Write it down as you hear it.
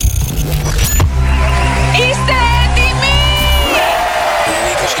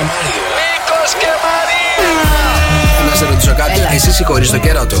εσύ συγχωρείς το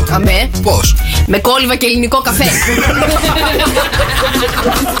κέρατο? Αμέ. Πώς? Με κόλληβα και ελληνικό καφέ.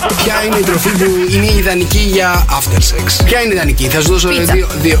 Ποια είναι η τροφή που είναι ιδανική για after sex? Ποια είναι ιδανική? Θα σου δώσω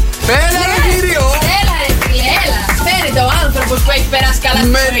δύο. Έλα ρε κύριο! Έλα ρε φίλε, έλα. Φέρετε ο άνθρωπος που έχει περάσει καλά στη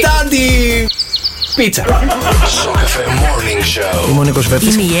ζωή. Μετά τη πίτσα. Sok FM Morning Show. Είμαι ο Νίκος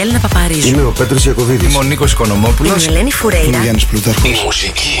Βέρτης. Είμαι η Έλληνα Παπαρίζου. Είμαι ο Πέτρος Ιακωβίδης. Είμαι ο Νίκος Οικονομόπουλος. Είμαι η Ελένη Φουρέιρα. Είμαι ο Γιάννης Πλούταρχος. Η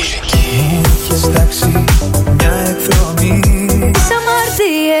μουσική. Έχεις τάξει μια εκδρομή. Τις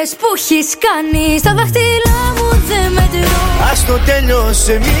αμαρτίες που έχεις κάνει στα δάχτυλά μου δεν μετρώ. Ας το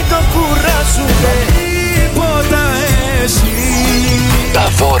τέλειωσε, μην το κουράσουμε. Τίποτα εσύ.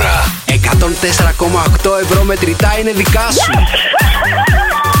 Τα δώρα. 104,8 ευρώ μετρητά είναι δικά σου.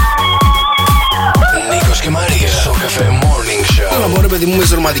 Νίκος και Μαρία. Sok FM Morning Show. Να πω ρε παιδί μου με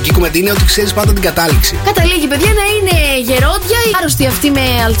ρομαντική κομμεντή είναι ότι ξέρεις πάντα την κατάληξη. Καταλήγει, παιδιά, να είναι γερόντια, η άρρωστη αυτή με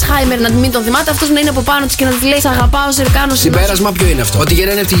Αλτσχάιμερ να μην τον θυμάται, αυτός να είναι από πάνω της και να της λέει σ' αγαπάω, σε κάνω Συμπέρασμα ποιο είναι αυτό? Ότι για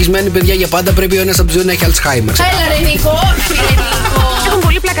να είναι ευτυχισμένοι παιδιά για πάντα πρέπει ο ένας από τους δύο να έχει Αλτσχάιμερ. Έλα ρε Νίκο, όχι ρε Νίκο. Έχουν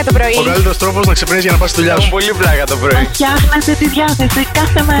πολύ πλάκα το πρωί. Ο καλύτερος τρόπος να ξυπνήσεις για να πας στη δουλειά σου. Έχουν πολύ πλάκα το πρωί. Φτιάχνετε τη διάθεση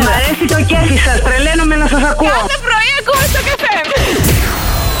κάθε μέρα. Μ' αρέσει το κέφι σας, τρελαίνομαι να σας ακούω. Κάθε πρωί ακούω στο καφέ.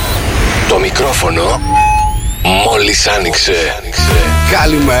 Το μικρόφωνο μόλις άνοιξε.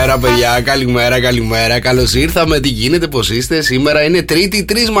 Καλημέρα παιδιά, καλημέρα. Καλώς ήρθαμε, τι γίνεται, πώς είστε? Σήμερα είναι Τρίτη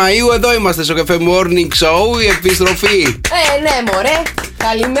 3 Μαΐου, εδώ είμαστε στο Cafe Morning Show, η επιστροφή. Ναι μωρέ,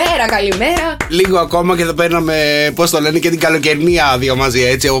 καλημέρα. Λίγο ακόμα και θα παίρναμε, πώς το λένε, και την καλοκαιρινή άδεια μαζί,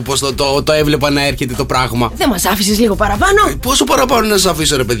 έτσι όπως το έβλεπα να έρχεται το πράγμα. Δεν μας άφησες λίγο παραπάνω? Πόσο παραπάνω να σας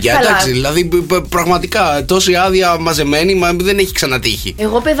αφήσω ρε παιδιά? Καλά. Εντάξει, δηλαδή πραγματικά τόση άδεια μαζεμένη δεν έχει ξανατύχει.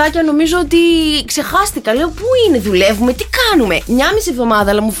 Εγώ παιδάκια νομίζω ότι ξεχάστηκα, λέω πού είναι, δουλεύουμε, τι κάνουμε? 1,5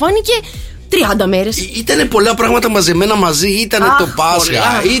 εβδομάδα, αλλά μου φάνηκε 30 μέρες. Ήτανε πολλά πράγματα μαζεμένα μαζί. Ήτανε το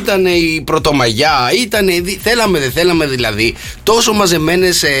Πάσχα, ήτανε η Πρωτομαγιά, δεν θέλαμε δηλαδή. Τόσο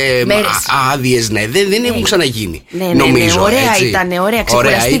μαζεμένες άδειες, ναι, δεν έχουν ξαναγίνει. Νομίζω. Ναι, ωραία έτσι. ήτανε, ωραία,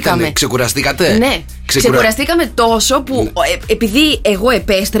 ξεκουραστήκαμε. Ξεκουραστήκατε? Ναι. Ξεκουραστήκαμε τόσο που επειδή εγώ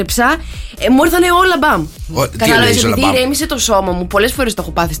επέστρεψα, μου ήρθανε όλα μπαμ. Κατάλαβες, επειδή ηρέμησε το σώμα μου, πολλές φορές το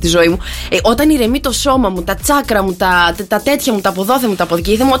έχω πάθει στη ζωή μου. Όταν ηρεμεί το σώμα μου, τα τσάκρα μου, τα τέτοια μου, τα αποδόθε μου, τα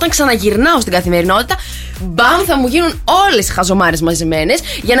αποδικήθη μου, όταν ξαναγυρνάω στην καθημερινότητα, μπαμ, θα μου γίνουν όλες οι χαζομάρες μαζεμένες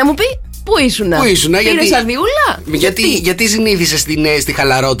για να μου πει. Πού ήσουνα? Πήρες αδειούλα? Γιατί συνήθισες στη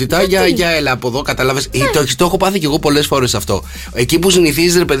χαλαρότητα? Για έλα από εδώ, κατάλαβες. Το έχω πάθει κι εγώ πολλές φορές αυτό. Εκεί που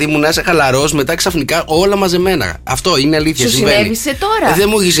συνηθίζεις ρε παιδί μου να είσαι χαλαρός, μετά ξαφνικά όλα μαζεμένα. Αυτό είναι αλήθεια. Σου συνέβησε τώρα? Δεν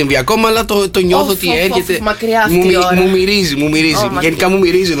μου έχει συμβεί ακόμα, αλλά το νιώθω ότι έρχεται. Μακριά αυτή η ώρα. Μου μυρίζει. Γενικά μου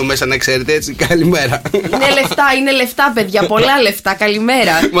μυρίζει εδώ μέσα, να ξέρετε, έτσι. Καλημέρα. Είναι λεφτά, παιδιά. Πολλά λεφτά.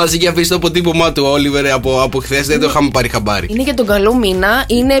 Καλημέρα. Μας είχε αφήσει το αποτύπωμα του Όλιβερ από χθες, δεν το είχαμε πάρει χαμπάρι. Είναι για τον καλό μήνα,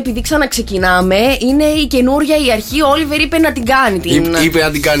 είναι επειδή ξεκινάμε, είναι η καινούρια η αρχή. Ο Όλιβερ είπε να την κάνει Είπε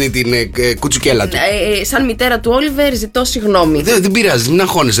να την κάνει την κουτσουκέλα του. Σαν μητέρα του Όλιβερ ζητώ συγγνώμη. Δεν πειράζει, μην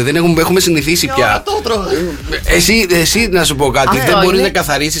αγχώνεσαι, δεν έχουμε συνηθίσει πια. Εσύ να σου πω κάτι, δεν μπορείς να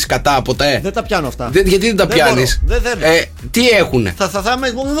καθαρίσεις κατά ποτέ? Δεν τα πιάνω αυτά. Γιατί δεν τα πιάνεις? Τι έχουνε? Θα είμαι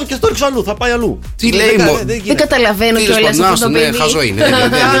εγώ και στο ρίξω αλλού, θα πάει αλλού. Τι λέει μου? Δεν καταλαβαίνω κιόλας αυτό το παιδί. Χαζό είναι.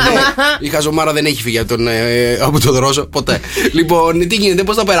 Η χαζομάρα δεν έχει φύγει από το δρόσο ποτέ. Λοιπόν, τι γίνεται,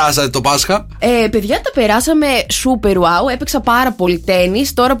 πώς θα περάσατε το Πάσχα? Παιδιά, τα περάσαμε super wow. Έπαιξα πάρα πολύ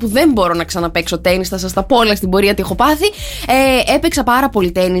τένις. Τώρα που δεν μπορώ να ξαναπαίξω τένις, θα σας τα πω όλα στην πορεία τι έχω πάθει. Έπαιξα πάρα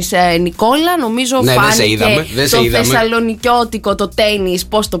πολύ τένις, Νικόλα. Νομίζω φάνηκε το θεσσαλονικιώτικο το τένις,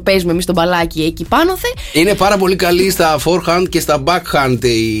 πώς το παίζουμε εμείς το μπαλάκι εκεί πάνω. Είναι πάρα πολύ καλή στα forehand και στα backhand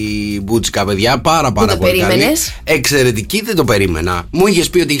η Μπούτσικα, παιδιά. Πάρα πολύ καλή. Εξαιρετική, δεν το περίμενα. Μου είχες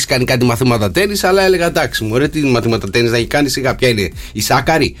πει ότι έχεις κάνει κάτι μαθήματα τένις, αλλά έλεγα εντάξει, μου τι μαθήματα τένις να έχει κάνει, σιγά ποια είναι η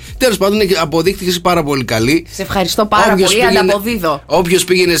Σάκαρη. Τέλος πάντων, αποδείχτηκε πάρα πολύ καλή. Σε ευχαριστώ πάρα πολύ, ανταποδίδω. Όποιος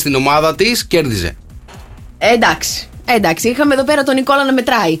πήγαινε στην ομάδα της, κέρδιζε. Εντάξει, είχαμε εδώ πέρα τον Νικόλα να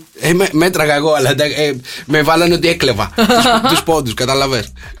μετράει. Μέτραγα εγώ, αλλά με βάλανε ότι έκλεβα τους πόντους,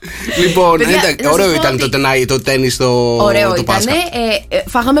 καταλαβες. Λοιπόν, ωραίο ήταν το τένις το Πάσχα.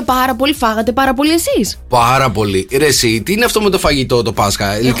 Φάγαμε πάρα πολύ, φάγατε πάρα πολύ εσείς? Πάρα πολύ. Ρε εσύ, τι είναι αυτό με το φαγητό το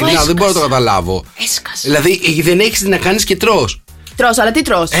Πάσχα? Ειλικρινά δεν μπορώ να το καταλάβω. Έσκασε. Δηλαδή δεν έχεις τι να κάνεις και τρως. Τρως, αλλά τι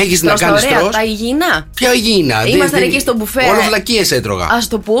τρως? Έχεις να κάνεις τρως? Τα υγιεινά. Ποια υγιεινά? Ήμασταν εκεί στο μπουφέ. Όλο βλακίες έτρωγα. Ας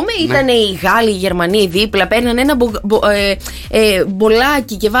το πούμε, ήταν οι Γάλλοι, οι Γερμανοί δίπλα. Παίρνανε ένα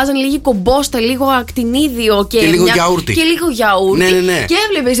μπολάκι και βάζανε λίγη κομπόστα, λίγο ακτινίδιο και λίγο γιαούρτι. Ναι. Και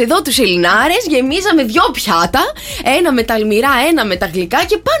έβλεπες εδώ τους Ελληνάρες, γεμίζαμε 2 πιάτα. Ένα με τα αλμυρά, ένα με τα γλυκά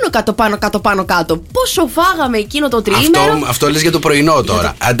και πάνω κάτω. Πόσο φάγαμε εκείνο το τριήμερο. Αυτό λες για το πρωινό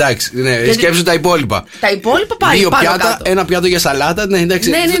τώρα. Εντάξει, σκέψου τα υπόλοιπα. Τα υπόλοιπα πάλι. 2 πιάτα, ένα πιάτο για σαλάτα. σαλάτα, ναι, εντάξει.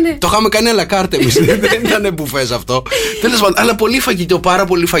 Ναι. Το είχαμε κάνει αλλά κάρτε εμείς. Δεν ήταν μπουφές αυτό. Τέλος πάντων, αλλά πολύ φαγητό, πάρα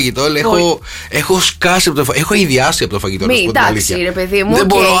πολύ φαγητό. Έχω σκάσει από το φαγητό. Έχω ιδιάσει από το φαγητό. Εντάξει, ρε παιδί μου. Δεν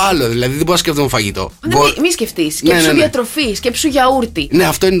μπορώ άλλο, δηλαδή δεν μπορώ να σκεφτώ φαγητό. Μη σκεφτείς. Σκέψου διατροφή, σκέψου γιαούρτι. Ναι,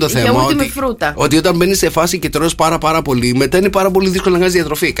 αυτό είναι το θέμα. Γιαούρτι με φρούτα. Ότι όταν μπαίνεις σε φάση και τρως πάρα πολύ, μετά είναι πάρα πολύ δύσκολο να κάνεις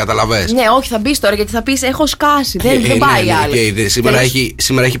διατροφή. Καταλαβες. Ναι, όχι, θα μπει τώρα γιατί θα πεις έχω σκάσει. Δεν πάει άλλο.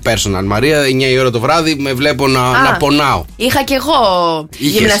 Σήμερα έχει personal. Μαρία, 9 η ώρα το βράδυ, με βλέπω να πονάω. Είχα κι εγώ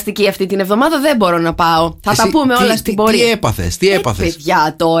γυμναστική αυτή την εβδομάδα, δεν μπορώ να πάω. Θα τα πούμε όλα στην πορεία. Τι έπαθες.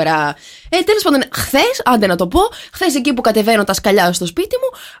 Παιδιά τώρα. Τέλος πάντων, χθες, άντε να το πω, χθες εκεί που κατεβαίνω τα σκαλιά στο σπίτι μου,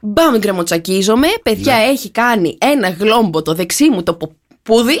 μπαμ, γκρεμοτσακίζομαι. Παιδιά, έχει κάνει ένα γλόμπο το δεξί μου το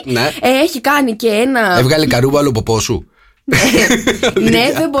πόδι. Ναι. Έχει κάνει και ένα. Έβγαλε καρούβαλο ποπό σου.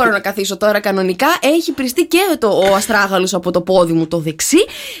 Ναι, δεν μπορώ να καθίσω τώρα κανονικά. Έχει πριστεί και ο αστράγαλος από το πόδι μου το δεξί.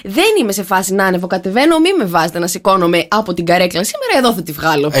 Δεν είμαι σε φάση να ανεβοκατεβαίνω. Μην με βάζετε να σηκώνομαι από την καρέκλα σήμερα. Εδώ θα τη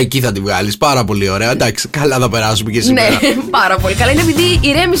βγάλω. Εκεί θα τη βγάλεις. Πάρα πολύ ωραία. Εντάξει, καλά θα περάσουμε και σήμερα. Ναι, πάρα πολύ καλά. Είναι επειδή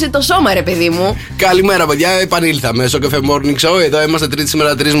ηρέμησε το σώμα, ρε παιδί μου. Καλημέρα, παιδιά. Επανήλθαμε. Sok FM Morning Show. Εδώ είμαστε Τρίτη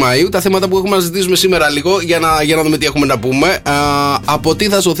σήμερα 3 Μαΐου. Τα θέματα που έχουμε να συζητήσουμε σήμερα λίγο για να δούμε τι έχουμε να πούμε. Από τι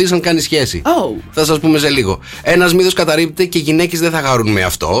θα σωθείς αν κάνεις σχέση. Θα σας πούμε σε λίγο. Ένας μύθος καταρρίπτει και οι γυναίκες δεν θα χαρούν με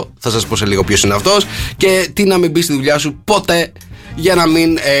αυτό. Θα σας πω σε λίγο ποιος είναι αυτός. Και τι να μην μπει στη δουλειά σου ποτέ για να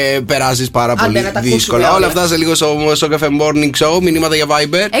μην περάσεις πάρα πολύ δύσκολα. Όλα αυτά σε λίγο στο Sok FM Morning Show. Μηνύματα για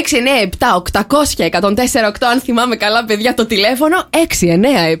Viber 697-800-1048. Αν θυμάμαι καλά, παιδιά, το τηλέφωνο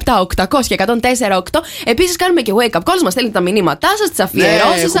 697-800-1048. Επίσης κάνουμε και wake up calls. Μας στέλνετε τα μηνύματά σας, τις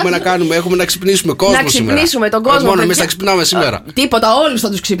αφιερώσεις σας. Έχουμε να ξυπνήσουμε κόσμο σήμερα. Να ξυπνήσουμε τον κόσμο. Μόνο εμείς θα ξυπνάμε σήμερα. Τίποτα, όλους θα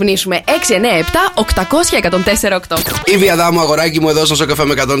τους ξυπνήσουμε. 697-800-1048. Η Βιαδά μου, αγοράκι μου, εδώ στο Sok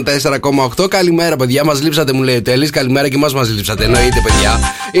FM 104,8. Καλημέρα, παιδιά. Μας λείψατε, μου λέει ο Τέλης. Καλημέρα και μας λείψατε. Εννοείται, παιδιά.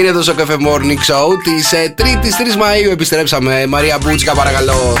 Είναι το Sok FM Morning Show της 3ης 3 Μαΐου. Επιστρέψαμε. Μαρία Μπούτσικα,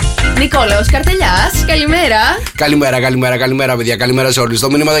 παρακαλώ. Νικόλαος Καρτελιάς, καλημέρα. Καλημέρα, παιδιά. Καλημέρα σε όλους.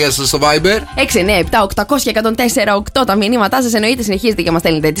 Το μήνυμα για σας στο Viber 697-800-1048. Τα μηνύματά σας εννοείται συνεχίζετε και μας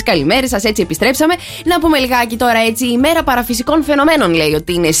στέλνετε τις καλημέρες σας. Έτσι επιστρέψαμε. Να πούμε λιγάκι τώρα έτσι. Η μέρα παραφυσικών φαινομένων λέει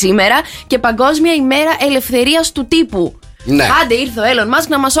ότι είναι σήμερα και Παγκόσμια ημέρα ελευθερίας του τύπου. Ναι. Άντε ήρθε ο Elon Musk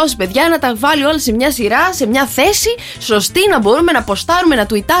να μας σώσει, παιδιά, να τα βάλει όλα σε μια σειρά, σε μια θέση σωστή, να μπορούμε να ποστάρουμε, να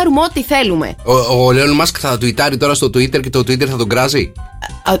τουιτάρουμε ό,τι θέλουμε. Ο Elon Musk θα τουιτάρει τώρα στο Twitter και το Twitter θα τον κράζει.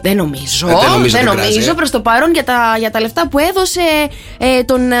 Δεν νομίζω. Προς το παρόν για τα λεφτά που έδωσε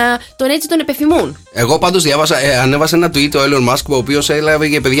τον έτσι τον επεφημούν. Εγώ πάντως διάβασα, ανέβασε ένα tweet ο Elon Musk, ο οποίος έλαβε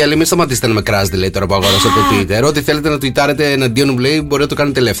για παιδιά, λέει μην σταματήσετε να με κράζετε, λέει τώρα που αγόρασα το Twitter. Ό,τι θέλετε να τουιτάρετε εναντίον μου, λέει, μπορείτε να το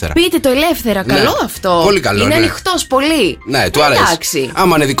κάνετε ελεύθερα. Πείτε το ελεύθερα, καλό αυτό. Πολύ καλό. Είναι ανοιχτός πολύ. Ναι, του αρέσει.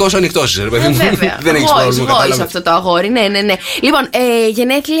 Άμα είναι δικός, ανοιχτός είσαι, ρε παιδί μου. Δεν έχει πρόβλημα. Γόης αυτό το αγόρι, ναι. Λοιπόν,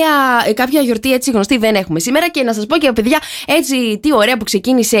 γενέθλια, κάποια γιορτή έτσι γνωστή δεν έχουμε σήμερα και να σας πω και παιδιά, έτσι τι ωραία που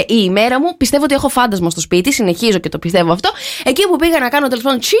ξεκίνησε η ημέρα μου. Πιστεύω ότι έχω φάντασμα στο σπίτι, συνεχίζω και το πιστεύω αυτό. Εκεί που πήγα να κάνω τέλος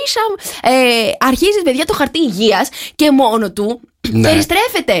πάντων τσίσαμ, αρχίζει παιδιά το χαρτί υγείας και μόνο του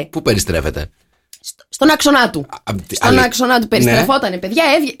περιστρέφεται. Πού περιστρέφεται? Στον άξονά του. Στον άξονά του περιστρεφότανε, παιδιά.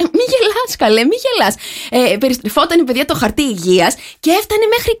 Μη γελάς, καλέ, μη γελάς. Περιστρεφότανε, παιδιά, το χαρτί υγείας και έφτανε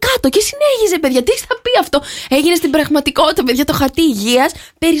μέχρι κάτω και συνέχιζε, παιδιά. Τι θα πει αυτό? Έγινε στην πραγματικότητα, παιδιά, το χαρτί υγείας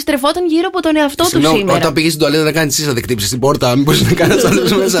περιστρεφόταν γύρω από τον εαυτό του σήμερα. Όταν πήγες στην τουαλέτα να κάνεις εσύ, θα χτύπησες την πόρτα, μήπως να κάνεις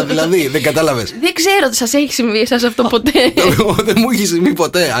άλλος μέσα, δηλαδή. Δεν κατάλαβες. Δεν ξέρω ότι σας έχει συμβεί εσάς αυτό ποτέ. Δεν μου έχει συμβεί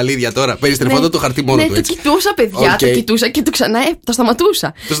ποτέ, αλήθεια τώρα. Περιστρεφόταν το χαρτί μόνο του. Ναι, το κοιτούσα, παιδιά, το κοιτούσα και το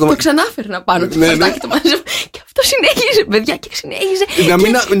σταματούσα. Το ξανάφερνα πάνω του. Και αυτό συνέχιζε, παιδιά, και συνέχιζε.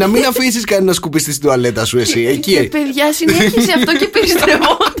 Να μην αφήσεις κανένα σκουπιστή στην τουαλέτα σου, εσύ. Εκεί. Παιδιά, συνέχισε αυτό και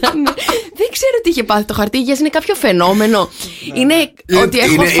περιστρεφόταν. Δεν ξέρω τι είχε πάθει το χαρτί υγείας, είναι κάποιο φαινόμενο. Είναι ότι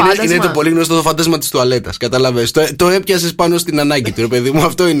έχω φάντασμα. Είναι το πολύ γνωστό το φάντασμα της τουαλέτας. Καταλαβες. Το έπιασες πάνω στην ανάγκη του, ρε παιδί μου.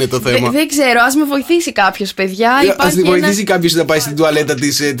 Αυτό είναι το θέμα. Δεν ξέρω, ας με βοηθήσει κάποιος, παιδιά. Ας τη βοηθήσει κάποιος να πάει στην τουαλέτα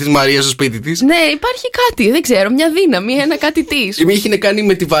της Μαρίας στο σπίτι της. Ναι, υπάρχει κάτι, δεν ξέρω, μια δύναμη, ένα κάτι της. Είχε να κάνει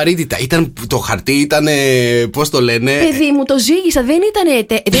με τη βαρύτητα. Το χαρτί ήταν. Πώς το λένε? Παιδί μου, το ζήγησα, δεν ήταν.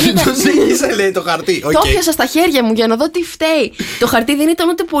 Το ζήγησα, λέει το χαρτί. Το πιάσα στα χέρια μου για να δω τι φταίει. Το χαρτί δεν ήταν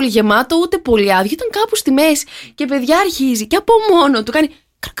ούτε πολύ γεμάτο ούτε πολύ άδειο, ήταν κάπου στη μέση. Και παιδιά αρχίζει και από μόνο του κάνει.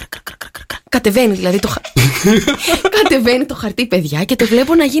 Κατεβαίνει δηλαδή κατεβαίνει το χαρτί, παιδιά, και το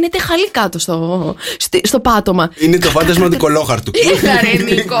βλέπω να γίνεται χαλί κάτω στο πάτωμα. Είναι το φάντασμα του κολόχαρτου.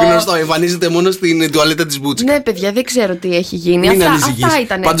 Γνωστό, εμφανίζεται μόνο στην τουαλέτα της Μπούτσικα. Ναι, παιδιά, δεν ξέρω τι έχει γίνει. Αυτά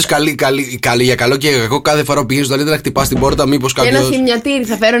ήταν. Πάντως καλή για καλό και εγώ κάθε φορά που πηγαίνω στην τουαλέτα να χτυπάς την πόρτα, μήπως κάποιος. Ένα θυμιατήρι,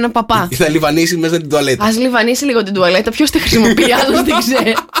 θα φέρω ένα παπά. Θα λιβανίσει μέσα την τουαλέτα. Ας λιβανίσει λίγο την τουαλέτα, ποιος τη χρησιμοποιεί, άλλος δεν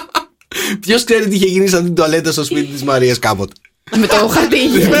ξέρει. Ποιος ξέρει τι είχε γίνει σαν την τουαλέτα στο σπίτι της Μαρίας κάποτε? Με το χαρτί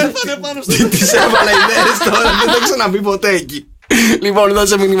υγείας. Τις έβαλα ιδέες τώρα, δεν θα ξαναπεί ποτέ εκεί. Λοιπόν,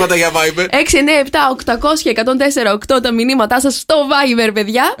 δώσε μηνύματα για Viber. 697-800-1048 τα μηνύματά σας στο Viber,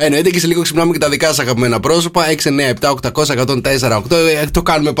 παιδιά. Εννοείται και σε λίγο ξυπνάμε και τα δικά σας αγαπημένα πρόσωπα. 697-800-1048. Το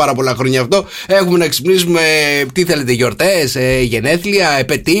κάνουμε πάρα πολλά χρόνια αυτό. Έχουμε να ξυπνήσουμε, τι θέλετε, γιορτές, γενέθλια,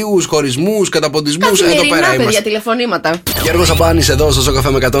 επετείους, χωρισμούς, καταποντισμούς. Εδώ πέρα είμαστε. Παιδιά, τηλεφωνήματα. Γιώργος Σαμπάνης εδώ στο Sok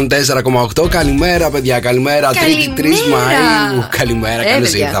FM 104,8. Καλημέρα, παιδιά, καλημέρα. Τρίτη 3 Μαΐου. Καλημέρα,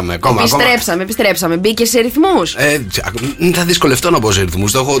 καλώς ήρθαμε. Επιστρέψαμε. Μπήκε σε ρυθμούς. Θα δυσκολευτώ να μπω σε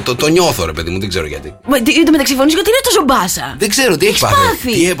ρυθμούς. Το νιώθω, ρε παιδί μου, δεν ξέρω γιατί. Εν τω μεταξύ, φωνείς ότι είναι τόσο μπάσα. Δεν ξέρω τι έχει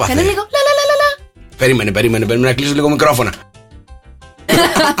πάθει. Τι έπαθε. Κάνε λίγο. Περίμενε να κλείσω λίγο μικρόφωνα.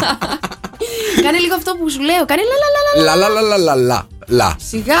 Κάνε λίγο αυτό που σου λέω. Κάνε λα.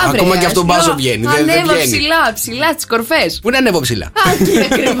 Σιγά, ακόμα και αυτό μπάσο βγαίνει. Ανέβα ψηλά στις κορφές. Πού να ανέβω ψηλά. Εκεί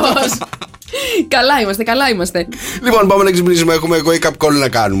ακριβώς. Καλά είμαστε. Λοιπόν, πάμε να ξυπνήσουμε. Έχουμε wake up call να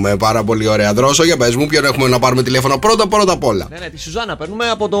κάνουμε. Πάρα πολύ ωραία δρόσο. Για πες μου, ποιον έχουμε να πάρουμε τηλέφωνο πρώτα απ' όλα. Ναι, τη Σουζάνα παίρνουμε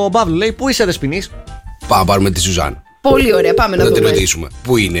από το Παύλο. Λέει, πού είσαι, Δεσποινής? Πάμε πάρουμε τη Σουζάνα. Πολύ ωραία, πάμε να την δούμε. ρωτήσουμε.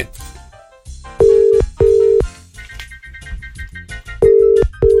 Πού είναι?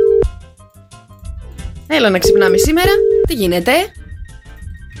 Έλα να ξυπνάμε σήμερα. Τι γίνεται?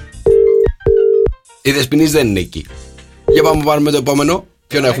 Η Δεσποινής δεν είναι εκεί. Για πάμε πάρουμε το επόμενο.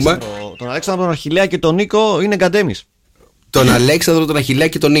 Ποιον έχουμε? Τον Αλέξανδρο, τον Αχιλλέα και τον Νίκο είναι γκαντέμις. Τον Αλέξανδρο, τον Αχιλλέα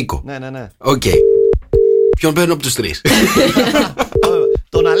και τον Νίκο. Ναι. Οκ. Ποιον παίρνω από τους τρεις?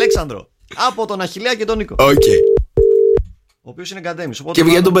 Τον Αλέξανδρο. Από τον Αχιλλέα και τον Νίκο. Οκ. Ο οποίος είναι γκαντέμις. Και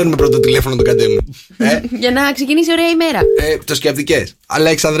γιατί τον παίρνουμε πρώτο τηλέφωνο τον Καντέμι? Για να ξεκινήσει ωραία ημέρα. Το σκεπτικές.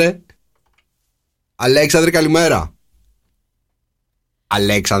 Αλέξανδρε, καλημέρα.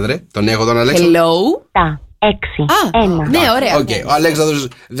 Αλέξανδρε, τον έχω τον Αλέξανδρο. Hello. 6, 1. Ναι, ωραία. Okay. Ο Αλέξανδρος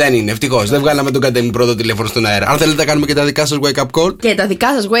δεν είναι, ευτυχώς. Δεν βγάλαμε τον Καντέμι πρώτο τηλέφωνο στον αέρα. Αν θέλετε να κάνουμε και τα δικά σας wake up call. Και τα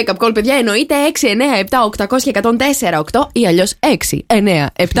δικά σας wake up call, παιδιά, εννοείται 697-800-1048 ή αλλιώς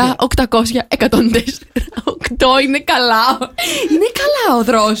 697-800-1048. Είναι καλά. Είναι καλά ο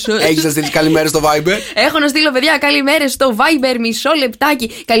δρόσος. Έχεις να στείλεις καλημέρα στο Viber? Έχω να στείλω, παιδιά, καλημέρες στο Viber. Μισό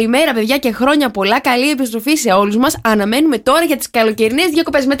λεπτάκι. Καλημέρα, παιδιά, και χρόνια πολλά. Καλή επιστροφή σε όλους μας. Αναμένουμε τώρα για τις καλοκαιρινές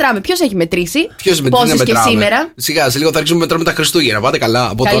διακοπές. Μετράμε. Ποιος έχει μετρήσει? Πόσες και σήμερα? Σιγά, σε λίγο θα αρχίσουμε να μετράμε τα Χριστούγεννα. Πάτε καλά.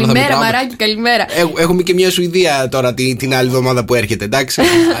 Από καλημέρα, μαράκι, καλημέρα. Έχουμε και μια Σουηδία τώρα την άλλη εβδομάδα που έρχεται, εντάξει.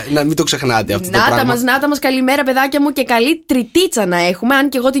 Να μην το ξεχνάτε αυτό το πράγμα. Νάτα μας, καλημέρα, παιδάκια μου, και καλή τριτίτσα να έχουμε. Αν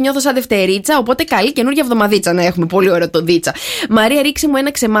και εγώ τη νιώθω σαν δευτερίτσα, οπότε καλή καινούργια εβδομαδίτσα να έχουμε. Πολύ ωραίο το δίτσα. Μαρία, ρίξε μου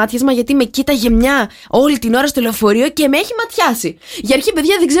ένα ξεμάτιασμα, γιατί με κοίταγε μια όλη την ώρα στο λεωφορείο και με έχει ματιάσει. Για αρχή,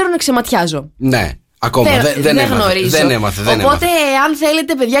 παιδιά, δεν ξέρω να ξεματιάζω. Ναι. Ακόμα δεν έμαθε. Οπότε, αν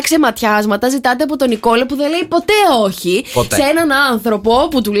θέλετε, παιδιά, ξεματιάσματα, ζητάτε από τον Νικόλα που δεν λέει ποτέ όχι. Σε έναν άνθρωπο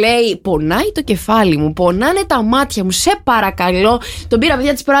που του λέει: πονάει το κεφάλι μου, πονάνε τα μάτια μου, σε παρακαλώ. Τον πήρα,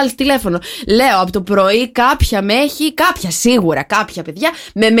 παιδιά, τις προάλλες τηλέφωνο. Λέω από το πρωί, κάποια με έχει, κάποια σίγουρα, κάποια παιδιά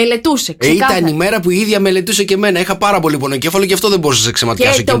με μελετούσε. Ήταν η μέρα που η ίδια μελετούσε και εμένα. Είχα πάρα πολύ πονοκέφαλο και αυτό δεν μπορούσα να σε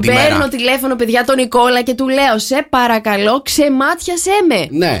ξεματιάσω εκείνη τη μέρα. Και τον παίρνω τηλέφωνο, παιδιά, τον Νικόλα και του λέω: σε παρακαλώ, ξεμάτιασέ με.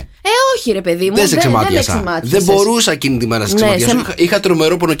 Ναι. Όχι, ρε παιδί μου, δεν σε ξεμάτιασα. Δεν μπορούσα εκείνη τη μέρα να σε ξεμάτιασω. Είχα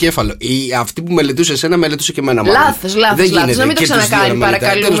τρομερό πονοκέφαλο. Αυτή που μελετούσε εσένα μελετούσε και εμένα. Λάθος. Να μην το ξανακάνει,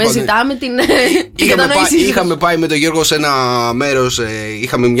 παρακαλούμε. Ζητάμε την κατανόησή. Είχαμε πάει με τον Γιώργο σε ένα μέρος.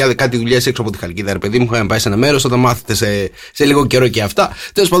 Είχαμε κάτι δουλειές έξω από τη Χαλκίδα, ρε παιδί μου. Είχαμε πάει σε ένα μέρος. Όταν μάθετε σε λίγο καιρό και αυτά.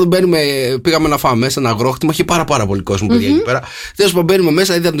 Τέλος πάντων, πήγαμε να φάμε μέσα ένα αγρόκτημα. Είχε πάρα πολύ κόσμο, παιδιά, εκεί πέρα. Τέλος πάντων, μπαίνουμε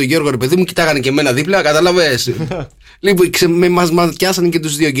μέσα, είδαμε τον Γιώργο, ρε παιδί μου, κοιτάγανε και εμένα δίπλα. Καταλαβες. Λοιπόν, μας ματιάσανε και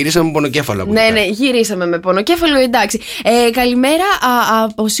τους δύο. Γυρίσαμε με πονοκέφαλο. Ναι, γυρίσαμε με πονοκέφαλο, εντάξει. Καλημέρα.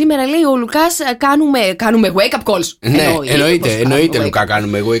 Από σήμερα, λέει ο Λουκάς, κάνουμε wake up calls. Ναι, εννοείται, Λουκά,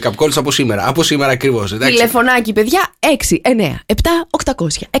 κάνουμε wake up calls από σήμερα. Από σήμερα ακριβώς. Τηλεφωνάκι, παιδιά,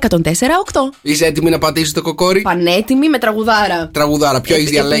 697-800-1048. Είσαι έτοιμη να πατήσεις το κοκόρι? Πανέτοιμη, με τραγουδάρα. Τραγουδάρα, ποιο έχεις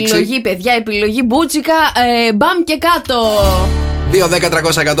διαλέξει? Επιλογή, παιδιά, επιλογή μπούτσικα, μπαμ και κάτω.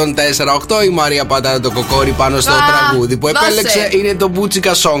 2-10-300-1048. Η Μαρία πατάει το κοκόρι πάνω στο τραγούδι που επέλεξε. Είναι το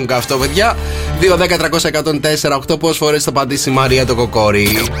μπούτσικα song αυτό, παιδιά. 2-10-300-1048. Πόσες φορές θα πατήσει η Μαρία το κοκόρι?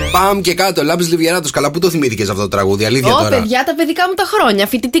 Παμ και κάτω. Λάμπης Λιβιαράτος. Καλά, πού το θυμήθηκες αυτό το τραγούδι? Αλήθεια τώρα? Παιδιά, τα παιδικά μου τα χρόνια.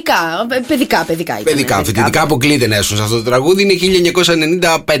 Φοιτητικά. Παιδικά. Φοιτητικά αποκλείεται να ήσουν σε αυτό το τραγούδι. Είναι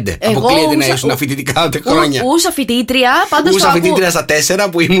 1995. Αποκλείεται να ήσουν φοιτητικά χρόνια. Ούσα φοιτήτρια. Ούσα φοιτήτρια στα 4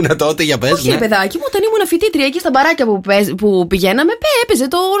 που ήμουν τότε, για πες. Όχι, παιδάκι μου, όταν ήμουν φοιτήτρια εκεί στα μπαράκια που πηγαίναμε, έπαιζε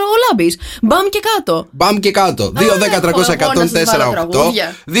το Λάμπης. Μπαμ και κάτω. Μπαμ και κάτω. 2-10-300-1048.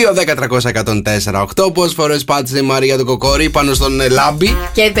 2-10-300-1048. Πόσες φορές πάτησε η Μαρία το κοκόρι πάνω στον Λάμπη?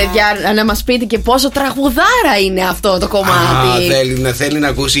 Και παιδιά, να μας πείτε και πόσο τραγουδάρα είναι αυτό το κομμάτι. Θέλει να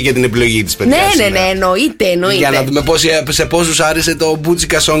ακούσει για την επιλογή της, παιδιά. Ναι, εννοείται. Για να δούμε σε πόσους άρεσε το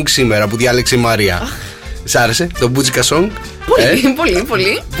μπούτσικα song σήμερα που διάλεξε η Μαρία. Σ' άρεσε το Μπούτσικα Song?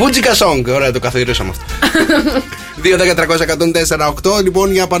 Πολύ. Μπούτσικα Song, ωραία, το καθορίσαμε αυτό. 2-10-300-104-8.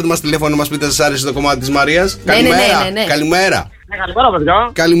 Λοιπόν, για πάρτε μας τηλέφωνο να μας πείτε αν σας άρεσε το κομμάτι της Μαρίας. Καλημέρα. Ναι. Καλημέρα,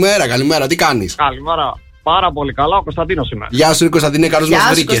 παιδιά. Καλημέρα, τι κάνεις? Καλημέρα. Πάρα πολύ καλά, ο Κωνσταντίνος είμαι. Γεια σου, Κωνσταντίνε, καλώς μας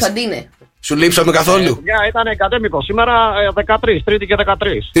βρήκες. Σου λείψαμε καθόλου? Ήταν ακαδέμικο σήμερα 13, Τρίτη και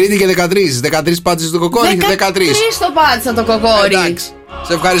 13. Τρίτη και 13. 13 πάτησες το κοκόρι. 13 το πάτησα το κοκόρι. Εντάξει.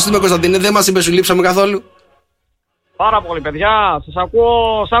 Σε ευχαριστούμε, Κωνσταντίνε. Δεν μας είπε σου λείψαμε καθόλου? Πάρα πολύ, παιδιά. Σας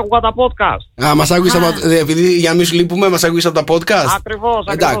άκουγα τα podcast. Α, μας άκουγες επειδή για να μην σου λείπουμε, μας άκουγες από τα podcast. Ακριβώς.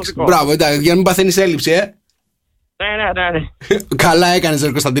 Εντάξει, μπράβο, εντάξει, για να μην παθαίνεις έλλειψη, Ναι. Καλά έκανες,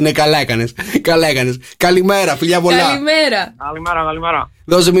 Κωνσταντίνε, καλά έκανες. Καλημέρα, φιλιά πολλά. Καλημέρα.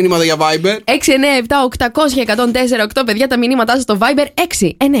 Δώσε μήνυματα για Viber. 697-800-1048, παιδιά, τα μηνύματά σας στο Viber.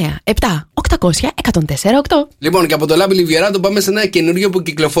 697-800-1048. Λοιπόν, και από το Λάμπη Λιβιερά το πάμε σε ένα καινούριο που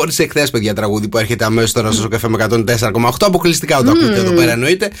κυκλοφόρησε χθες, παιδιά, τραγούδι που έρχεται αμέσως τώρα στο Sok FM 104,8. Αποκλειστικά όταν ακούτε εδώ πέρα,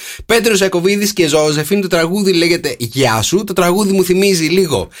 εννοείται. Πέτρος Ιακωβίδης και Ζώζεφιν. Το τραγούδι λέγεται Γεια σου. Το τραγούδι μου θυμίζει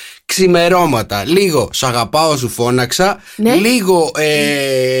λίγο ξημερώματα, λίγο Σ' αγαπάω, σου φώναξα. Ναι. Λίγο.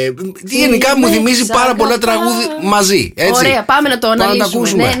 Γενικά μου θυμίζει πάρα πολλά τραγούδι μαζί. Έτσι. Ωραία, πάμε να το αναλύσουμε.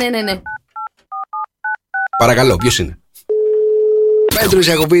 Ναι. Παρακαλώ, ποιος είναι? Πέτρος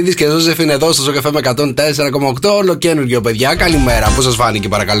Ιακωβίδης και Ζώζεφιν εδώ στο Sok FM 104,8. Ολοκένουργιο, παιδιά. Καλημέρα. Πώς σας φάνηκε,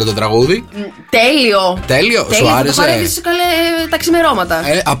 παρακαλώ, το τραγούδι? Τέλειο. Σου άρεσε? Το παρέδειξες τα ξημερώματα.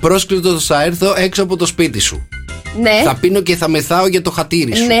 Απρόσκλητο θα έρθω έξω από το σπίτι σου. Ναι. Θα πίνω και θα μεθάω για το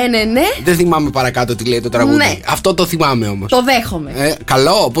χατήρι σου. Ναι. Δεν θυμάμαι παρακάτω τι λέει το τραγούδι. Ναι. Αυτό το θυμάμαι όμως. Το δέχομαι.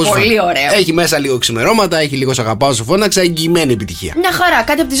 Καλό, πώς πολύ ωραίο. Έχει μέσα λίγο ξημερώματα, έχει λίγο Σ' αγαπάω, σου φώναξα, εγγυημένη επιτυχία. Μια χαρά,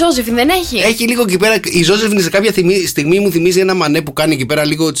 κάτι από τη Ζώζεφιν δεν έχει? Έχει λίγο εκεί πέρα. Η Ζώζεφιν σε κάποια στιγμή μου θυμίζει ένα μανέ που κάνει εκεί πέρα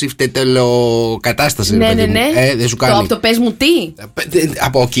λίγο τσιφτετελοκατάσταση. Ναι. Δεν σου κάνει. Από το πες μου τι.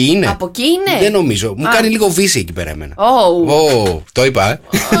 Από εκεί είναι. Από εκεί είναι. Δεν νομίζω. Μου κάνει λίγο βύση εκεί πέρα εμένα. Το είπα,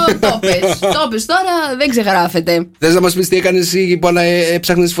 Το πες τώρα, δεν ξεγράφεται. Θες να μας πεις τι έκανες εσύ που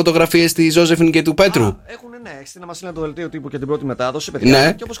έψαχνες φωτογραφίες της Ζώζεφιν και του Πέτρου? Έστειλα μας το δελτίο τύπου και την πρώτη μετάδοση, παιδιά.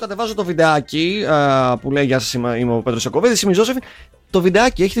 Ναι. Και όπως κατεβάζω το βιντεάκι που λέει Γεια σας, είμαι ο Πέτρος Ιακωβίδης, είμαι η Ζώζεφιν. Το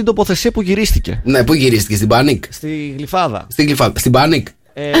βιντεάκι έχει την τοποθεσία που γυρίστηκε. Ναι, πού γυρίστηκε, στην Πάνικ? Στη Γλυφάδα. Στην Πάνικ.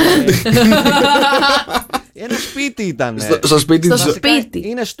 Ένα σπίτι ήταν. Στο σπίτι.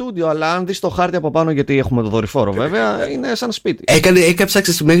 Είναι στούντιο, αλλά αν δεις το χάρτη από πάνω, γιατί έχουμε το δορυφόρο βέβαια, είναι σαν σπίτι.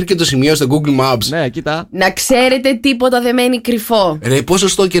 Έκαψαξες μέχρι και το σημείο στο Google Maps. Ναι, κοίτα. Να ξέρετε, τίποτα δεν μένει κρυφό. Ρε, πόσο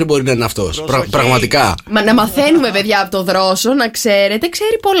στόκερ μπορεί να είναι αυτός? Πραγματικά. Μα να μαθαίνουμε, παιδιά, από το Δρόσο, να ξέρετε,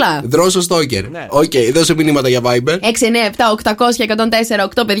 ξέρει πολλά. Δρόσο στόκερ. Οκ, δώσε μηνύματα για Viber.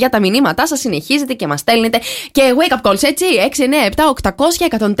 697-800-1048, παιδιά, τα μηνύματά σας συνεχίζετε και μας στέλνετε. Και wake up calls, έτσι.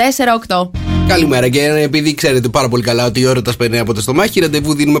 697-800-1048. Καλημέρα, και επειδή ξέρετε πάρα πολύ καλά ότι η ώρα τα περνάει από το στομάχι,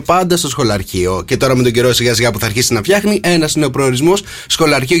 ραντεβού δίνουμε πάντα στο σχολαρχείο. Και τώρα με τον καιρό σιγά σιγά που θα αρχίσει να φτιάχνει, ένας είναι ο προορισμός,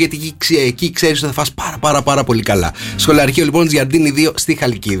 σχολαρχείο, γιατί εκεί ξέρεις ότι θα φας πάρα πολύ καλά. Σχολαρχείο λοιπόν της Γιαρντίνη 2 στη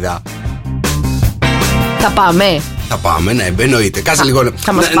Χαλκίδα. Θα πάμε. Θα πάμε, ναι, εννοείται. Κάτσε λίγο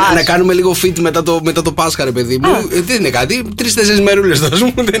να κάνουμε λίγο fit μετά το Πάσχα, ρε παιδί μου. Δεν είναι κάτι. 3-4 μερούλες δώσ'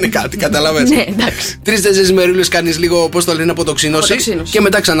 μου. Δεν είναι κάτι, καταλαβαίνεις. Ναι, εντάξει. 3-4 μερούλες κάνεις λίγο, πώς το λένε, αποτοξίνωση. Και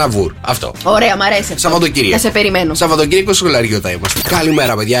μετά ξανά βουρ. Αυτό. Ωραία, μ' αρέσει. Σαββατοκύριακο. Να σε περιμένω. Σαββατοκύριακο στο σχολαριό θα είμαστε.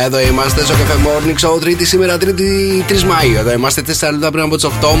 Καλημέρα, παιδιά. Εδώ είμαστε στο Sok FM Morning Show. Τρίτη σήμερα, 3η Μαΐου. Εδώ είμαστε 4 λεπτά πριν από τις 8.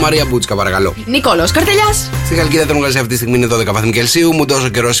 Μαρία Μπούτσικα, παρακαλώ. Νικόλος Καρτελιάς. Στη Χαλκίδα θερμοκρασία αυτή τη στιγμή είναι 12 βαθμοί Κελσίου. Μου τόσο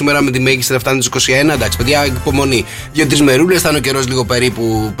καιρό σήμερα με τη μέγιστη να φτάνει στους 21. Εντάξει, παιδιά, υπομονή. 2-3 μερούλες θα είναι ο καιρός λίγο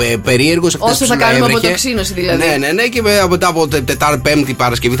περίπου περίεργος. Όσο θα κάνουμε αποτοξίνωση δηλαδή. Ναι, και μετά από Τετάρτη, Πέμπτη,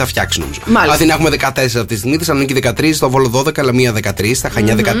 Παρασκευή θα φτιάξει νομίζω. Αθήνα έχουμε 14 αυτή τη στιγμή, Θεσσαλονίκη 13, στο Βόλο 12, Λαμία 13, στα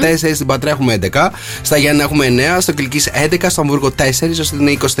Χανιά 14, στην Πατρέα έχουμε 11, στα Γιάννενα έχουμε 9, στο Κιλκής 11, στο Αμβούργο 4, στο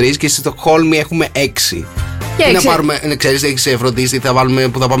Σιδνέη 23 και στη Στοκχόλμη έχουμε 6. Τι να πάρουμε, ξέρεις, έχεις φροντίσει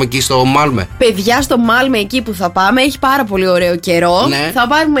που θα πάμε εκεί στο Μάλμε? Παιδιά, στο Μάλμε εκεί που θα πάμε έχει πάρα πολύ ωραίο καιρό. Ναι. Θα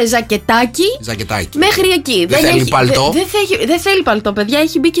πάρουμε ζακετάκι. Μέχρι εκεί. Δεν θέλει παλτό. Δεν θέλει παλτό, παιδιά.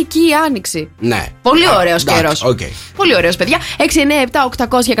 Έχει μπει και εκεί η άνοιξη. Ναι. Πολύ ωραίος καιρός. Okay. Πολύ ωραίος, παιδιά.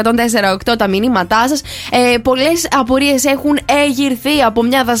 697-800-1048 τα μηνύματά σας. Πολλές απορίες έχουν εγειρθεί από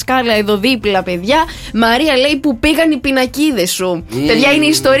μια δασκάλα εδώ δίπλα, παιδιά. Μαρία λέει που πήγαν οι πινακίδες σου. Παιδιά, είναι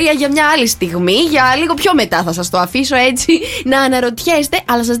ιστορία για μια άλλη στιγμή, για λίγο πιο μετά παιδιά, θα σας το αφήσω έτσι να αναρωτιέστε,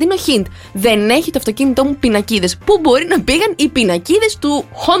 αλλά σας δίνω hint. Δεν έχει το αυτοκίνητό μου πινακίδες. Πού μπορεί να πήγαν οι πινακίδες του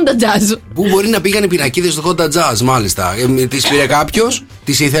Honda Jazz? Πού μπορεί να πήγαν οι πινακίδες του Honda Jazz, μάλιστα. Τις πήρε κάποιος,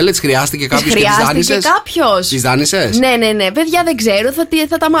 τις ήθελε, τις χρειάστηκε κάποιος και τις δάνεισες? Τις δάνεισες? Ναι, παιδιά, δεν ξέρω,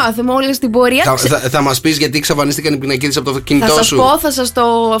 θα τα μάθουμε όλες στην πορεία. Θα μας πεις γιατί εξαφανίστηκαν οι πινακίδες από το αυτοκίνητό σου? Θα σας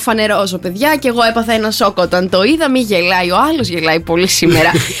το φανερώσω, παιδιά, και εγώ έπαθα ένα σοκ όταν το είδα. Μη γελάει, ο άλλος γελάει πολύ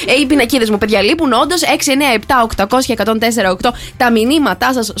σήμερα. Οι πινακίδες μου, παιδιά, λείπουν όντως. 697-800-1048 τα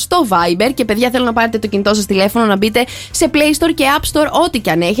μηνύματά σας στο Viber. Και παιδιά, θέλω να πάρετε το κινητό σας τηλέφωνο, να μπείτε σε Play Store και App Store, ό,τι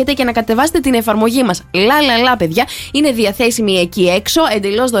και αν έχετε, και να κατεβάσετε την εφαρμογή μας. Λα, παιδιά, είναι διαθέσιμη εκεί έξω,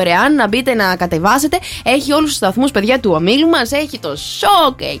 εντελώς δωρεάν. Να μπείτε να κατεβάσετε. Έχει όλους τους σταθμούς, παιδιά, του ομίλου μας. Έχει το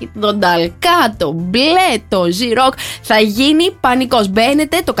Sok, έχει τον Νταλκά, το Μπλε, το Z-Rock. Θα γίνει πανικός.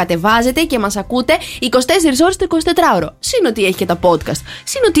 Μπαίνετε, το κατεβάζετε και μας ακούτε 24 ώρες το 24ωρο. Συν ότι έχει και τα podcast.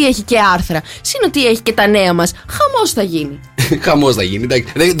 Συν ότι έχει και άρθρα. Συν ότι έχει και τα νέα μας. Χαμός θα γίνει. Χαμός θα γίνει.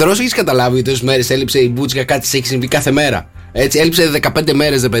 Δεν έχεις καταλάβει τόσες μέρες έλειψε η Μπούτσικα, κάτι σε έχει συμβεί κάθε μέρα? Έτσι, έλειψε 15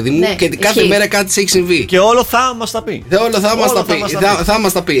 μέρες, παιδί μου, ναι, και κάθε μέρα κάτι σε έχει συμβεί. Και όλο θα μας τα πει. Θα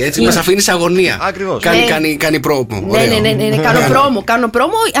μας τα πει. Έτσι, μας αφήνει σε αγωνία. Ακριβώς. Κάνει πρόμο. Ναι, κάνω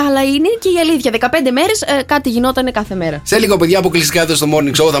πρόμο, αλλά είναι και η αλήθεια. 15 μέρες κάτι γινόταν κάθε μέρα. Σε λίγο, παιδιά, αποκλειστικά εδώ στο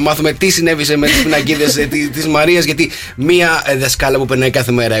Morning Show θα μάθουμε τι συνέβησε με τις πινακίδες της Μαρίας. Γιατί μία δασκάλα που περνάει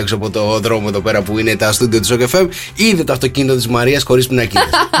κάθε μέρα έξω από το δρόμο εδώ πέρα που είναι τα στούντιο του Sok FM είδε το αυτοκίνητο της Μαρίας χωρίς πινακίδες.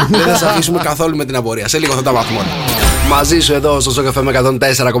 Δεν θα σας αφήσουμε καθόλου με την απορία. Σε λίγο θα τα μάθουμε. Μαζί σου εδώ στο Sok FM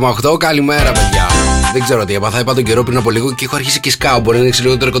 104,8. Καλημέρα, παιδιά. Δεν ξέρω τι έπαθα. Είπα τον καιρό πριν από λίγο και έχω αρχίσει και σκάω. Μπορεί να ανοίξει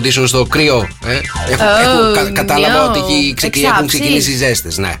λίγο το air condition στο κρύο. Κατάλαβα ότι έχουν ξεκινήσει οι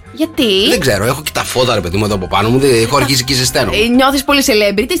ζέστες, ναι. Γιατί? Δεν ξέρω. Έχω και τα φώτα, ρε παιδί μου, εδώ από πάνω μου. Έχω αρχίσει και ζεσταίνω. Νιώθεις πολύ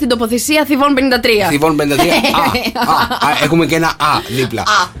celebrity στην τοποθεσία Θηβών 53. Θηβών 53. Έχουμε και ένα Α δίπλα.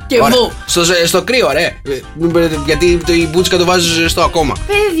 Και βου. Στο κρύο, ρε. Γιατί η Μπούτσικα το βάζει ζεστό ακόμα.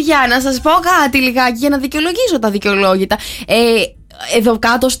 Παιδιά, να σας πω κάτι λιγάκι για να δικαιολογήσω τα δικαιολόγητα. Εδώ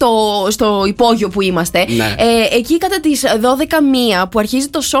κάτω στο υπόγειο που είμαστε, ναι. Εκεί κατά τις 12-1 που αρχίζει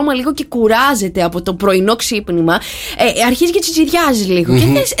το σώμα λίγο και κουράζεται από το πρωινό ξύπνημα, αρχίζει και τσιτσιδιάζει λίγο. Και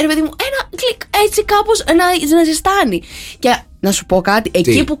θες, ρε παιδί μου, ένα κλικ έτσι κάπως να ζεστάνει. Και να σου πω κάτι,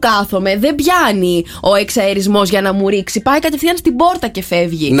 εκεί που κάθομαι δεν πιάνει ο εξαερισμός για να μου ρίξει. Πάει κατευθείαν στην πόρτα και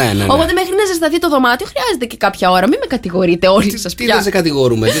φεύγει. Ναι. Οπότε μέχρι να ζεσταθεί το δωμάτιο χρειάζεται και κάποια ώρα. Μην με κατηγορείτε όλοι σας πια. Τι δεν σε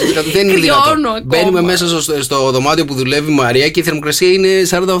κατηγορούμε. Δεν είναι δυνατόν. Μπαίνουμε μέσα στο δωμάτιο που δουλεύει η Μαρία και η θερμοκρασία είναι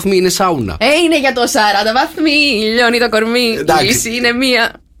 40 βαθμοί, είναι σάουνα. Είναι για το 40 βαθμοί. Λιώνει το κορμί. Η λύση είναι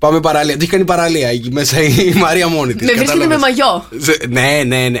μία. Πάμε παραλία. Τι έχει κάνει παραλία εκεί μέσα η Μαρία μόνη της? Με βρίσκεται με μαγιό.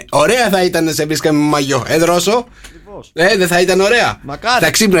 Ναι. Ωραία θα ήταν να σε βρίσκαμε με μαγιό. Δρόσο. Δεν θα ήταν ωραία? Μακάρι.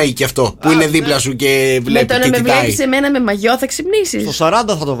 Θα ξύπναγε και αυτό που είναι δίπλα σου και βλέπει και κοιτάει. Με το να με βλέπεις εμένα με μαγιό θα ξυπνήσεις. Στο 40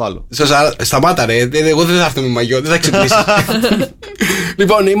 θα το βάλω. Σταμάτα, ρε. Εγώ δεν θα έρθω με μαγιό, δεν θα ξυπνήσει.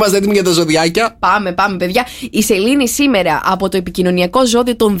 Λοιπόν, είμαστε έτοιμοι για τα ζωδιάκια. Πάμε, παιδιά. Η Σελήνη σήμερα από το επικοινωνιακό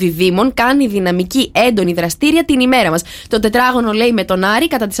ζώδιο των Διδύμων κάνει δυναμική, έντονη, δραστήρια την ημέρα μας. Το τετράγωνο, λέει, με τον Άρη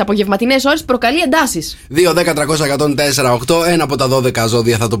κατά τις απογευματινές ώρες προκαλεί εντάσεις. 2-10-300-104-8. Ένα από τα 12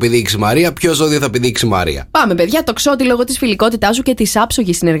 ζώδια θα το πηδήξει η Μαρία. Ποιο ζώδιο θα πηδήξει η Μαρία? Πάμε, παιδιά. Το ξότι, λόγω της φιλικότητάς σου και της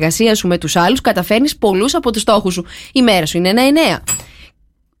άψογης συνεργασίας σου με τους άλλους, καταφέρνεις πολλούς από τους στόχους σου. Η μέρα σου είναι ένα 9.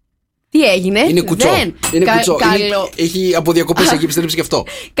 Τι έγινε? Είναι κουτσό. Έχει από διακοπές εκεί επιστρέψει και αυτό.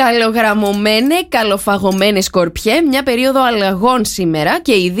 Καλογραμμωμένε, καλοφαγωμένε σκορπιέ, μια περίοδο αλλαγών σήμερα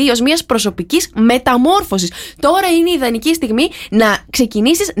και ιδίως μιας προσωπικής μεταμόρφωσης. Τώρα είναι η ιδανική στιγμή να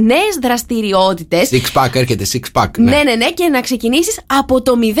ξεκινήσεις νέες δραστηριότητες. Six pack έρχεται, six pack. Ναι, και να ξεκινήσεις από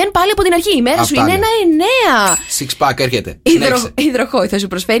το 0 πάλι από την αρχή. Η μέρα σου είναι ένα 9. Six pack έρχεται. Υδροχόη, θα σου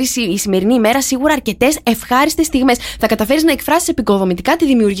προσφέρει η σημερινή ημέρα σίγουρα αρκετές ευχάριστες στιγμές. Θα καταφέρεις να εκφράσεις επικοδομητικά τη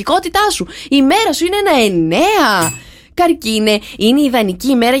δημιουργικότητά σου. Η μέρα σου είναι ένα 9. Καρκίνε, είναι η ιδανική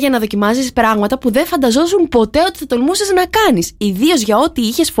ημέρα για να δοκιμάζεις πράγματα που δεν φανταζόσουν ποτέ ότι θα τολμούσες να κάνεις. Ιδίως για ό,τι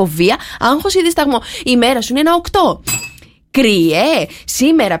είχες φοβία, άγχος ή δισταγμό. Η μέρα σου είναι ένα 8. Κρυέ,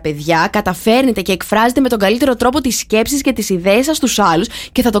 σήμερα, παιδιά, καταφέρνετε και εκφράζετε με τον καλύτερο τρόπο τις σκέψεις και τις ιδέες σας στους άλλους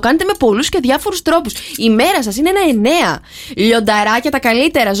και θα το κάνετε με πολλούς και διάφορους τρόπους. Η μέρα σας είναι ένα 9. Λιονταράκια, τα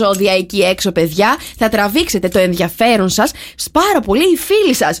καλύτερα ζώδια εκεί έξω, παιδιά, θα τραβήξετε το ενδιαφέρον σας πάρα πολύ οι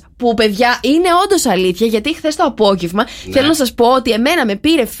φίλοι σας. Που, παιδιά, είναι όντως αλήθεια, γιατί χθες το απόγευμα θέλω να σας πω ότι εμένα με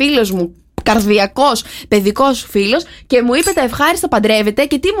πήρε φίλος μου, καρδιακός, παιδικός φίλος, και μου είπε τα ευχάριστα παντρεύεται.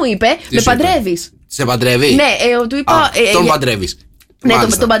 Και τι μου είπε? Με παντρεύεις? Σε παντρεύει? Ναι, του είπα. Τον παντρεύεις. Ναι,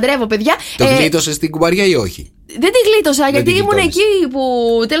 τον παντρεύω, παιδιά. Το γλίτωσε στην κουμπαριά ή όχι? Δεν τη γλίτωσα, γιατί ήμουν εκεί που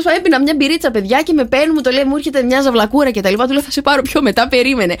τέλος πάντων έπινα μια μπυρίτσα, παιδιά, και με παίρνουν, μου το λέει, μου έρχεται μια ζαβλακούρα κτλ. Του λέω, θα σε πάρω πιο μετά,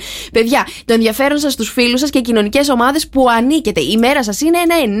 περίμενε. Παιδιά, το ενδιαφέρον σας στους φίλους σας και κοινωνικές ομάδες που ανήκετε. Η μέρα σας είναι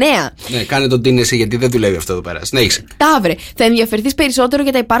ένα 9. Ναι, κάνε τον τι εσύ, γιατί δεν δουλεύει αυτό εδώ πέρα. Συνέχισε. Ταύρε, θα ενδιαφερθείς περισσότερο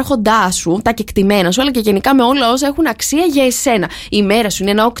για τα υπάρχοντά σου, τα κεκτημένα σου, αλλά και γενικά με όλα όσα έχουν αξία για εσένα. Η μέρα σου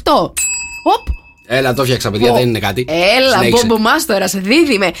είναι ένα 8. Οπ! Έλα, το φτιάξα, παιδιά, δεν είναι κάτι. Έλα, μπομπομάστορα,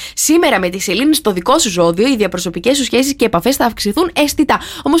 δίδυμε. Σήμερα με τη σελήνη στο δικό σου ζώδιο, οι διαπροσωπικές σου σχέσεις και επαφές θα αυξηθούν αισθητά.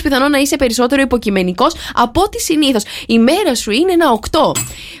 Όμως πιθανόν να είσαι περισσότερο υποκειμενικός από ό,τι συνήθως. Η μέρα σου είναι ένα 8.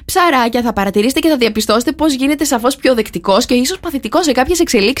 Ψαράκια, θα παρατηρήσετε και θα διαπιστώσετε πώς γίνετε σαφώς πιο δεκτικός και ίσως παθητικός σε κάποιες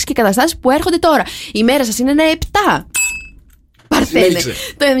εξελίξεις και καταστάσεις που έρχονται τώρα. Η μέρα σας είναι ένα 7. Παρθένε,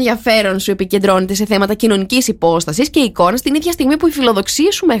 το ενδιαφέρον σου επικεντρώνεται σε θέματα κοινωνικής υπόστασης και εικόνας την ίδια στιγμή που οι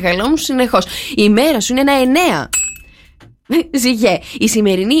φιλοδοξίες σου μεγαλώνουν συνεχώς. Η μέρα σου είναι ένα 9. Ζυγέ, η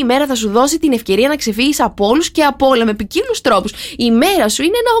σημερινή ημέρα θα σου δώσει την ευκαιρία να ξεφύγεις από όλους και από όλα με ποικίλους τρόπους. Η μέρα σου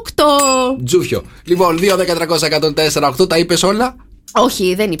είναι ένα 8. Τζούφιο. Λοιπόν, 2-10-300-104-8, τα είπες όλα?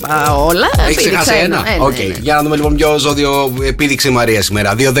 Όχι, δεν είπα όλα. Έχει ξεχάσει ένα. Okay. Για να δούμε λοιπόν ποιο ζώδιο πήδηξε η Μαρία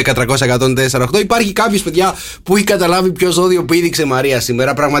σήμερα. 2-10-300-104-8. Υπάρχει κάποιο, παιδιά, που έχει καταλάβει ποιο ζώδιο πήδηξε η Μαρία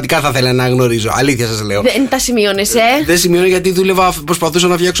σήμερα? Πραγματικά θα ήθελα να γνωρίζω. Αλήθεια σας λέω. Δεν τα σημειώνεσαι. Δεν σημειώνω, γιατί δούλευα, προσπαθούσα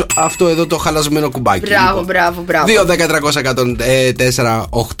να φτιάξω αυτό εδώ το χαλασμένο κουμπάκι. Μπράβο.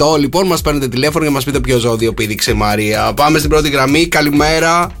 2-10-300-104-8. Λοιπόν, μας παίρνετε τηλέφωνο για να μας πείτε ποιο ζώδιο πήδηξε η Μαρία. Πάμε στην πρώτη γραμμή.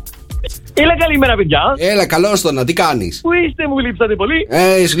 Καλημέρα. Έλα, καλημέρα, παιδιά. Έλα, καλώς το να, τι κάνεις? Πού είστε, μου λείψατε πολύ.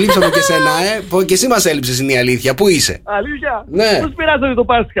 Λείψαμε και σένα, και εσύ μας έλειψες, είναι η αλήθεια. Πού είσαι? Αλήθεια? Ναι. Πώς περάσατε το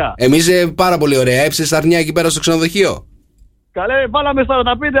Πάσχα? Εμείς πάρα πολύ ωραία. Έψες αρνιά εκεί πέρα στο ξενοδοχείο? Καλέ, βάλαμε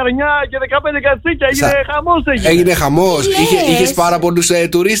 45 αρνιά και 15 κατσίκια. Έγινε χαμός. Έγινε χαμός. Είχες πάρα πολλούς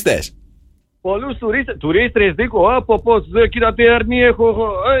τουρίστες? Πολλούς τουρίστες, δίκο, από πώς, κοίτα τι αρνί έχω,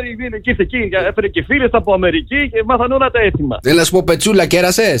 και ήρθε εκεί, έφερε και φίλες από Αμερική και μάθαν όλα τα έτοιμα. Δεν να σου πω, πετσούλα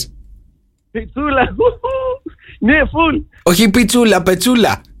κέρασες? Πιτσούλα, ναι, φουλ. Όχι πιτσούλα,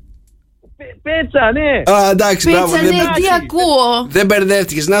 πετσούλα. Πέτσα, ναι. Α, εντάξει, μπράβο. Πέτσα, ναι, τι ακούω. Δεν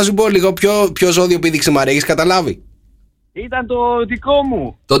μπερδεύτηκες. Να σου πω λίγο ποιο ζώδιο πήδηξε Μαρία, έχεις καταλάβει? Ήταν το δικό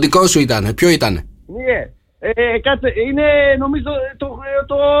μου. Το δικό σου ήταν, ποιο ήτανε? Ναι. Κάτσε, είναι νομίζω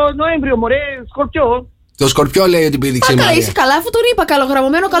το Νοέμβριο, μωρέ, Σκορπιό. Το Σκορπιό λέει ότι πήδηξε η Μαρία. Είσαι καλά, αφού τον είπα,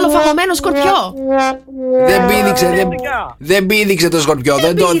 καλογραμμωμένο, καλοφαγωμένο Σκορπιό. Δεν πήδηξε το Σκορπιό. Δεν πήδηξε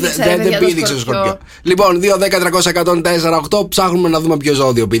το Σκορπιό. Λοιπόν, 2-10-300-104-8. Ψάχνουμε να δούμε ποιο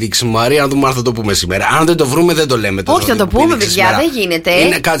ζώδιο πήδηξε η Μαρία, να δούμε αν θα το πούμε σήμερα. Αν δεν το βρούμε, δεν το λέμε. Όχι, θα το πούμε, παιδιά, δεν γίνεται.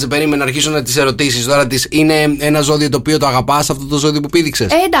 Κάτσε, περίμενα να αρχίσω να τις ερωτήσεις τώρα. Είναι ένα ζώδιο το οποίο το αγαπάς, αυτό το ζώδιο που πήδηξες?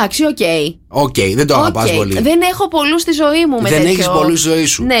 Εντάξει, οκ. Δεν το αγαπάς πολύ. Δεν έχω πολλούς στη ζωή μου με τέτοιο. Δεν έχεις πολλούς στη ζωή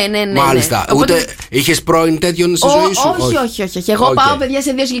σου. Ναι. Μάλιστα. Ούτε είχες πρώην τέτοιον στη ζωή σου? Όχι. Εγώ πάω, παιδιά,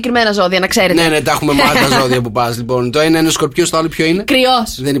 σε δύο συγκεκριμένα ζώδια, να ξέρετε. Ναι, τα έχουμε μάθει τα ζώδια που πας. Λοιπόν, το ένα είναι ο Σκορπιός, το άλλο ποιο είναι?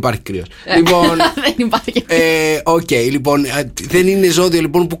 Κρυός. Δεν υπάρχει κρυός. Λοιπόν. Δεν υπάρχει. Λοιπόν, δεν είναι ζώδιο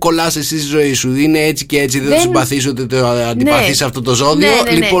λοιπόν που κολλάς εσύ στη ζωή σου. Είναι έτσι και έτσι. Δεν το συμπαθείς ούτε το αντιπαθείς αυτό το ζώδιο.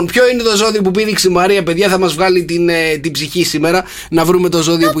 Λοιπόν, ποιο είναι το ζώδιο που πήδηξε η Μαρία, παιδιά? Θα μας βγάλει την ψυχή σήμερα να βρούμε το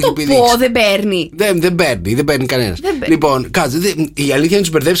ζώδιο που έχει πήδηξει. Δεν παίρνει. Δεν παίρνει κανένας. Λοιπόν, κάτσε. Η αλήθεια είναι τους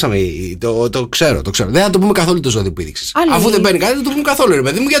μπερδέψαμε. Το ξέρω. Δεν θα το πούμε καθόλου το ζώδιο που πήδηξες. Αφού δεν παίρνει κάτι, δεν το πούμε καθόλου, ρε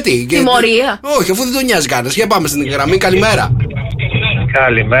παιδί μου, γιατί? Τιμωρία. Όχι, αφού δεν τον νοιάζει κανένας. Για πάμε στην γραμμή. Καλημέρα.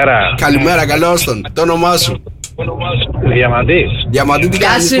 Καλημέρα, καλώς τον. Το όνομά σου? Διαμαντής. Τι κάνεις?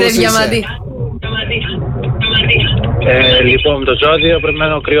 Γεια σου, ρε Διαμαντή. Λοιπόν, το ζώδιο πρέπει να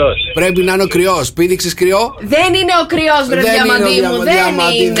είναι ο Κρυός. Πρέπει να είναι ο Κρυός. Πήδηξες Κρυό? Δεν είναι ο Κρυός, βρε Διαμαντή μου. Δεν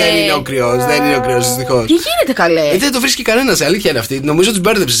είναι ο Κρυός. Δεν είναι ο Κρυός, δυστυχώς. Τι γίνεται, καλέ? Δεν το βρίσκει κανένας, αλήθεια είναι αυτή. Νομίζω τους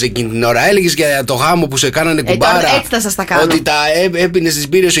μπέρδεψες εκείνη την ώρα. Έλεγες για το γάμο που σε κάνανε κουμπάρα. Έτσι θα σας τα κάνω. Ότι τα έπινες τις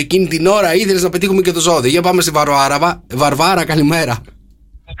μπύρες σου εκείνη την ώρα. Ήθελες να πετύχουμε και το ζώδιο. Για πάμε στη Βαρβάρα, καλημέρα.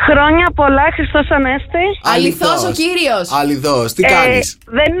 Χρόνια πολλά, Χριστός Ανέστη. Αληθώς ο Κύριος. Αληθώς, τι κάνεις?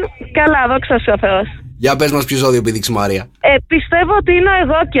 Καλά, δόξα σε ο Θεός. Για πες μας ποιο ζώδιο πήδηξε η Μαρία. Πιστεύω ότι είναι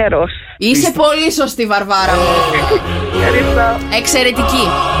εγώ καιρός. Είσαι πολύ σωστή, Βαρβάρα. Εξαιρετική.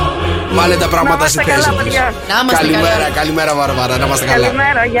 Βάλε τα πράγματα στη θέση τους. Καλημέρα Βαρβάρα, να είμαστε καλά.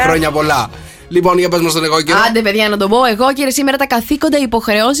 Χρόνια πολλά. Λοιπόν, για πες μας τον εγώ καιρό. Άντε, παιδιά, να το πω. Εγώ καιρό σήμερα τα καθήκοντα, οι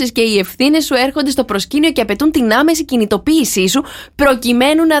υποχρεώσεις και οι ευθύνες σου έρχονται στο προσκήνιο και απαιτούν την άμεση κινητοποίησή σου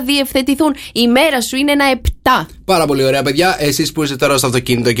προκειμένου να διευθετηθούν. Η μέρα σου είναι ένα 7. Πάρα πολύ ωραία, παιδιά. Εσείς που είστε τώρα στο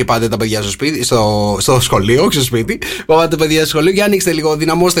αυτοκίνητο και πάτε τα παιδιά στο σπίτι, στο σχολείο, όχι στο σπίτι. Πάτε τα παιδιά στο σχολείο, για ανοίξτε λίγο,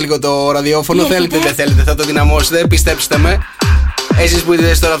 δυναμώστε λίγο το ραδιόφωνο. Θέλετε, δεν θέλετε, θα το δυναμώσετε, πιστέψτε με. Εσείς που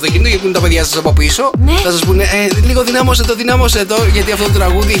είστε στο αυτοκίνητο και ακούνε τα παιδιά σας από πίσω, θα σας πούνε λίγο δυνάμωσε το, γιατί αυτό το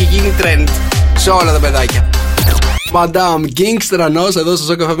τραγούδι έχει γίνει trend σε όλα τα παιδάκια. Madame King Στρανός εδώ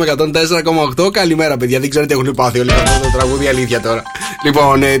στο Sok FM 104,8. Καλημέρα, παιδιά. Δεν ξέρω τι έχουν πάθει όλοι αυτό το τραγούδι, αλήθεια τώρα.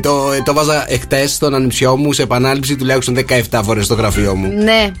 Λοιπόν, το βάζα εχθές στον ανιψιό μου σε επανάληψη τουλάχιστον 17 φορές στο γραφείο μου.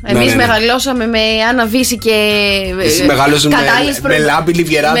 Ναι, εμείς μεγαλώσαμε με Άννα Βύση και. Εσύ μεγαλώσαμε με Λάμπη,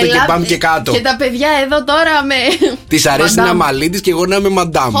 Λιβιεράτο και πάμε και κάτω. Και τα παιδιά εδώ τώρα με. Της αρέσει να μαλλίτης και εγώ να είμαι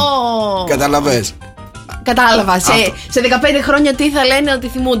Madame. Καταλαβες. Κατάλαβα. Σε 15 χρόνια τι θα λένε ότι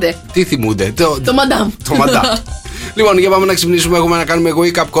θυμούνται. Τι θυμούνται? Το Madame. Το Madame. Λοιπόν, για πάμε να ξυπνήσουμε. Έχουμε να κάνουμε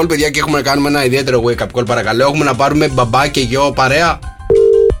wake up call, παιδιά, και έχουμε να κάνουμε ένα ιδιαίτερο wake up call, παρακαλώ. Έχουμε να πάρουμε μπαμπά και γιο παρέα.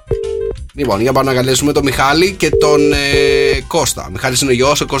 Λοιπόν, για πάμε να καλέσουμε τον Μιχάλη και τον Κώστα. Μιχάλης είναι ο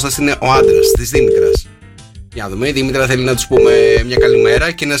γιος, ο Κώστας είναι ο άντρας της Δήμητρας. Για να δούμε. Η Δήμητρα θέλει να τους πούμε μια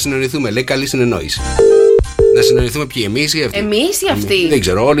καλημέρα και να συνεννοηθούμε. Λέει καλή συνεννόηση. Να συνεννοηθούμε ποιοι, εμείς ή αυτοί? Εμείς ή αυτοί? Δεν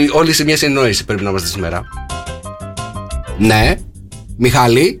ξέρω, όλοι σε μια συνεννόηση πρέπει να είμαστε σήμερα. Ναι,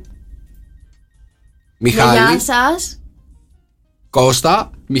 Μιχάλη. Μιχάλη. Γεια σας. Κώστα,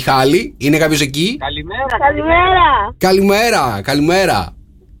 Μιχάλη, είναι κάποιος εκεί? Καλημέρα.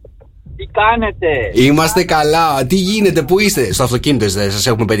 Τι κάνετε? Είμαστε καλά. Τι γίνεται, πού είστε? Στο αυτοκίνητο σας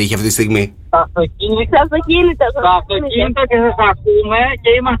έχουμε πετύχει αυτή τη στιγμή? Στο αυτοκίνητο και σας ακούμε και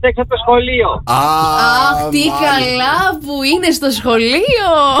είμαστε έξω από το σχολείο. Αχ, τι καλά που είναι στο σχολείο.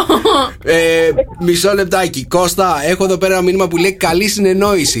 Μισό λεπτάκι. Κώστα, έχω εδώ πέρα ένα μήνυμα που λέει καλή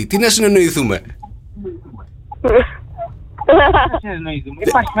συνεννόηση. Τι να συνεννοηθούμε?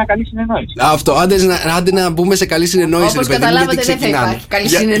 Υπάρχει μια καλή συνεννόηση. Αυτό, άντε να μπούμε σε καλή συνεννόηση. Όπως καταλάβατε, δεν θα υπάρχει καλή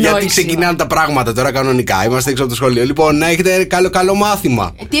συνεννόηση. Γιατί ξεκινάνε τα πράγματα τώρα κανονικά. Είμαστε έξω από το σχολείο. Λοιπόν, να έχετε καλό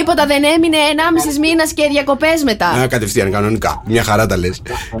μάθημα. Τίποτα δεν έμεινε 1,5 μήνας και διακοπές μετά. Κατευθείαν κανονικά. Μια χαρά τα λες.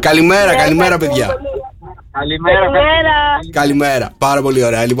 Καλημέρα, παιδιά. Καλημέρα. Πάρα πολύ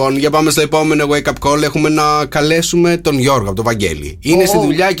ωραία. Λοιπόν, για πάμε στο επόμενο wake up call. Έχουμε να καλέσουμε τον Γιώργο από το Βαγγέλη. Είναι στη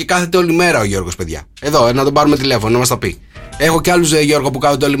δουλειά και κάθεται όλη μέρα ο Γιώργος, παιδιά. Εδώ, να τον πάρουμε τηλέφωνο, να μας τα πει. Έχω και άλλους, Γιώργο, που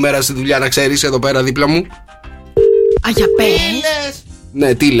κάθονται όλη μέρα στη δουλειά, να ξέρεις, εδώ πέρα δίπλα μου. Για πες.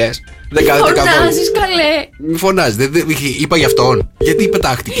 Ναι, τι λες? Δεν κάθεται καθόλου. Φωνάζεις, καλέ. Μη φωνάζεις. Είπα για αυτόν. Γιατί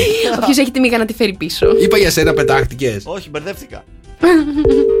πετάχτηκε? Όποιος έχει τη μήγα να τη φέρει πίσω. Είπα για σένα, πετάχτηκες. Όχι, μπερδεύτηκα.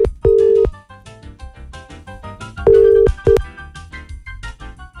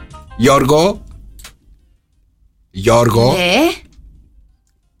 Γιώργο. Ναι.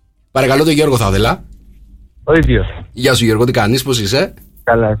 Παρακαλώ, τον Γιώργο θα ήθελα. Ο ίδιος. Γεια σου, Γιώργο, τι κάνεις, πώς είσαι?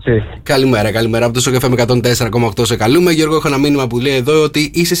 Καλά, εσύ? Καλημέρα. Από το Sok FM 104,8 σε καλούμε. Γιώργο, έχω ένα μήνυμα που λέει εδώ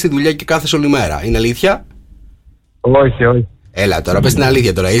ότι είσαι στη δουλειά και κάθεσαι όλη μέρα. Είναι αλήθεια? Όχι. Έλα τώρα, πες την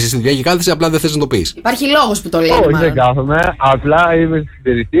αλήθεια τώρα. Είσαι στη δουλειά και κάθεσαι, απλά δεν θες να το πεις. Υπάρχει λόγος που το λέει. Όχι, δεν κάθομαι. Απλά είμαι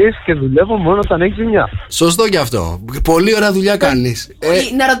συντηρητής και δουλεύω μόνο όταν έχει ζημιά. Σωστό κι αυτό. Πολύ ωραία δουλειά κάνεις.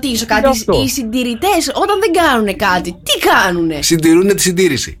 Να ρωτήσω κάτι. Οι συντηρητές όταν δεν κάνουν κάτι, τι κάνουνε? Συντηρούνε τη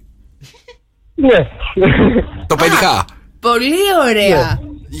συντήρηση. Ναι. Το πετυχά. Πολύ ωραία.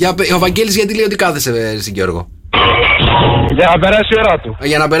 Ο Βαγγέλης γιατί λέει ότι κάθεσαι, στην Γιώργο? Για να περάσει η ώρα του.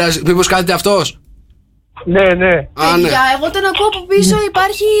 Για να περάσει, μήπως κάθεται αυτός? Ναι. Παιδιά, εγώ τον ακούω από πίσω,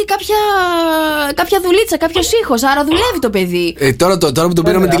 υπάρχει κάποια δουλίτσα, κάποιος ήχος, άρα δουλεύει το παιδί. Τώρα που τον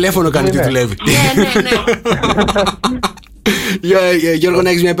πήραμε τηλέφωνο κάνει ότι δουλεύει. Ναι. Γιώργο, να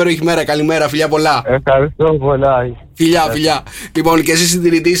έχεις μια υπέροχη μέρα. Καλημέρα, φιλιά πολλά. Ευχαριστώ πολλά. Φιλιά. Λοιπόν, και εσύ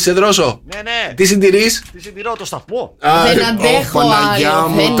συντηρητής, σε δρόσω? Ναι. Τι συντηρείς? Τι συντηρώ, το σταθμό. Δεν αντέχω. Παναγιά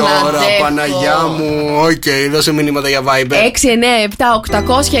μου τώρα, Παναγιά μου. Οκ, δώσε μηνύματα για Viber.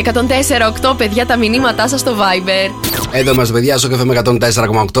 697-800-1048, παιδιά, τα μηνύματά σας στο Viber. Εδώ είμαστε, παιδιά, Sok FM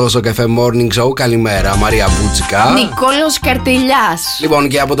 104,8, Sok FM Morning Show. Καλημέρα, Μαρία Μπούτσικα. Νικόλος Καρτελιάς. Λοιπόν,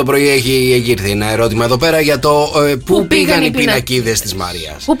 και από το πρωί έχει ήρθε ένα ερώτημα εδώ πέρα για το πού πήγαν οι πινακίδες της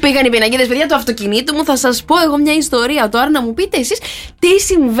Μαρίας. Πού πήγαν οι πινακίδες, παιδιά, του αυτοκινήτου μου. Θα σας πω εγώ μια ιστορία τώρα, να μου πείτε εσείς τι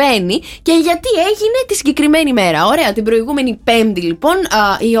συμβαίνει και γιατί έγινε τη συγκεκριμένη μέρα. Ωραία, την προηγούμενη Πέμπτη, λοιπόν,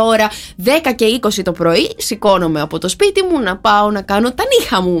 η ώρα 10 και 20 το πρωί, σηκώνομαι από το σπίτι μου να πάω να κάνω τα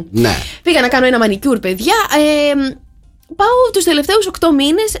νύχια μου. Ναι. Πήγα να κάνω ένα μανικιούρ, παιδιά. Πάω τους τελευταίους 8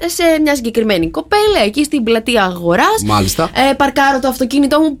 μήνες σε μια συγκεκριμένη κοπέλα εκεί στην πλατεία Αγοράς. Μάλιστα. Παρκάρω το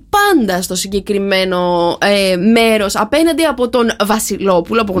αυτοκίνητό μου πάντα στο συγκεκριμένο μέρος απέναντι από τον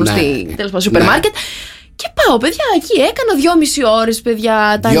Βασιλόπουλο, από γνωστή τέλος πάντων σούπερ μάρκετ. Και πάω, παιδιά, εκεί έκανα 2,5 ώρες,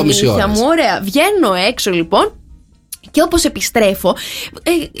 παιδιά, τα νύχια μου. Ωραία. Βγαίνω έξω, λοιπόν. Και όπως επιστρέφω,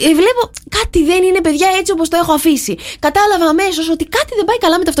 βλέπω κάτι δεν είναι, παιδιά, έτσι όπως το έχω αφήσει. Κατάλαβα αμέσως ότι κάτι δεν πάει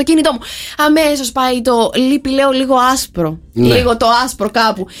καλά με το αυτοκίνητό μου. Αμέσως πάει το λείπει, λέω, λίγο άσπρο. Ναι. Λίγο το άσπρο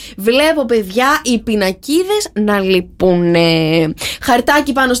κάπου. Βλέπω, παιδιά, οι πινακίδες να λείπουν.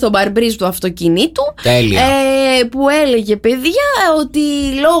 Χαρτάκι πάνω στο μπαρμπρίζ του αυτοκινήτου. Τέλεια. Που έλεγε, παιδιά, ότι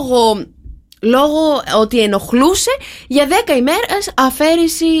λόγω λόγω ότι ενοχλούσε για 10 ημέρες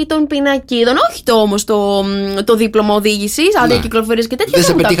αφαίρεση των πινακίδων. Όχι όμως το δίπλωμα οδήγησης, άδεια κυκλοφορίας και τέτοια. Δεν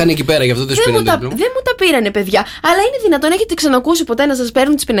σε πετύχαν εκεί πέρα, γι' αυτό δεν σου πήραν το δίπλωμα. Δεν μου τα πήρανε, παιδιά. Αλλά είναι δυνατόν, έχετε ξανακούσει ποτέ να σας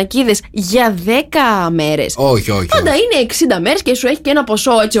παίρνουν τις πινακίδες για 10 μέρες? Όχι. Πάντα είναι 60 μέρες και σου έχει και ένα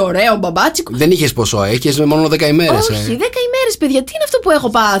ποσό έτσι ωραίο, μπαμπάτσικο. Δεν είχες ποσό, έχεις μόνο 10 ημέρες. Όχι, 10 ημέρες, παιδιά. Τι είναι αυτό που έχω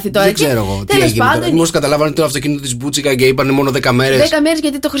πάθει τώρα? Δεν ξέρω εγώ. Τέλος πάντων. Μήπως καταλάβανε το αυτοκίνητο της Μπούτσικα και είπανε μόνο 10 μέρες. 10 μέρες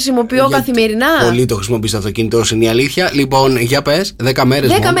γιατί το χρησιμοποιώ καθημερινά. Πολύ το χρησιμοποιείς το αυτοκίνητο, όσο είναι η αλήθεια. Λοιπόν, για πες, 10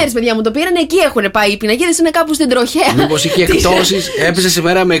 μέρες. 10 μέρες, παιδιά μου το πήραν, εκεί έχουν πάει οι πινακίδες, είναι κάπου στην τροχέα. Μήπως είχε εκπτώσεις, έπεσε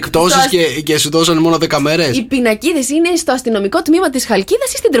σήμερα με εκπτώσεις και σου δώσανε μόνο 10 μέρες. Οι πινακίδες είναι στο αστυνομικό τμήμα της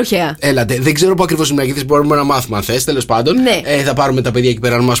Χαλκίδας ή στην τροχέα? Έλατε, δεν ξέρω πού ακριβώς οι πινακίδες μπορούμε να μάθουμε, αν θες, τέλος πάντων. Ναι. Θα πάρουμε τα παιδιά εκεί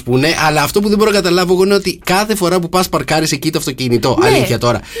πέρα να μας πούνε. Αλλά αυτό που δεν μπορώ να καταλάβω εγώ είναι ότι κάθε φορά που πας παρκάρεις εκεί το αυτοκίνητο. Ναι. Αλήθεια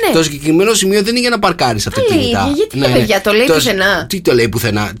τώρα. Ναι. Το συγκεκριμένο σημείο δεν είναι για να παρκάρεις αυτοκίνητα. Γιατί παιδιά, το λέει πουθενά. Τι το λέει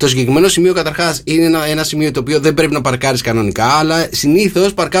πουθενά? Το συγκεκριμένο σημείο καταρχάς είναι ένα σημείο το οποίο δεν πρέπει να παρκάρεις κανονικά, αλλά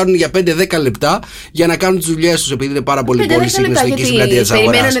συνήθως παρκάρουν για 5-10 λεπτά για να κάνουν τις δουλειές τους, επειδή είναι πάρα πολύ σύγχρονες εκεί στην πλατεία της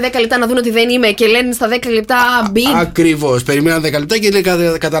αγοράς. Περιμένανε 10 λεπτά να δουν ότι δεν είμαι και λένε στα 10 λεπτά μπιν. Ακριβώς. Περιμένανε 10 λεπτά και λέει,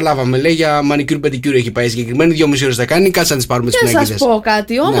 καταλάβαμε. Λέει για manicure pedicure έχει πάει συγκεκριμένη, 2,5 ώρες θα κάνει, κάτσε να τις πάρουμε τις πινακίδες. Να σας πω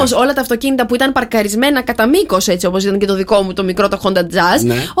κάτι όμως, όλα τα αυτοκίνητα που ήταν παρκαρισμένα κατά μήκος, έτσι όπως ήταν και το δικό μου το μικρό το Honda Jazz,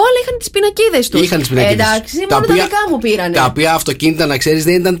 όλα είχαν τις πινακίδες τους. Είχαν τις πινακίδες. Εντάξει, μόνο τα δικά μου πήρανε. Τα οποία αυτοκίνητα, να ξέρεις,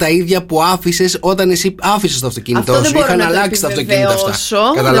 δεν ήταν τα ίδια που άφησες όταν εσύ άφησες το αυτοκίνητό σου. Είχαν αλλάξει τα αυτοκίνητα αυτά.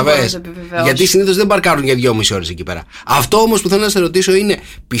 Καταλαβαίνεις. Γιατί συνήθως δεν παρκάρουν για 2,5 ώρες εκεί πέρα. Αυτό όμως που θέλω να σε ρωτήσω είναι,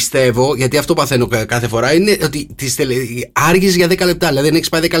 πιστεύω, γιατί αυτό παθαίνω κάθε φορά, είναι ότι άργησες για 10 λεπτά. Δηλαδή, αν έχεις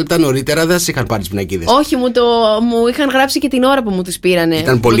πάει 10 λεπτά νωρίτερα, δεν σας είχαν πάρει τις πινακίδες. Όχι, μου είχαν γράψει και την ώρα που μου τις πήρανε.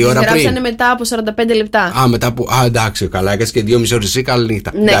 Ήταν πολλή ώρα πριν. Γράψανε μετά από 45 λεπτά. Μετά από. Εντάξει, καλά, έκανες και 2,5 ώρες εσύ, καλή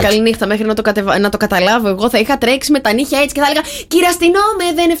νύχτα. Ναι, καλή νύχτα. Μέχρι να το καταλάβω, εγώ θα είχα τρέξει με τα νύχια έτσι και θα έλεγα Κύριε αστυνόμε,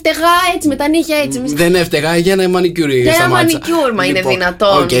 δεν έφταιγα έτσι με τα νύχια έτσι. Δεν έφταιγα για ένα μανικιούρι. Για ένα μανικιούρμα είναι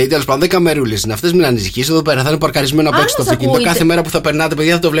δυνατόν. Οκ, τέλος πάντων, 10 μερούλες είναι αυτές, μην ανησυχείς. Εδώ πέρα θα είναι παρκαρισμένο απ' έξω το αυτοκίνητο. Κάθε μέρα που θα περνάτε,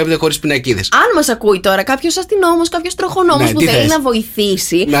 παιδιά, θα το βλέπετε χωρίς πινακίδες. Αν μας ακούει τώρα κάποιος αστυνόμος, κάποιος τροχονόμος που θέλει να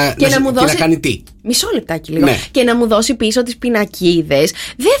βοηθήσει και να μου δώσει. Και να κάνει τι? Μισό λεπτάκι λίγο. Και να μου δώσει πίσω τις πινακίδες.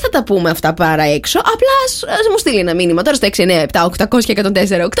 Δεν θα τα πούμε αυτά παρά έξω. Απλά ας μου στείλει ένα μήνυμα τώρα στο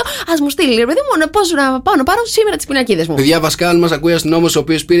 697-800-1048. Ας μου στείλει, ρε παιδί μου, πώς να πάω να πάρω σήμερα τις πινακίδες μου. Παιδιά, βασικά, αν μας ακούει αστυνόμος ο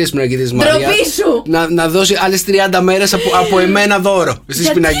οποίος πήρε τις πινακίδες Μαρία, ντροπή σου! Να δώσει άλλες 30 μέρες από εμένα δώρο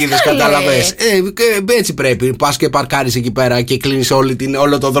στις πινακίδες. Κατάλαβες. Έτσι πρέπει. Πας και παρκάρεις εκεί πέρα και κλείνεις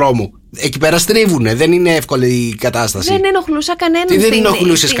όλο το δρόμο. Εκεί πέρα στρίβουνε, δεν είναι εύκολη η κατάσταση. Δεν ενοχλούσα κανέναν. Δεν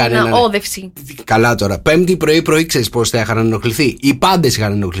ενοχλούσες κανέναν. Όδευση. Καλά τώρα. Πέμπτη πρωί, ξέρεις πώς θα είχαν ενοχληθεί? Οι πάντες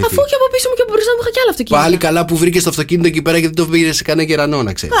είχαν ενοχληθεί. Αφού και από πίσω μου και από μπροστά μου είχα κι άλλο αυτοκίνητο. Πάλι καλά που βρήκες το αυτοκίνητο εκεί πέρα και δεν το πήρες σε κανένα κερανό,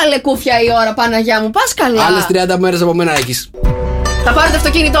 να ξέρεις. Καλέ κούφια η ώρα, Παναγιά μου, πας καλά. Άλλες 30 μέρες από μένα έχεις. Θα πάρω το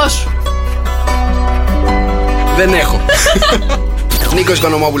αυτοκίνητό σου. Δεν έχω. Νίκος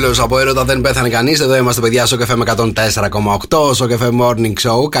Οικονομόπουλος, από έρωτα δεν πέθανε κανείς. Εδώ είμαστε, παιδιά, Sok FM 104,8, Sok FM Morning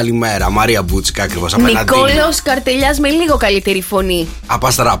Show. Καλημέρα, Μαρία Μπούτσικα, ακριβώς απέναντι. Νικόλαος Καρτελιάς με λίγο καλύτερη φωνή.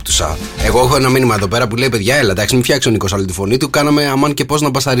 Απαστράπτουσα. Εγώ έχω ένα μήνυμα εδώ πέρα που λέει: παιδιά, έλα, εντάξει, μην φτιάξει ο Νίκος άλλη τη φωνή του. Κάναμε αμάν και πώς να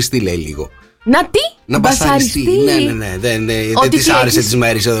μπασαριστεί, λέει λίγο. Να τι? Να μπασαριστεί. Ναι. Δεν της άρεσε τις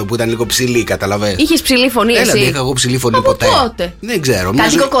μέρες που ήταν λίγο ψηλή, καταλαβαίνεις. Είχες ψηλή φωνή, εσύ? Δεν είχα εγώ ψηλή φωνή ποτέ. Πότε? Δεν ξέρω.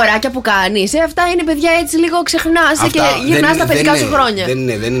 Κάτι κοκοράκια που κάνεις. Αυτά είναι, παιδιά, έτσι λίγο ξεχνάς και γυρνάς τα παιδικά σου χρόνια.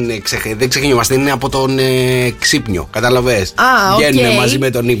 Δεν ξεχνιόμαστε. Είναι από τον ξύπνιο. Καταλαβες. Βγαίνουν μαζί με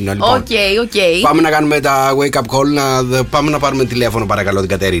τον ύπνο, λοιπόν. Οκ. Πάμε να κάνουμε τα wake up call. Πάμε να πάρουμε τηλέφωνο, παρακαλώ, την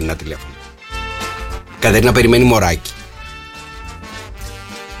Κατερίνα. Κατερίνα περιμένει μωράκι.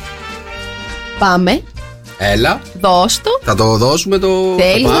 Πάμε. Έλα. Δώσ' το. Θα το δώσουμε το.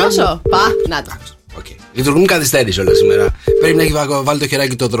 Θέλεις να δώσω? Να το. Okay. Λειτουργούν καθυστέρηση όλα σήμερα. Πρέπει να έχει βάλει το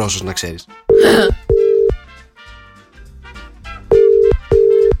χεράκι το δρόσος, να ξέρεις.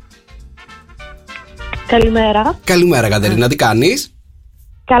 Καλημέρα. Καλημέρα, Κατερίνα, τι κάνεις?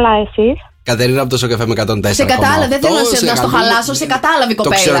 Καλά, εσείς? Κατερίνα από το Sok FM 104. Σε κατάλαβε, δεν θέλω να στο χαλάσω, σε κατάλαβε η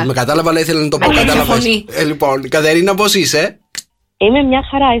κοπέλα. Το ξέρω ότι με κατάλαβα, αλλά ήθελα να το πω. Κατάλαβες. Λοιπόν, Κατερίνα, πώς είσαι? Είμαι μια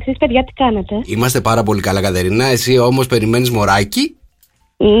χαρά. Εσείς, παιδιά, τι κάνετε? Είμαστε πάρα πολύ καλά, Κατερίνα. Εσύ όμως περιμένεις μωράκι.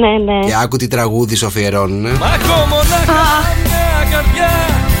 Ναι. Και άκου τι τραγούδι σου αφιερώνουνε. Μ' έχω μονάχα μια καρδιά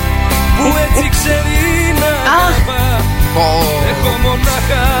που έτσι ξέρει να αγαπά. Έχω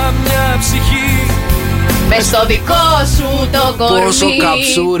μονάχα μια ψυχή μες στο δικό σου το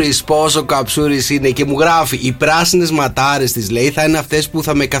κορμί. Πόσο καψούρης είναι. Και μου γράφει: οι πράσινες ματάρες της, λέει, θα είναι αυτές που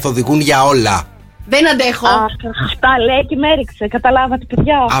θα με καθοδηγούν για όλα. Δεν αντέχω. Αυτά λέει και με έριξε. Καταλάβατε,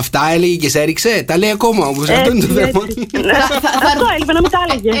 παιδιά. Αυτά έλεγε και σε έριξε. Τα λέει ακόμα όμως. Αυτό είναι το θέμα. Αυτό έλειπε να μην τα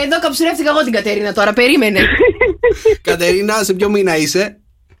έλεγε. Εδώ καψουρεύτηκα εγώ την Κατερίνα τώρα. Περίμενε. Κατερίνα, σε ποιο μήνα είσαι?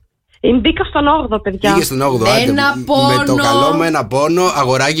 Μπήκα στον 8ο, παιδιά. Πήγε στον 8ο, με το καλό, με ένα πόνο,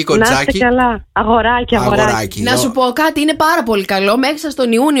 αγοράκι, κοτσάκι. Να είστε καλά. Αγοράκι. Να σου πω κάτι, είναι πάρα πολύ καλό. Μέχρι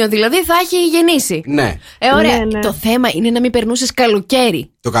στον Ιούνιο δηλαδή θα έχει γεννήσει. Ναι. Ωραία. Ναι. Το θέμα είναι να μην περνούσες καλοκαίρι.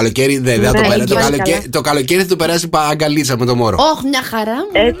 Το καλοκαίρι δεν θα το περάσει. Το καλοκαίρι θα το περάσει αγκαλίτσα με το μωρό. Όχι, μια χαρά μου.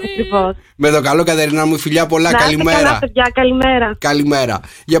 Έτσι ακριβώς. Με το καλό, Κατερίνα μου, φιλιά πολλά. Καλημέρα. Καλά, παιδιά, καλημέρα. Καλημέρα.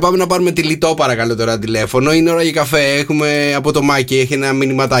 Για πάμε να πάρουμε τη Λιτό, παρακαλώ, τώρα τηλέφωνο. Είναι ώρα για καφέ. Έχουμε από το Μάκη, έχει ένα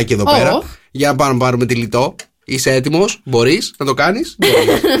μηνυματάκι εδώ πέρα. Για να πάμε να πάρουμε τη Λιτό. Είσαι έτοιμος, μπορείς να το κάνεις?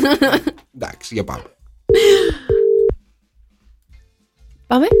 Εντάξει, για πάμε.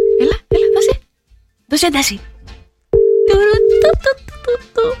 Πάμε, έλα, δώσε ένταση.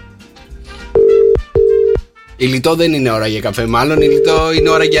 Η Λιτό δεν είναι ώρα για καφέ, μάλλον η Λιτό είναι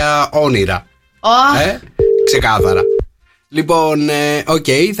ώρα για όνειρα. Ξεκάθαρα. Λοιπόν,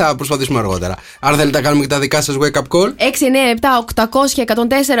 θα προσπαθήσουμε αργότερα. Αν θέλετε να κάνουμε και τα δικά σας wake up call.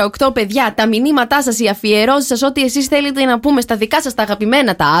 697-800-1048, παιδιά. Τα μηνύματά σας, οι αφιερώσεις σας, ό,τι εσείς θέλετε να πούμε στα δικά σας τα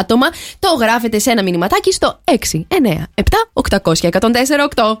αγαπημένα τα άτομα, το γράφετε σε ένα μηνυματάκι στο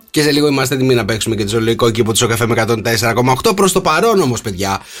 697-800-1048. Και σε λίγο είμαστε έτοιμοι να παίξουμε και το ζωολογικό κήπο του Sok FM 104,8. Προς το παρόν όμως,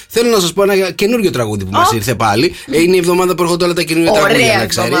 παιδιά, θέλω να σας πω ένα καινούριο τραγούδι που μας ήρθε πάλι. Είναι η εβδομάδα που έρχονται όλα τα καινούργια τραγούδια, να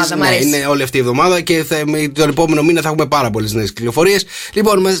ξέρεις. Ναι, είναι όλη αυτή η εβδομάδα και τον επόμενο μήνα θα έχουμε πάρα πολλές νέες κυκλοφορίες.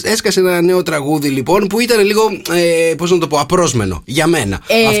 Λοιπόν, μας έσκασε ένα νέο τραγούδι λοιπόν που ήταν λίγο, πώς να το πω, απρόσμενο για μένα.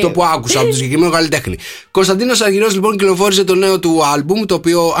 Αυτό που άκουσα από το συγκεκριμένο καλλιτέχνη. Κωνσταντίνος Αργυρός λοιπόν κυκλοφόρησε το νέο του άλμπουμ, το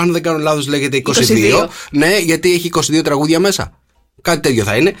οποίο, αν δεν κάνω λάθος, λέγεται 22. Ναι, γιατί έχει 22 τραγούδια μέσα. Κάτι τέτοιο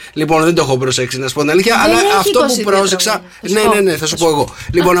θα είναι. Λοιπόν, δεν το έχω προσέξει, να σου πω την αλήθεια. Αλλά αυτό που πρόσεξα. Ναι, θα σου πω εγώ.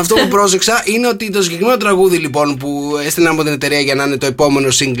 Λοιπόν, αυτό που πρόσεξα είναι ότι το συγκεκριμένο τραγούδι λοιπόν που έστειλαν από την εταιρεία για να είναι το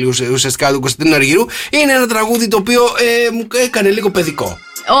επόμενο σύγκλι ουσιαστικά του Κωνσταντίνου Αργυρού είναι ένα τραγούδι το οποίο μου έκανε λίγο παιδικό.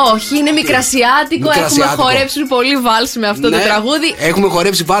 Όχι, είναι μικρασιάτικο. Έχουμε χορέψει πολύ βάλς με αυτό το τραγούδι. Έχουμε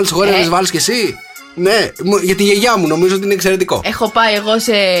χορέψει βάλς, χόρευες βάλς κι εσύ? Ναι, για τη γιαγιά μου νομίζω ότι είναι εξαιρετικό. Έχω πάει εγώ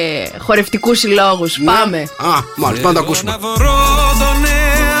σε χορευτικούς συλλόγους. Πάμε. Μάλιστα, πάμε να το ακούσουμε. Να βρω τον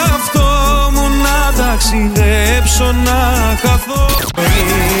εαυτό μου, να ταξιδέψω, να χαθώ.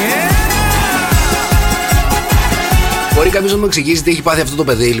 Μπορεί κάποιος να μου εξηγήσει τι έχει πάθει αυτό το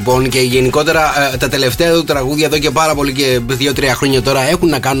παιδί λοιπόν και γενικότερα τα τελευταία του τραγούδια εδώ και πάρα πολύ και 2-3 χρόνια τώρα έχουν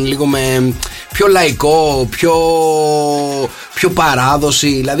να κάνουν λίγο με πιο λαϊκό, πιο παράδοση.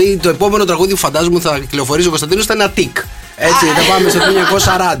 Δηλαδή το επόμενο τραγούδι που φαντάζομαι θα κυκλοφορήσει ο Κωνσταντίνος θα είναι ένα τικ. Έτσι, θα πάμε στο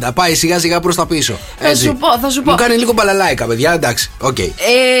 1940. Πάει σιγά σιγά προς τα πίσω. Θα σου πω. Μου κάνει λίγο παλαλάικα, παιδιά, εντάξει. Okay.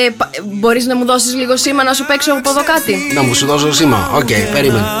 Μπορείς να μου δώσεις λίγο σήμα να σου παίξω από εδώ κάτι? Να μου σου δώσω σήμα.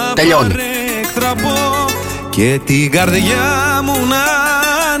 Περίμενε. Τελειώνει. Και την καρδιά μου να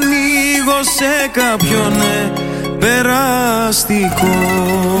ανοίγω σε κάποιον περαστικό.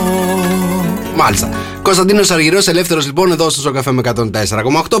 Μάλιστα. Κωνσταντίνος Αργυρός, ελεύθερος λοιπόν εδώ στο Sok FM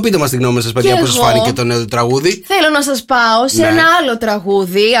 104,8. Πείτε μας τη γνώμη σας, παιδιά, πώς σας φάνηκε το νέο του τραγούδι. Θέλω να σας πάω σε ένα άλλο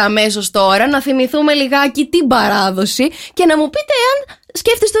τραγούδι αμέσως τώρα, να θυμηθούμε λιγάκι την παράδοση και να μου πείτε αν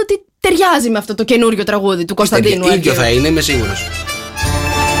σκέφτεστε ότι ταιριάζει με αυτό το καινούριο τραγούδι του Κωνσταντίνου Αργυρού. Ίδιο θα είναι, είμαι σίγουρος.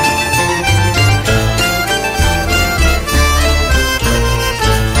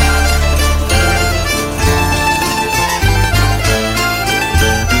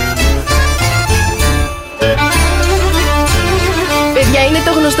 Είναι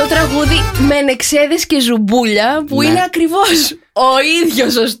το γνωστό τραγούδι «Μενεξέδες και ζουμπούλια» που είναι ακριβώς ο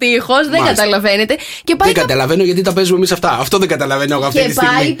ίδιος ο στίχος. Δεν καταλαβαίνετε. Και πάει δεν καταλαβαίνω γιατί τα παίζουμε εμείς αυτά. Αυτό δεν καταλαβαίνω εγώ αυτή τη στιγμή.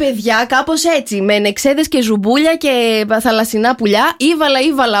 Και πάει, παιδιά, κάπως έτσι. «Μενεξέδες και ζουμπούλια και θαλασσινά πουλιά. Ήβαλα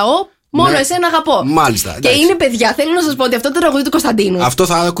μόνο εσένα αγαπώ». Μάλιστα. Και είναι, παιδιά, θέλω να σας πω ότι αυτό το τραγούδι του Κωνσταντίνου. Αυτό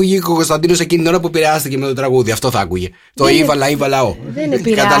θα άκουγε ο Κωνσταντίνος εκείνη την ώρα που επηρεάστηκε με το τραγούδι. Αυτό θα άκουγε. Το ήβαλα. Δεν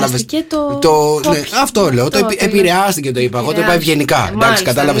επηρεάστηκε αυτό λέω. Το επηρεάστηκε, το είπα. Εγώ το είπα ευγενικά. Εντάξει,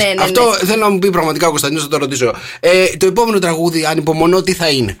 κατάλαβες. Αυτό θέλω να μου πει πραγματικά ο Κωνσταντίνος, θα το ρωτήσω. Το επόμενο τραγούδι, αν υπομονώ, τι θα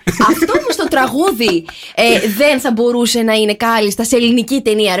είναι? Αυτό όμως το τραγούδι δεν θα μπορούσε να είναι κάλλιστα σε ελληνική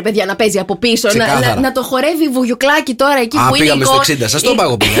ταινία, ρε παιδιά, να παίζει από πίσω. Να το χορεύει Βουγιουκλάκι τώρα εκεί που είναι. Πήγαμε στο 60. Σας το είπα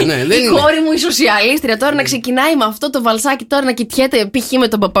εγώ, παιδιά. Η κόρη μου η σοσιαλίστρια τώρα να ξεκινάει με αυτό το βαλσάκι, τώρα να κοιτιέται π.χ. με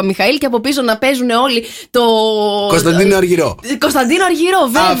τον Παπαμιχαήλ και από πίσω να παίζουν όλοι το. Κωνσταντίνο Αργυρό. Κωνσταντίνο Αργυρό,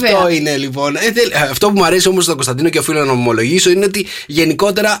 βέβαια. Αυτό είναι λοιπόν. Αυτό που μου αρέσει όμως στον Κωνσταντίνο και οφείλω να ομολογήσω είναι ότι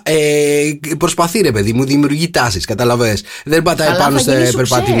γενικότερα προσπαθεί, ρε παιδί μου, δημιουργεί τάσεις. Καταλαβαίνεις. Δεν πατάει πάνω στα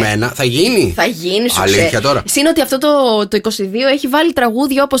περπατημένα. Θα γίνει. Θα γίνει σου. Αλήθεια τώρα. Συν ότι αυτό το 22 έχει βάλει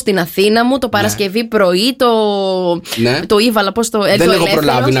τραγούδια όπως την Αθήνα μου, το Παρασκευή πρωί, το Ήβαλα, πώς το. Δεν έχω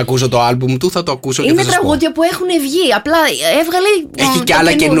προλάβει να ακούσω το άλμπουμ του, θα το ακούσω. Είναι και θα τραγούδια που έχουν βγει. Απλά έβγαλε. Έχει και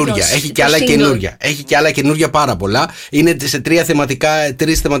άλλα καινούρια. Έχει και άλλα καινούρια πάρα πολλά. Είναι σε τρεις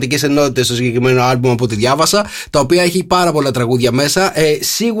θεματικές ενότητες στο συγκεκριμένο άλμπουμ από ό,τι διάβασα. Τα οποία έχει πάρα πολλά τραγούδια μέσα.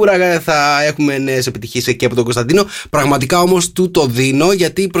 Σίγουρα θα έχουμε νέες επιτυχίες και από τον Κωνσταντίνο. Πραγματικά όμως του το δίνω,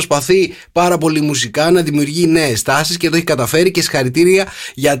 γιατί προσπαθεί πάρα πολύ μουσικά να δημιουργεί νέες τάσεις και το έχει καταφέρει, και συγχαρητήρια,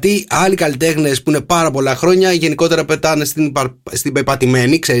 γιατί άλλοι καλλιτέχνες που είναι πάρα πολλά χρόνια γενικότερα πετάνε στην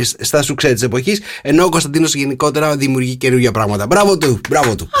πεπατημένη, ξέρεις, στα σουξέ της εποχής, ενώ ο Κωνσταντίνος γενικότερα δημιουργεί καινούργια πράγματα. Μπράβο του,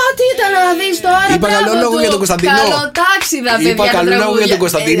 μπράβο του. Τι ήταν να δεις τώρα. Είπα καλό λόγο για τον Κωνσταντίνο. Καλοτάξιδα, παιδιά. Είπα καλό λόγο για τον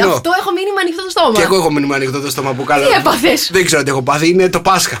Κωνσταντίνο. Αυτό έχω μείνει με ανοιχτό το στόμα. Και εγώ έχω μείνει με ανοιχτό το στόμα που καλά. Τι έπαθες? Δεν ξέρω τι έχω πάθει, είναι το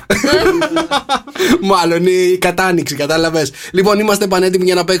Πάσχα. Μάλλον η κατάνοιξη, κατάλαβες. Λοιπόν, είμαστε πανέτοιμοι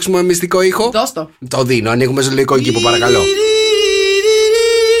για να παίξουμε μυστικό ήχο. Δώσ' το. Το δίνω, ανοίγουμε ζωολογικό κήπο, παρακαλώ.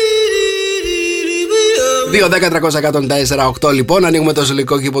 2-10-300-104-8. Λοιπόν, ανοίγουμε το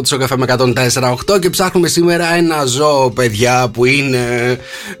ζωολογικό κήπο του Sok FM 104-8 και ψάχνουμε σήμερα ένα ζώο, παιδιά, που είναι.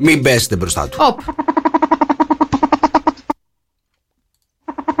 Μην πέσετε μπροστά του.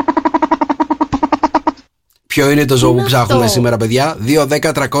 Ποιο είναι το ζώο που ψάχνουμε σήμερα, παιδιά?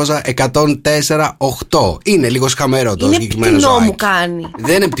 2-10-300-104-8. Είναι λίγο σκαμμένο το συγκεκριμένο ζώο. Μου κάνει.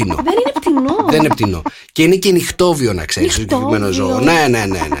 Δεν είναι πτηνό. Δεν είναι πτηνό. Και είναι και νυχτόβιο, να ξέρεις, το συγκεκριμένο ζώο. Ναι.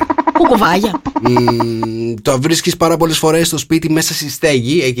 Κουκουβάγια. Το βρίσκεις πάρα πολλές φορές στο σπίτι, μέσα στη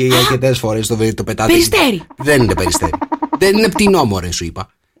στέγη. Εκεί αρκετές φορές το πετάτε. Περιστέρι. Δεν είναι περιστέρι. Δεν είναι πτηνό, μωρέ, σου είπα.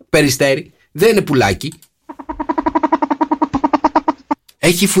 Περιστέρι. Δεν είναι πουλάκι.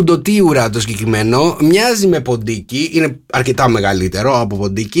 Έχει φουντοτίουρα το συγκεκριμένο. Μοιάζει με ποντίκι. Είναι αρκετά μεγαλύτερο από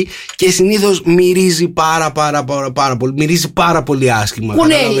ποντίκι. Και συνήθως μυρίζει πάρα πολύ. Μυρίζει πάρα πολύ άσχημα.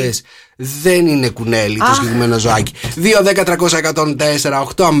 Κουνέλι. Δεν είναι κουνέλι το συγκεκριμένο ζωάκι.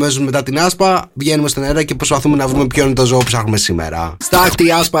 2-10-300-104-8. Αμέσως μετά την άσπα βγαίνουμε στον αέρα και προσπαθούμε να βρούμε ποιο είναι το ζώο που ψάχνουμε σήμερα.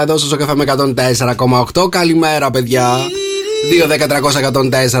 Στάχτη άσπα εδώ στο Sok FM 104,8. Καλημέρα, παιδιά.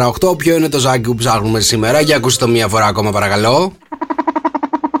 2-10-300-104-8. Ποιο είναι το ζάκι που ψάχνουμε σήμερα? Για ακούστε το μία φορά ακόμα, παρακαλώ.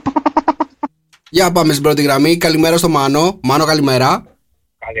 Για πάμε στην πρώτη γραμμή. Καλημέρα στο Μάνο. Μάνο, καλημέρα.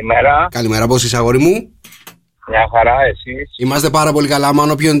 Καλημέρα, πώς είσαι, αγόρι μου? Μια χαρά, εσείς? Είμαστε πάρα πολύ καλά,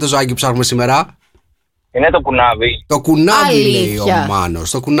 Μάνο. Ποιο είναι το ζάκι που ψάχνουμε σήμερα? Είναι το κουνάβι. Το κουνάβι, λέει ο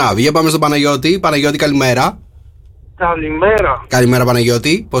Μάνος. Το κουνάβι. Για πάμε στον Παναγιώτη. Παναγιώτη, καλημέρα. Καλημέρα,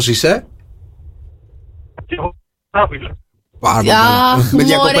 Παναγιώτη. Πώς είσαι? Πάρα πολύ καλά. Με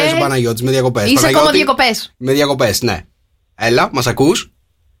διακοπές ο Παναγιώτης, με διακοπές. Είσαι ακόμα διακοπές? Με διακοπές, ναι. Έλα, μας ακούς?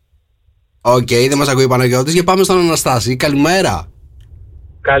 Οκ, δεν μας ακούει ο Παναγιώτης. Για πάμε στον Αναστάση. Καλημέρα.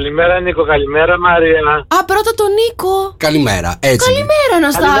 Καλημέρα, Νίκο. Καλημέρα, Μαρία. Πρώτα τον Νίκο. Καλημέρα, έτσι. Καλημέρα,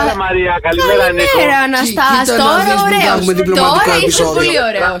 Αναστάση. Καλημέρα, Μαρία. Καλημέρα, Νίκο. Καλημέρα, Αναστάση. Τώρα ωραίος. Τώρα είσαι πολύ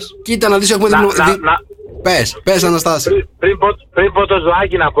ωραίος. Κοίτα να δεις, έχουμε Πες, Αναστάση. Πριν πω το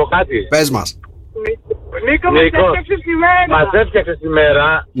ζωάκι, να πω κάτι. Πες μας. Νίκο, μας έφτιαξες τη μέρα.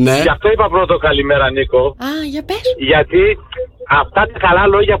 Ναι. Γι' αυτό είπα πρώτο καλημέρα, Νίκο. Για πες. Γιατί αυτά τα καλά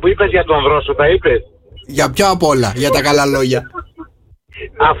λόγια που είπες για τον Δρόσο, τα είπες? Για ποια απ' όλα, για τα καλά λόγια?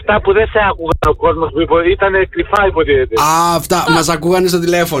 Αυτά που δεν σε άκουγαν ο κόσμος που ήταν κρυφά, υποτίθεται. Αυτά μας ακούγανε στο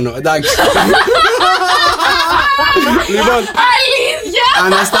τηλέφωνο. Εντάξει. Λοιπόν, αλήθεια!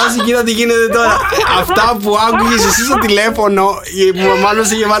 Αναστάση, κοίτα τι γίνεται τώρα. Αυτά που άκουγες εσύ στο τηλέφωνο, που μάλλον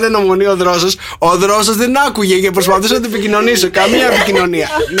σε είχε βάλει ενομονή ο Δρόσος. Ο Δρόσος δεν άκουγε και προσπαθούσε να την επικοινωνήσω. Καμία επικοινωνία.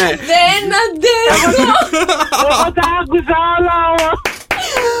 Ναι. Δεν αντέχω. Εγώ τα άκουσα όλα.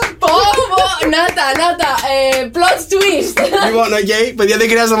 Να τα, plot twist. Λοιπόν, οκ, παιδιά, δεν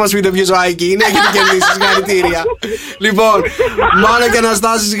χρειάζεται να μας πείτε ποιο ζωάκι είναι. Έχετε κερδίσει, συγχαρητήρια. Λοιπόν, μάλλον και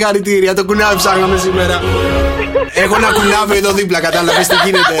Αναστάση, συγχαρητήρια. Το κουνάβι ψάχναμε σήμερα. Έχω ένα κουνάβι εδώ δίπλα, κατάλαβες τι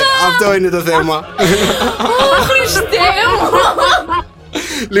γίνεται. Αυτό είναι το θέμα. Χριστέ μου.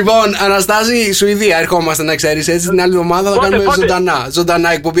 Λοιπόν, Αναστάση, Σουηδία ερχόμαστε, να ξέρεις, έτσι. Την άλλη εβδομάδα θα κάνουμε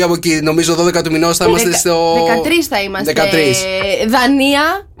ζωντανά εκπομπή από εκεί. Νομίζω 12 του μηνός θα είμαστε στο. 13 θα είμαστε. 13.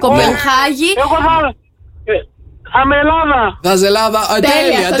 Δανία, Κοπενχάγη. Εγώ θα είμαι Ελλάδα. Θα είσαι Ελλάδα.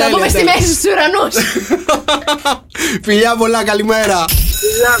 Τέλεια. Θα τα πούμε στη μέση στους ουρανούς. Φιλιά πολλά, καλημέρα.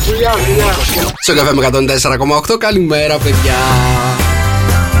 Φιλιά. Στο καφέ με 104,8. Καλημέρα, παιδιά.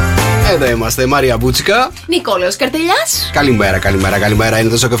 Εδώ είμαστε, Μαρία Μπούτσικα. Νικόλαος Καρτελιάς. Καλημέρα. Είναι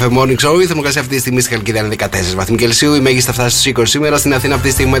το Sok FM Morning Show. Η θερμοκρασία αυτή τη στιγμή στη Χαλκίδα είναι 14 βαθμοί Κελσίου. Η μέγιστη θα φτάσει στους 20 σήμερα. Στην Αθήνα αυτή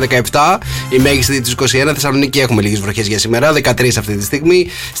τη στιγμή 17. Η μέγιστη της 21. Θεσσαλονίκη έχουμε λίγες βροχές για σήμερα. 13 αυτή τη στιγμή.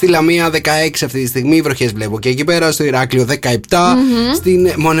 Στη Λαμία 16 αυτή τη στιγμή. Βροχές βλέπω και εκεί πέρα. Στο Ηράκλειο 17.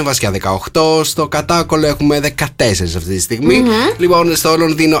 Στην Μόνη Βασιά 18. Στο Κατάκολο έχουμε 14 αυτή τη στιγμή. Λοιπόν, στο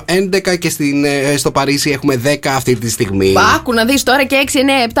Λονδίνο 11 και στο Παρίσι έχουμε 10 αυτή τη στιγμή. Άκου να δεις τώρα και 6,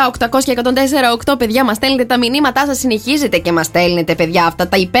 9, 7, 800 και 104,8 παιδιά, μας στέλνετε τα μηνύματά σας. Συνεχίζετε και μας στέλνετε, παιδιά, αυτά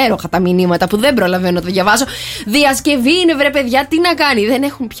τα υπέροχα τα μηνύματα που δεν προλαβαίνω να τα διαβάσω. Διασκευή είναι, βρε παιδιά, τι να κάνει. Δεν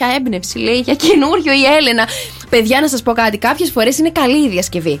έχουν πια έμπνευση, λέει, για καινούριο η Έλενα. Παιδιά, να σας πω κάτι. Κάποιες φορές είναι καλή η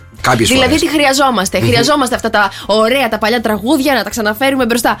διασκευή. Δηλαδή τι χρειαζόμαστε. Χρειαζόμαστε αυτά τα ωραία, τα παλιά τραγούδια να τα ξαναφέρουμε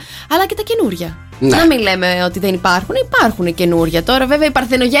μπροστά. Αλλά και τα καινούρια. Ναι. Να μην λέμε ότι δεν υπάρχουν. Υπάρχουν καινούρια. Τώρα, βέβαια, η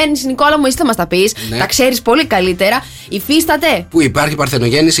παρθενογέννηση, Νικόλα μου, εσύ θα μας τα πεις. Ναι. Τα ξέρεις πολύ καλύτερα. Υφίσταται. Πού υπάρχει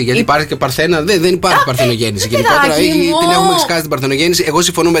παρθενογέννηση, γιατί υπάρχει και παρθένα. Δεν υπάρχει παρθενογέννηση. Γενικότερα την έχουμε ξεχάσει την παρθενογέννηση. Εγώ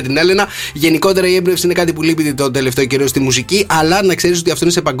συμφωνώ με την Έλενα. Γενικότερα η έμπνευση είναι κάτι που λείπει τον τελευταίο καιρό στη μουσική. Αλλά να ξέρεις ότι αυτό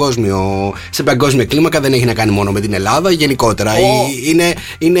είναι σε παγκόσμια κλίμακα. Δεν έχει να κάνει μόνο με την Ελλάδα. Γενικότερα.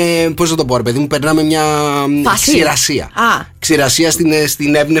 Είναι, πώς θα το πω, ρε παιδί μου, περνάμε μια ξηρασία. Ξηρασία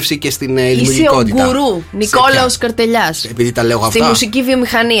στην έμπνευση και στην δημιουργικότητα. Γκουρού, Νικόλαος Καρτελιάς. Επειδή τα λέγω αυτά. Στη μουσική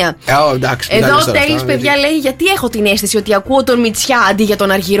βιομηχανία. Εντάξει, εδώ ο Τέλης, παιδιά, λέει: γιατί έχω την αίσθηση ότι ακούω τον Μητσιά αντί για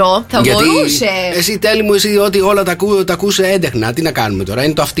τον Αργυρό. Θα μπορούσε. Εσύ, Τέλη μου, εσύ ότι όλα τα ακούς έντεχνα. Τι να κάνουμε τώρα,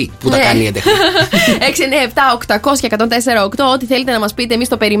 είναι το αυτή που τα κάνει έντεχνα. 697-800-1048. Ό,τι θέλετε να μας πείτε, εμείς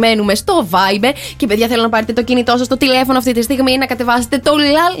το περιμένουμε στο Viber. Και παιδιά, θέλω να πάρετε το κινητό σας, το τηλέφωνο αυτή τη στιγμή, να κατεβάσετε το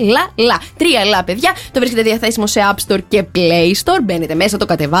λα. 3 παιδιά. Το βρίσκεται διαθέσιμο σε App Store και Play Store. Μπαίνετε μέσα, το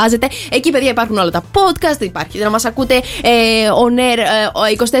κατεβάζετε. Εκεί, παιδιά, υπάρχουν όλα τα podcast. Υπάρχει να μας ακούτε on air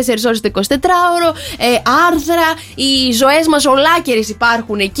 24 ώρες το 24ωρο. Άρθρα. Οι ζωές μας ολάκερες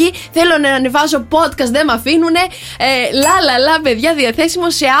υπάρχουν εκεί. Θέλω να ανεβάσω podcast, δεν με αφήνουνε. Λα, παιδιά, διαθέσιμο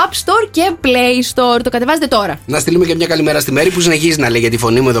σε App Store και Play Store. Το κατεβάζετε τώρα. Να στείλουμε και μια καλημέρα στη Μέρη που συνεχίζει να λέει για τη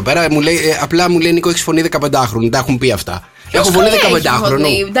φωνή μου εδώ πέρα. Απλά μου λέει: Νίκο, έχεις φωνή 15χρονου. Τα έχουν πει αυτά. Έχω φωνή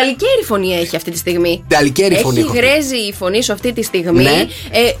 15χρονου. Νταλικέρη φωνή έχει αυτή τη στιγμή. Έχει γρέζει η φωνή σου αυτή τη στιγμή. Ναι.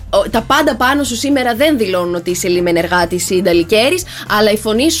 Τα πάντα πάνω σου σήμερα δεν δηλώνουν ότι είσαι λιμενεργάτης ή νταλικέρης, αλλά η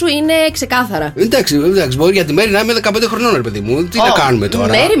φωνή σου είναι ξεκάθαρα. Εντάξει, μπορεί για τη Μέρη να είμαι 15 χρονών, ρε παιδί μου. Τι να κάνουμε τώρα.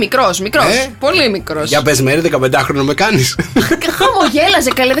 Μέρη, μικρός. Πολύ μικρός. Για πες, Μέρη, 15χρονο με κάνεις. Χαμογέλαζε,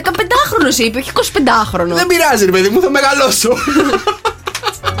 καλέ. 15χρονος είπε, όχι 25χρονο. Δεν πειράζει, ρε παιδί μου, θα μεγαλώσω.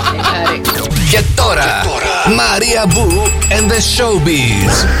 Και τώρα, Μαρία Μπού and the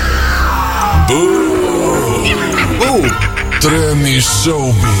Showbiz. Τρέμει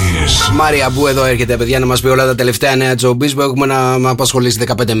Showbiz. Μαρία Μπού εδώ έρχεται, παιδιά, να μας πει όλα τα τελευταία νέα Showbiz που έχουμε να απασχολήσει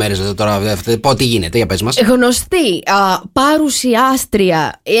 15 μέρες εδώ τώρα. Τι γίνεται, για πες μας. Γνωστή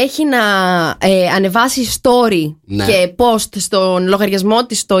παρουσιάστρια έχει να ανεβάσει story και post στον λογαριασμό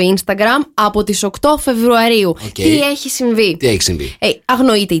της στο Instagram από τις 8 Φεβρουαρίου. Τι έχει συμβεί.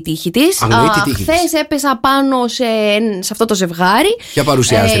 Αγνοείται η τύχη της. Χθες έπεσα πάνω σε αυτό το ζευγάρι. Ποια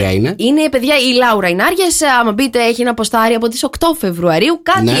παρουσιάστρια είναι? Είναι, παιδιά, η Λάουρα Ινάριες. Άμα μπείτε, έχει ένα ποστάρι από τις 8 Φεβρουαρίου.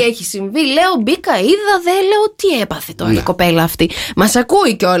 Κάτι έχει συμβεί. Λέω, μπήκα, είδα, δεν λέω τι έπαθε τώρα η κοπέλα αυτή. Μας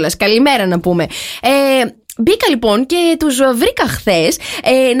ακούει κιόλας. Καλημέρα να πούμε. Μπήκα λοιπόν και τους βρήκα χθες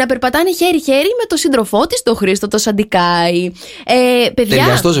να περπατάνε χέρι-χέρι με τον σύντροφό της, τον Χρήστο, το Σαντικάη. Παιδιά,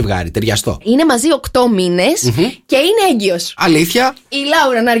 ταιριαστό ζευγάρι, ταιριαστό. Είναι μαζί 8 μήνες και είναι έγκυος. Αλήθεια. Η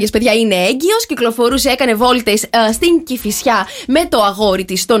Λάουρα Νάριες, παιδιά, είναι έγκυος. Κυκλοφορούσε, έκανε βόλτες στην Κηφισιά με το αγόρι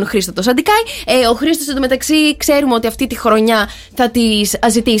της, τον Χρήστο, το Σαντικάη. Ο Χρήστος, εντωμεταξύ, ξέρουμε ότι αυτή τη χρονιά θα τις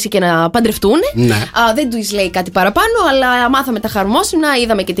ζητήσει και να παντρευτούν. Δεν τους λέει κάτι παραπάνω, αλλά μάθαμε τα χαρμόσυνα,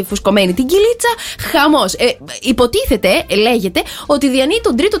 είδαμε και τη φουσκωμένη την κυλίτσα. Χαμός. Υποτίθεται, λέγεται, ότι διανύει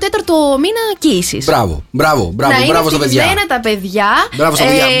τον 3ο-4ο μήνα κύησης. Μπράβο στα παιδιά. Να είναι τα παιδιά. Μπράβο στα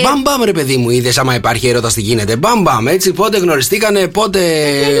παιδιά. Μπαμ, ρε παιδί μου, είδες άμα υπάρχει έρωτας τι γίνεται. Μπαμ, έτσι, πότε γνωριστήκανε, πότε.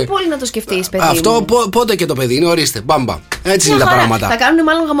 Δεν πολύ να το σκεφτείς, παιδί. Αυτό, πότε και το παιδί είναι, ορίστε. Μπαμ. Έτσι είναι τα πράγματα. Θα κάνουν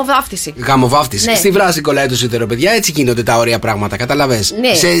μάλλον γαμοβάφτιση. Ναι. Στη βράση κολλάει το σίδερο, παιδιά, έτσι γίνονται τα ωραία πράγματα, καταλαβες. Ναι.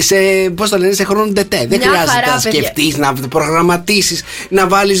 Πώς το λένε, σε χρόνο τετέ. Δεν χρειάζεται να σκεφτείς, να προγραμματίσεις, να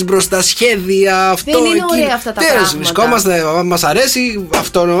βάλεις μπροστά σχέδια. Αυτό δεν είναι ωραία αυτά τα πράγματα. Βρισκόμαστε, μας αρέσει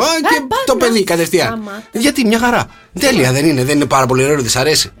αυτό και το παιδί κατευθείαν. Γιατί μια χαρά. Τέλεια, δεν είναι πάρα πολύ ωραίο, δεν σ'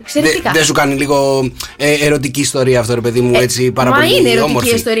 αρέσει. Δεν σου κάνει λίγο ερωτική ιστορία αυτό, ρε παιδί μου, έτσι πάρα πολύ όμορφη? Μα είναι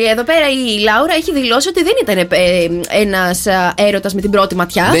ερωτική ιστορία. Εδώ πέρα η Λάουρα έχει δηλώσει ότι δεν ήταν ένας έρωτας με την πρώτη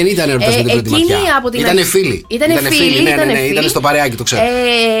ματιά. Δεν ήταν έρωτας με την πρώτη ματιά. Ήτανε φίλοι. Ήταν στο παρεάκι, το ξέρω.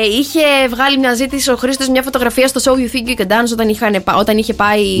 Είχε βγάλει μια ζήτηση ο Χρήστος, μια φωτογραφία στο show You Think You Can Dance όταν είχε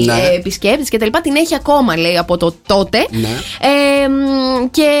πάει επισκέπτης και τα λοιπά. Την έχει ακόμα, λέει, από το τότε.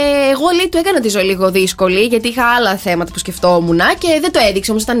 Και εγώ, λέει, του έκανα τη ζωή λίγο δύσκολη, γιατί είχα άλλα θέματα που σκεφτόμουν και δεν το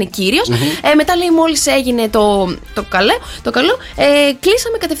έδειξε, όμως ήταν κύριος. Μετά, λέει, μόλις έγινε το καλό,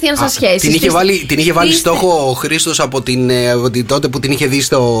 κλείσαμε κατευθείαν σαν σχέση. Την είχε βάλει στόχο ο Χρήστος από τότε που την είχε δει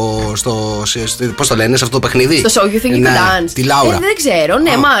πώς το λένε, σε αυτό το παιχνίδι. Στο show You Think You Can Dance. Τη Λάουρα. Δεν ξέρω,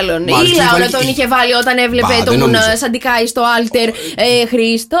 μάλλον. Η Λάουρα τον είχε βάλει όταν έβλεπε τον Σαντικάη στο Alter.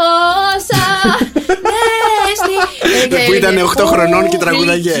 Χριστός, Που ήταν 8 χρονών και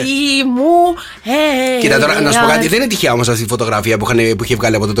τραγουδαγέ. Κοίτα τώρα, να σου πω κάτι, δεν είναι τυχαία όμως αυτή η φωτογραφία που είχε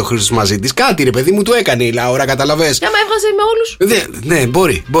βγάλει από το Χρήστος μαζί της. Κάτι ρε παιδί μου του έκανε η Λάουρα, καταλαβες. Και άμα έβγαζε με όλους. Ναι,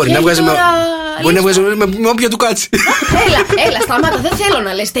 μπορεί να βγάζει με. Μπορεί να βγάζει με όποια του κάτσει. Έλα, σταμάτα, δεν θέλω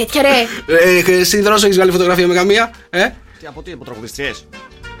να λες τέτοια ρε. Εσύ Δρόσο, έχεις βγάλει φωτογραφία με καμία? Από τραγουδιστριές.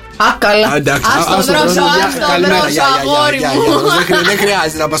 Καλά. Ας το Δρόσο, αγόρι μου. Δεν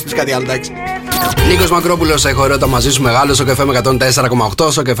χρειάζεται να πας πεις κάτι άλλο, εντάξει. Νίκος Μακρόπουλος, έχω ερώτα μαζί σου μεγάλο. Sok FM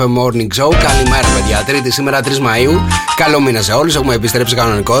 104,8, Sok FM Morning Show. Καλημέρα, παιδιά. Τρίτη σήμερα 3 Μαΐου. Καλό μήνα σε όλους. Έχουμε επιστρέψει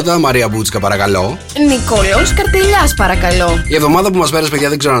κανονικότητα. Μαρία Μπούτσικα, παρακαλώ. Νικόλαος Καρτελιάς, παρακαλώ. Η εβδομάδα που μας πέρασε, παιδιά,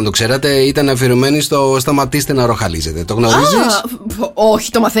 δεν ξέρω αν το ξέρατε, ήταν αφιερωμένη στο σταματήστε να ροχαλίζετε. Το γνωρίζεις?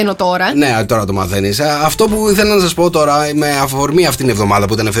 Όχι, το μαθαίνω τώρα. Ναι, τώρα το μαθαίνεις. Αυτό που ήθελα να σας πω τώρα, με αφορμή αυτήν την εβδομάδα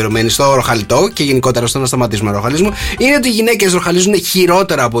που ήταν αφιερωμένη στο ροχαλιτό και γενικότερα στο να σταματήσουμε ροχαλισμό, είναι ότι οι γυναίκες ροχαλίζουν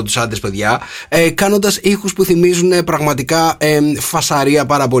χειρότερα από τους άντρες, παιδιά, κάνοντας ήχους που θυμίζουν πραγματικά φασαρία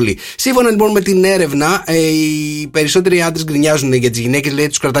πάρα πολύ. Σύμφωνα λοιπόν με την έρευνα, οι περισσότεροι άντρες γκρινιάζουν για τις γυναίκες, λέει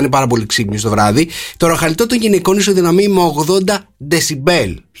τους κρατάνε πάρα πολύ ξύπνιους το βράδυ. Το ροχαλιτό των γυναικών ισοδυναμεί με 80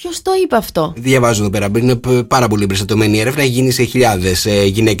 δεσιμπέλ. Ποιος το είπε αυτό? Διαβάζω εδώ πέρα, είναι πάρα πολύ εμπεριστατωμένη η έρευνα, έχει γίνει σε χιλιάδες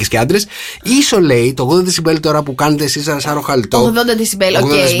γυναίκες και άντρες. Ίσο λέει το 80 δεσιμπέλ τώρα που κάνετε εσείς σαν ροχαλιτό. 80 δεσιμπέλ,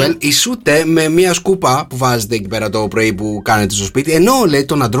 οκ. Ισούται με μια σκούπα που βάζετε εκεί πέρα το πρωί που κάνετε στο σπίτι. Ενώ λέει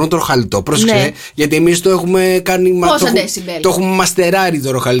τον αντρών το ροχαλιτό. Πρόσεξε, ναι. Γιατί εμείς το έχουμε κάνει. Το έχουμε μαστεράρει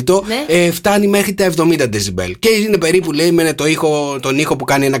το ροχαλιτό. Ναι. Φτάνει μέχρι τα 70 δεσιμπέλ. Και είναι περίπου, λέει, με τον ήχο που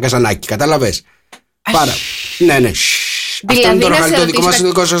κάνει ένα καζανάκι. Κατάλαβες? Πάρα. Ναι. Δηλαδή, αυτό είναι το ροχαλιτό δικό μας, το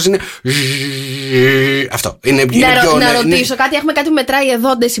δικό σας είναι. Αυτό. Να ρωτήσω κάτι, έχουμε κάτι που μετράει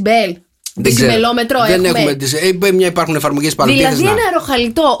εδώ δεσιμπέλ. Δεσιμπελόμετρο έχουμε. Υπάρχουν εφαρμογές παραπλήρες. Δηλαδή ένα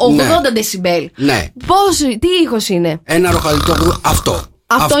ροχαλιτό 80 δεσιμπέλ. Ναι. Τι ήχος είναι? Ένα ροχαλιτό αυτό.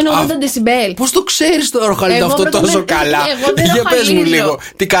 Αυτό είναι 80 δεσιμπέλ. Πώς το ξέρεις το ροχαλιτό αυτό τόσο καλά? Για πες μου λίγο.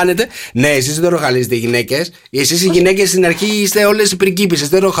 Τι κάνετε? Ναι, εσείς δεν ροχαλίζετε οι γυναίκες. Εσείς οι γυναίκες στην αρχή είστε όλες οι πριγκίπισσες.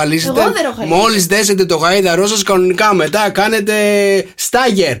 Δεν ροχαλίζετε. Μόλις δέσετε το γαΐδαρό σας κανονικά, μετά κάνετε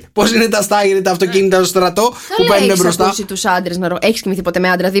στάγερ. Πώς είναι τα στάγερ, τα αυτοκίνητα στο στρατό που παίρνουν μπροστά? Έχεις ακούσει τους άντρες να ροχαλίζουν? Έχεις κοιμηθεί ποτέ με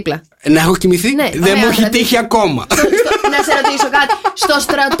άντρα δίπλα? Να έχω κοιμηθεί? Δεν μου έχει τύχει ακόμα. Να σε ρωτήσω κάτι. Στο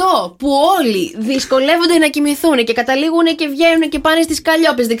στρατό που όλοι δυσκολεύονται να κοιμηθούν και καταλήγουν και βγαίνουν και πάνε στις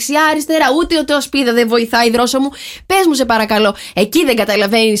καλλιόπες δεξιά-αριστερά, ούτε ο τεοσπίδα δεν βοηθάει, Δρόσο μου. Πες μου, σε παρακαλώ, εκεί δεν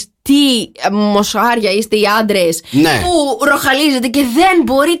καταλαβαίνεις τι μοσάρια είστε οι άντρες, ναι, που ροχαλίζετε και δεν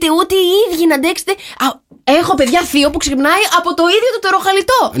μπορείτε ούτε οι ίδιοι να αντέξετε? Έχω, παιδιά, θείο που ξυπνάει από το ίδιο το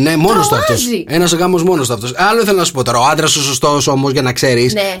ροχαλιτό. Ναι, μόνος του αυτός. Ένας γάμος μόνος του αυτός. Άλλο ήθελα να σου πω τώρα. Ο άντρας ο σωστός όμως, για να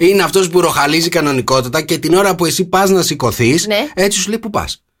ξέρεις, ναι, είναι αυτός που ροχαλίζει κανονικότητα και την ώρα που εσύ πας να σηκωθείς, ναι, έτσι σου λέει που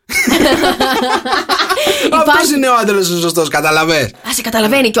πας. Αυτός είναι ο άντρας ο σωστός, καταλαβες? Σε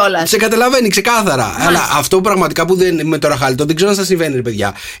καταλαβαίνει κιόλας. Σε καταλαβαίνει ξεκάθαρα. Αλλά αυτό πραγματικά που δεν, με το ροχαλιτό δεν ξέρω αν σας συμβαίνει, ρε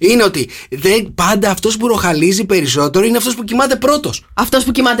παιδιά, είναι ότι πάντα αυτός που ροχαλίζει περισσότερο είναι αυτός που κοιμάται πρώτος. Αυτός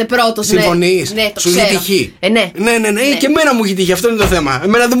που κοιμάται πρώτος, ναι. Συμφωνείς? Ναι, σου έχει τύχει? Ναι. Και εμένα μου έχει τύχει, αυτό είναι το θέμα.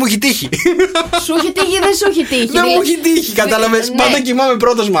 Εμένα δεν μου έχει τύχει. Σου έχει τύχει ή δεν σου έχει τύχει? Δεν μου έχει τύχει, κατάλαβες. Πάντα κοιμάμαι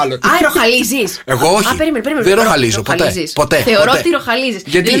πρώτος, μάλλον. Ροχαλίζεις? Εγώ όχι. Δεν ροχαλίζω ποτέ. Θεωρώ ότι ροχαλίζεις.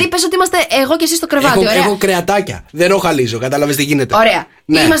 Δηλαδή πες ότι είμαστε εγώ και εσύ στο κρεβάτι. Έχω κρεατάκια. Δεν ροχαλίζω, κατάλαβες τι γίνεται? Ωραία.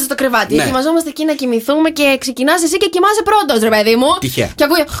 Ναι. Είμαστε στο κρεβάτι. Ναι. Ετοιμαζόμαστε εκεί να κοιμηθούμε και ξεκινάς εσύ και κοιμάσαι πρώτος, ρε παιδί μου. Τυχαία. Και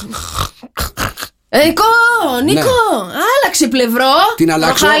ακούει. Νίκο, άλλαξε πλευρό. Την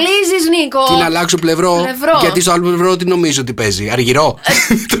αλλάξω. Ροχαλίζεις, Νίκο. Την αλλάξω πλευρό. Γιατί στο άλλο πλευρό τι νομίζω ότι παίζει? Αργυρό.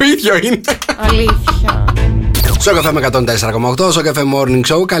 Το ίδιο είναι. Αλήθεια. Sok FM 104,8, Sok FM Morning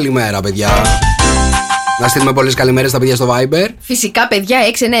Show. Καλημέρα, παιδιά. Να στείλουμε πολλές καλημέρες στα παιδιά στο Viber. Φυσικά, παιδιά,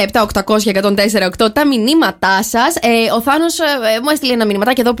 697-800-1048 τα μηνύματά σας. Ο Θάνος μου έστειλε ένα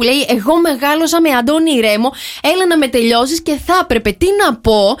μηνυματάκι εδώ που λέει: εγώ μεγάλωσα με Αντώνη Ρέμο. Έλα να με τελειώσεις και θα έπρεπε. Τι να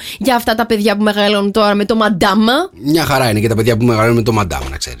πω για αυτά τα παιδιά που μεγαλώνουν τώρα με το μαντάμα? Μια χαρά είναι και τα παιδιά που μεγαλώνουν με το μαντάμα,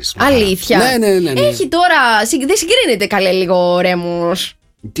 να ξέρεις. Αλήθεια. Ναι. Έχει τώρα. Δεν συγκρίνεται καλέ λίγο ο Ρέμος?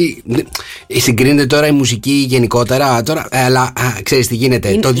 Συγκρίνεται τώρα η μουσική γενικότερα τώρα, αλλά ξέρεις τι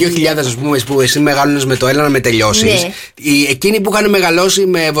γίνεται? Το 2000, ας πούμε, που εσύ μεγάλωνες με το Έλα να με τελειώσεις, ναι, εκείνοι που είχαν μεγαλώσει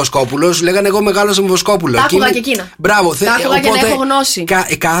με Βοσκόπουλο σου λέγανε εγώ μεγάλωσα με Βοσκόπουλο. Τα άκουγα και εκείνα. Μπράβο, τα άκουγα για να έχω γνώση.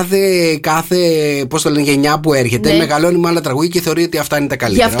 Κάθε πώς το λένε, γενιά που έρχεται, ναι, μεγαλώνει με άλλα τραγούδια και θεωρεί ότι αυτά είναι τα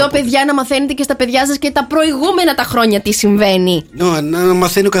καλύτερα. Γι' αυτό, παιδιά, να μαθαίνετε και στα παιδιά σας και τα προηγούμενα τα χρόνια τι συμβαίνει. Να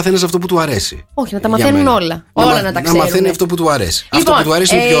μαθαίνει ο καθένας αυτό που του αρέσει. Όχι, να τα μαθαίνουν όλα. Όλα να τα ξέρουν. Να μαθαίνει αυτό που του αρέσει. Λοιπόν, αυτό που του αρέσει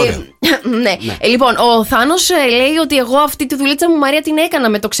εντάξει, είναι πιο ωραίο. Ναι. Λοιπόν, ο Θάνος λέει ότι εγώ αυτή τη δουλίτσα μου, Μαρία, την έκανα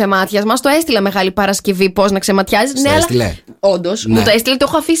με το ξεματιασμα. Στο έστειλα Μεγάλη Παρασκευή πώς να ξεματιάζει. Ναι, αλλά. Όντως, μου το έστειλε, το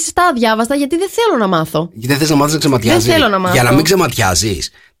έχω αφήσει στα αδιάβαστα γιατί δεν θέλω να μάθω. Γιατί δεν θες να μάθεις να ξεματιάζεις? Δεν θέλω να μάθω. Για να μην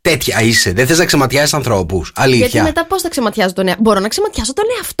ξεματιάζεις. Τέτοια είσαι. Δεν θες να ξεματιάζεις ανθρώπους. Αλήθεια. Γιατί μετά πώς θα ξεματιάζω τον εαυτό? Μπορώ να ξεματιάσω τον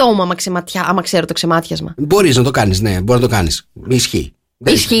εαυτό μου άμα ξέρω το ξεματιάσμα. Μπορείς να το κάνεις, ναι, μπορεί να το κάνεις. Ισχύει.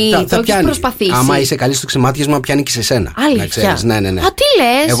 Ισχύει, το έχεις προσπαθήσει. Άμα είσαι καλή στο ξεμάτιασμα, πιάνει και σε σένα. Αλήθεια. Ναι. Α, τι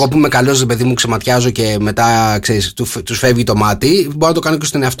λες? Εγώ που είμαι καλός, παιδί μου, ξεματιάζω και μετά ξέρεις, τους φεύγει το μάτι, μπορώ να το κάνω και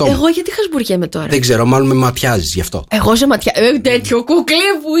στον εαυτό μου. Εγώ γιατί χασμπουριέμαι τώρα? Δεν ξέρω, μάλλον με ματιάζεις γι' αυτό. Εγώ σε ματιάζω. Τέτοιο κουκλί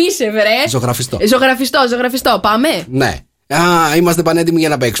που είσαι, βρε. Ζωγραφιστό. Πάμε. Ναι. Είμαστε πανέτοιμοι για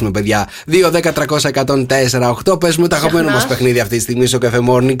να παίξουμε, παιδιά. 2-10-300-104-8. Παίζουμε το αγαπημένο μας παιχνίδι αυτή τη στιγμή στο Sok FM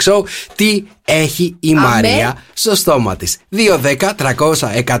Morning Show. Τι έχει η Μαρία στο στόμα της?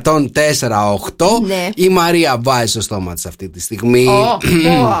 2-10-300-104-8. Ναι. Η Μαρία βάζει στο στόμα της αυτή τη στιγμή.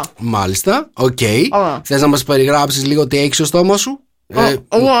 Μάλιστα. Οκ. Θες να μας περιγράψεις λίγο τι έχει στο στόμα σου?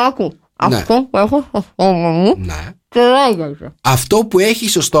 Άκου. Αυτό που έχω στο στόμα μου τρώγεται. Αυτό που έχει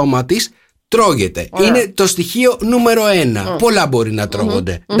στο στόμα της τρώγεται. Είναι το στοιχείο νούμερο 1. Πολλά μπορεί να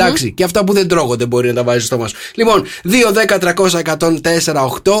τρώγονται. Εντάξει, και αυτά που δεν τρώγονται μπορεί να τα βάζει στο στόμα σου. Λοιπόν,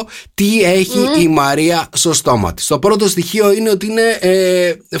 2-10-300-104-8. Τι έχει η Μαρία στο στόμα της? Το πρώτο στοιχείο είναι ότι είναι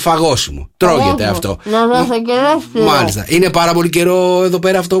φαγώσιμο. Τρώγεται αυτό. Μάλιστα. Είναι πάρα πολύ καιρό εδώ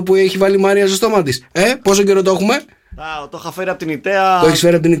πέρα αυτό που έχει βάλει η Μαρία στο στόμα της. Πόσο καιρό το έχουμε? Το είχα φέρει από την Ιταία. Το έχεις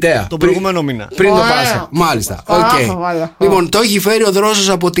φέρει από την Ιταία τον προηγούμενο μήνα. Πριν το Πάσχα. Μάλιστα. Λοιπόν, το έχει φέρει ο δρόσος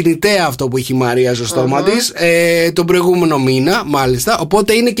από την Ιταία αυτό που έχει η Μαρία στο στόμα της τον προηγούμενο μήνα. Μάλιστα.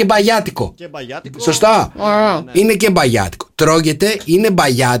 Οπότε είναι και μπαγιάτικο. Σωστά. Είναι και μπαγιάτικο. Τρώγεται, είναι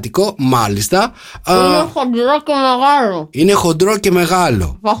μπαγιάτικο. Μάλιστα. Είναι χοντρό και μεγάλο. Είναι χοντρό και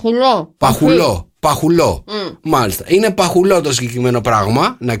μεγάλο. Παχουλό. Μάλιστα. Είναι παχουλό το συγκεκριμένο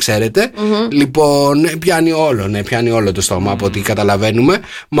πράγμα, να ξέρετε. Λοιπόν, πιάνει όλο το στόμα από ό,τι καταλαβαίνουμε.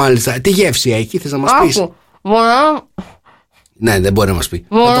 Μάλιστα. Τι γεύση έχει, θες να μας πεις? Ναι, δεν μπορεί να μας πει.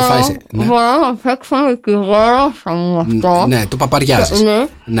 Θα το φάεις. Μπορώ να παίξω με τη γλώσσα μου αυτό. Ναι, το παπαριάζεις.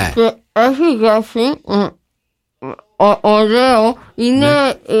 Ναι. Και έχει γεύση. Ωραίο,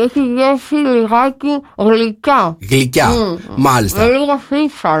 έχει γεύση λιγάκι γλυκιά. Μάλιστα. Με λίγο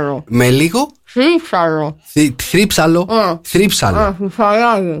θρύψαλο. Με λίγο? Θρύψαλο.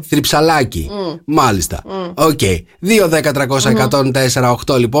 Θρυψαλάκι. Μάλιστα. Οκ.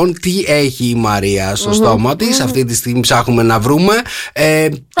 2-10-300-104-8. Λοιπόν, τι έχει η Μαρία στο στόμα της? Αυτή τη στιγμή ψάχνουμε να βρούμε.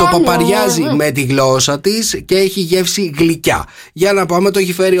 Το παπαριάζει με τη γλώσσα της και έχει γεύση γλυκιά. Για να πάμε, το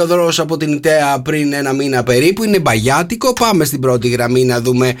έχει φέρει ο δρόσος από την Ιταία πριν ένα μήνα περίπου. Είναι μπαγιάτικο. Πάμε στην πρώτη γραμμή να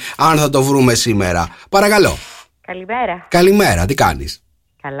δούμε αν θα το βρούμε σήμερα. Παρακαλώ. Καλημέρα. Καλημέρα, τι κάνεις?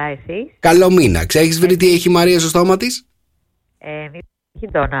 Καλά, εσείς? Καλό μήνα. Έχεις βρει τι έχει η Μαρία στο στόμα της?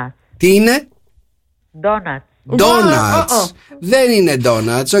 Έχει ντόνατς. Τι είναι? Ντόνατς. Δεν είναι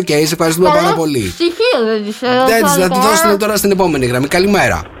ντόνατς. Οκ, σε ευχαριστούμε πάρα πολύ. Θα τη δώσουμε τώρα στην επόμενη γραμμή.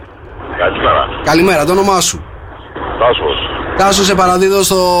 Καλημέρα. Καλημέρα, το όνομά σου? Τάσο, σε παραδίδω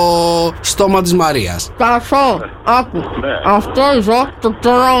στο στόμα της Μαρίας. Τάσο, άκου. Αυτό εδώ το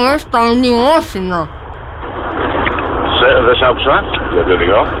τρώμε στα μνημόσυνα. Δεν σ' άκουσα.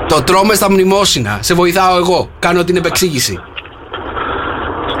 Το τρώμε στα μνημόσυνα. Σε βοηθάω εγώ. Κάνω την επεξήγηση.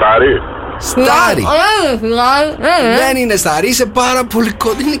 Στάρι. Δεν είναι στάρι, είσαι πάρα πολύ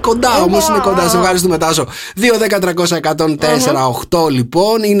κοντά. Είναι κοντά, όμως είναι κοντά. Σε ευχαριστούμε, Τάσο. 2-10-300-104-8.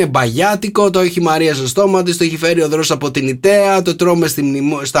 Λοιπόν, είναι μπαγιάτικο. Το έχει η Μαρία στο στόμα της. Το έχει φέρει ο δρόσος από την Ιταία. Το τρώμε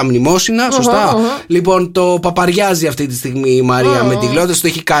στα μνημόσυνα. Σωστά. Λοιπόν, το παπαριάζει αυτή τη στιγμή η Μαρία με τη γλώσσα. Το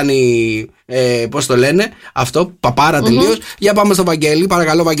έχει κάνει. Πώς το λένε αυτό, παπάρα τελείως. Για πάμε στο Βαγγέλη.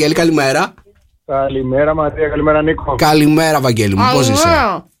 Παρακαλώ, Βαγγέλη, καλημέρα. Καλημέρα, Μαρία. Καλημέρα, Νίκο. Καλημέρα, Βαγγέλη μου. Πώς είσαι?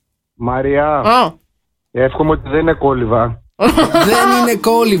 Μαρία, εύχομαι ότι δεν είναι κόλληβα. Δεν είναι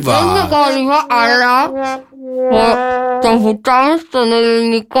κόλληβα. Δεν είναι κόλληβα, αλλά το βουτάμε στον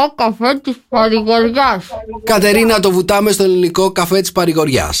ελληνικό καφέ της Παρηγοριάς. Κατερίνα, το βουτάμε στο ελληνικό καφέ της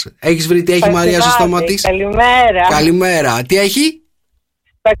Παρηγοριάς. Έχεις βρει τι έχει η Μαρία στο στόμα της? Καλημέρα. Καλημέρα. Τι έχει?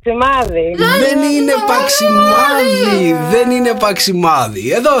 Παξιμάδι. Δεν είναι παξιμάδι. Δεν είναι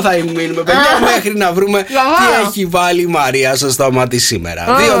παξιμάδι. Εδώ θα μείνουμε, παιδιά, μέχρι να βρούμε τι έχει βάλει η Μαρία στο στόμα της σήμερα.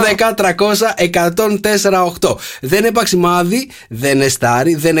 2-10-300-104-8. Δεν είναι παξιμάδι, δεν είναι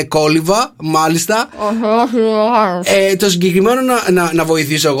στάρι, δεν είναι κόλληβα, μάλιστα. Το συγκεκριμένο να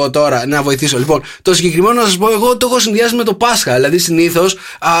βοηθήσω εγώ τώρα. Να βοηθήσω. Λοιπόν, το συγκεκριμένο να σας πω, εγώ το έχω συνδυάσει με το Πάσχα. Δηλαδή, συνήθως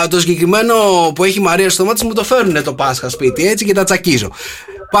το συγκεκριμένο που έχει η Μαρία στο στόμα της μου το φέρνουν το Πάσχα σπίτι, έτσι, και τα τσακίζω.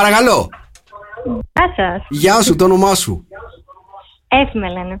 Παρακαλώ. Γεια σας. Γεια σου, το όνομά σου? Έφη με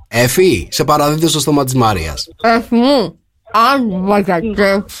λένε. Εφή, σε παραδίδω στο στόμα της Μαρίας. Εφή μου. αν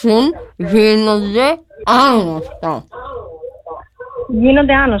βαζακέψουν γίνονται άγνωστα.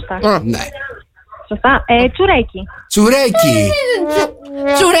 Γίνονται άνοστα. Ναι. Σωστά. Τσουρέκι. Τσουρέκι.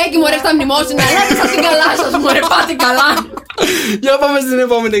 Τσουρέκι, μωρέ, στα μνημόσυνα. Ελάτε σας την καλά σας, μωρέ, πάτε καλά. Για πάμε στην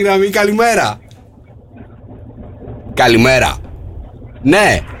επόμενη γραμμή. Καλημέρα. Καλημέρα.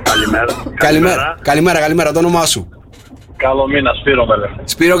 Ναι. Καλημέρα. Το όνομά σου? Καλομήνα, Σπύρο με λέει.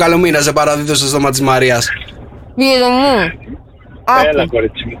 Σπύρο, καλομήνα. Σε παραδίδω στο στόμα της Μαρίας. Σπύρο μου. Έλα,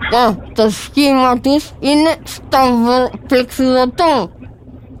 κορίτσι μου. Το σχήμα της είναι σταυροπλεξιδωτό.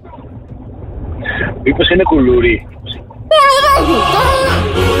 Μήπως είναι κουλούρι?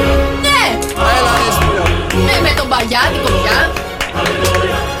 Ναι. Έλα, ρε Σπύρο. Ναι, με τον παγιάτικο πια.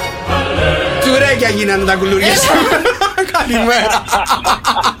 Τσουρέκια γίνανε τα κουλούρια σου. Καλημέρα.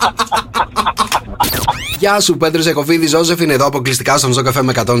 Γεια σου, Πέτρος Εκοφίδης, Ζώσεφ είναι εδώ αποκλειστικά στον Sok FM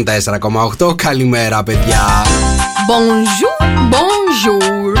 104,8. Καλημέρα, παιδιά. Bonjour.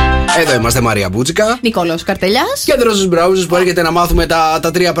 Εδώ είμαστε, Μαρία Μπούτσικα, Νικόλαος Καρτελιάς και Δρόσος Μπράουζος, που έρχεται να μάθουμε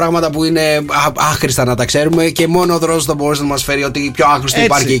τα τρία πράγματα που είναι άχρηστα να τα ξέρουμε, και μόνο ο Δρόσος θα μπορούσε να μας φέρει ότι πιο άχρηστο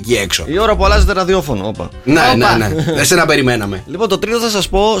υπάρχει εκεί έξω. Η ώρα που αλλάζετε ραδιόφωνο, όπα. Ναι. Εσένα περιμέναμε. Λοιπόν, το τρίτο θα σας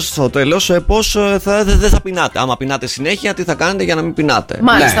πω στο τέλος πώς δεν θα πεινάτε. Άμα πεινάτε συνέχεια, τι θα κάνετε για να μην πεινάτε.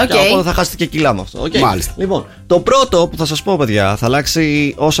 Μάλιστα, οκ. Οπότε θα χάσετε και κιλά με αυτό. Okay. Μάλιστα. Λοιπόν, το πρώτο που θα σας πω, παιδιά, θα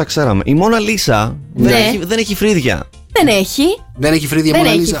αλλάξει όσα ξέραμε. Η Μόνα Λίσα δεν έχει φρύδια. Δεν έχει. Δεν έχει φρύδια, Δεν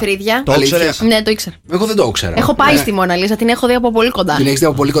Μόνα έχει Λίζα. φρύδια. Το ήξερες? Ναι, το ήξερα. Εγώ δεν το ήξερα. Έχω πάει στη Μόνα Λίζα, την έχω δει από πολύ κοντά. Την έχεις δει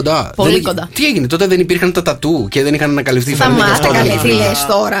από πολύ κοντά. Πολύ κοντά. Τι έγινε, τότε δεν υπήρχαν τα τατού και δεν είχαν ανακαλυφθεί. Σταμάτα, καλέ, τι λες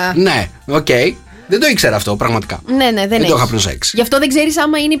τώρα. Ναι, οκ. Δεν το ήξερα αυτό, πραγματικά. Ναι, δεν το είχα προσέξει. Γι' αυτό δεν ξέρεις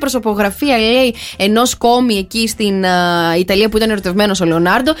άμα είναι η προσωπογραφία, λέει, ενός κόμι εκεί στην Ιταλία που ήταν ερωτευμένος ο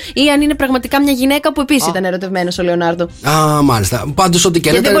Λεωνάρντο, ή αν είναι πραγματικά μια γυναίκα που επίσης ήταν ερωτευμένος ο Λεωνάρντο. Α, μάλιστα. Πάντως, ό,τι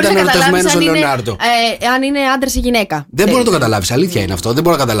και να ήταν ερωτευμένος ο Λεωνάρντο. Αν είναι άντρας ή γυναίκα. Δεν μπορεί να το καταλάβεις. Αλήθεια είναι αυτό. Δεν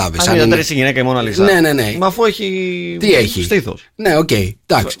μπορεί να καταλάβεις. Αν είναι άντρας ή γυναίκα η Μόνα Λίζα. Ναι. Μα αφού έχει. Τι έχει? Στήθος. Ναι, οκ.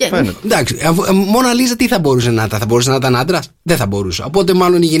 Εντάξει. Μόνα Λίζα τι θα μπορούσε να ήταν? Θα μπορούσε να ήταν άντρας? Δεν θα μπορούσε. Οπότε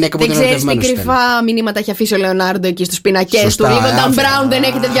μάλλον η γυναίκα που ήταν ερωτευμένος. Δεν ξέρεις τι κρυφά μηνύματα έχει αφήσει ο Λεωνάρντο εκεί στους πινακές του. Λίγο Dan Brown δεν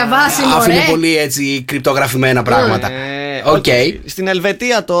έχετε διαβάσει, μωρέ. Άφηνε πολύ έτσι κρυπτογραφημένα πράγματα. Οκ. Στην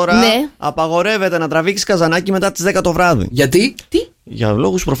Ελβετία τώρα απαγορεύεται να τραβήξεις καζανάκι μετά τις 10 το βράδυ. Γιατί? Για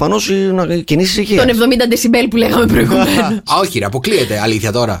λόγους προφανώς κοινής ησυχίας. Τον 70 δεσιμπέλ που λέγαμε προηγουμένως. Α, όχι, ρε, αποκλείεται,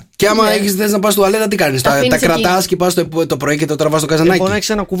 αλήθεια τώρα. Και άμα θες να πας στο τουαλέτα, τι κάνεις? Τα κρατάς και πας το πρωί και το τραβάς στο καζανάκι. Μπορεί να έχεις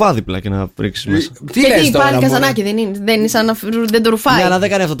ένα κουβά δίπλα και να ρίξεις μέσα. Τι λες τώρα? Πάλι καζανάκι δεν είναι σαν να δεν το ρουφάει. Ναι, αλλά δεν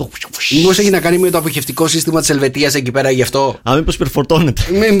κάνει αυτό το. Μήπως έχει να κάνει με το αποχευτικό σύστημα της Ελβετίας εκεί πέρα γι' αυτό? Α, μήπως υπερφορτώνεται.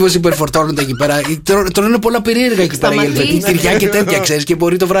 Μήπως υπερφορτώνεται εκεί πέρα. Τρώνε πολλά περίεργα εκεί πέρα οι Ελβετοί. Τυριά και τέτοια, ξέρεις, και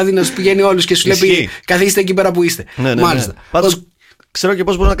μπορεί το βράδυ να σου πηγαίνει όλους και σου λέει καθίστε εκεί πέρα που είστε. Μάλιστα. Ξέρω και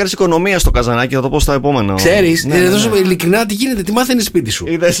πώς μπορεί να κάνεις οικονομία στο καζανάκι, θα το πω στα επόμενα. Ξέρεις, ειλικρινά τι γίνεται, τι μάθαινες σπίτι σου.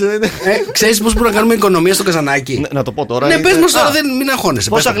 Ξέρεις πώς μπορούμε να κάνουμε οικονομία στο καζανάκι? Να το πω τώρα. Ναι, πες μας τώρα, μην αγχώνεσαι.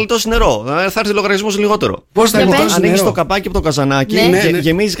 Πώς θα γλιτώσει νερό? Θα έρθει λογαριασμός λιγότερο. Πώς θα γλιτώσει? Ανοίγεις το καπάκι από το καζανάκι,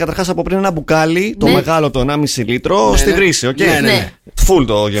 γεμίζεις καταρχάς από πριν ένα μπουκάλι, το μεγάλο, το 1,5 λίτρο, στη βρύση. Φουλ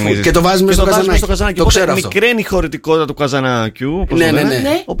το γεμίζεις. Και το βάζεις μέσα στο καζανάκι. Το ξέρω. Μικραίνει η χωρητικότητα του καζανάκιου.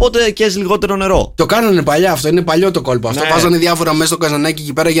 Οπότε καίς λιγότερο νερό. Το κάνανε παλιά αυτό, είναι παλιό το κόλπο αυτό. Βάζανε διάφορα μέσα στο καζανάκι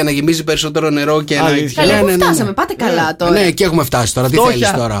εκεί πέρα για να γεμίζει περισσότερο νερό και να. Φτάσαμε, πάτε καλά τώρα. Ναι, και έχουμε φτάσει τώρα. Τι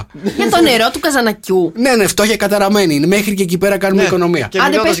θέλεις τώρα? Για το νερό του καζανακιού. Ναι, φτώχεια καταραμένη. Μέχρι και εκεί πέρα κάνουμε οικονομία.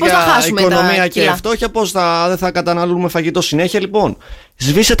 Άντε, πες πώς θα χάσουμε οικονομία και φτώχεια, πώς δεν θα καταναλώνουμε φαγητό συνέχεια, λοιπόν.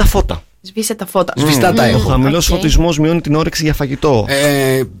 Σβήσε τα φώτα. Σβήσε τα φώτα. Σβηστά τα έχω. Ο χαμηλός φωτισμός μειώνει την όρεξη για φαγητό.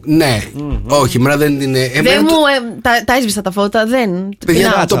 Ναι. Όχι, μέρα δεν είναι. Δεν μου. Τα έσβησα τα φώτα, δεν.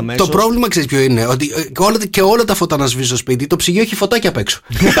 Παιδιά, το πρόβλημα ξέρεις ποιο είναι? Ότι και όλα τα φώτα να σβήσει στο σπίτι, το ψυγείο έχει φωτάκι απ' έξω.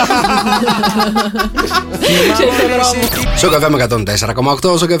 Sok FM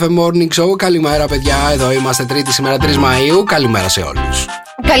 104,8, Sok FM Morning Show. Καλημέρα, παιδιά. Εδώ είμαστε Τρίτη σήμερα, 3 Μαΐου. Καλημέρα σε όλους.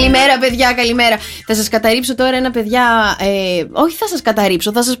 Καλημέρα, παιδιά, καλημέρα. Θα σας καταρρύψω τώρα ένα, παιδιά. Όχι, θα σας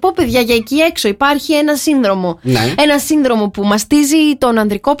καταρρύψω. Θα σας πω, παιδιά, για εκεί έξω υπάρχει ένα σύνδρομο. Ναι. Ένα σύνδρομο που μαστίζει τον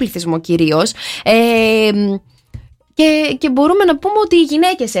ανδρικό πληθυσμό κυρίως. Και μπορούμε να πούμε ότι οι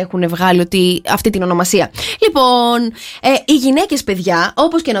γυναίκες έχουν βγάλει αυτή την ονομασία. Λοιπόν, οι γυναίκες, παιδιά,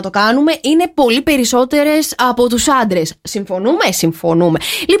 όπως και να το κάνουμε, είναι πολύ περισσότερες από τους άντρες. Συμφωνούμε.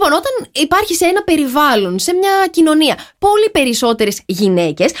 Λοιπόν, όταν υπάρχει σε ένα περιβάλλον, σε μια κοινωνία, πολύ περισσότερες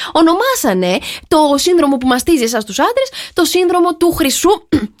γυναίκες, ονομάσανε το σύνδρομο που μαστίζει εσάς τους άντρες το σύνδρομο του χρυσού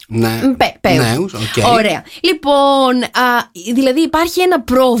πέους. Ωραία. Λοιπόν, δηλαδή υπάρχει ένα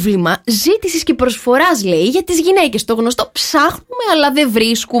πρόβλημα ζήτησης και προσφοράς, λέει, για τις γυναίκες. στο γνωστό ψάχνουμε, αλλά δεν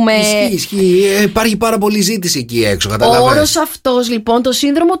βρίσκουμε. Ισχύει. Υπάρχει πάρα πολλή ζήτηση εκεί έξω. Ο όρος αυτός λοιπόν, το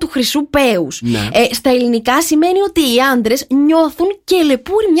σύνδρομο του χρυσού πέους, στα ελληνικά σημαίνει ότι οι άντρες νιώθουν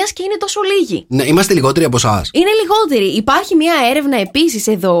κελεπούρι μιας και είναι τόσο λίγοι. Ναι, είμαστε λιγότεροι από εσάς. Είναι λιγότεροι. Υπάρχει μια έρευνα επίσης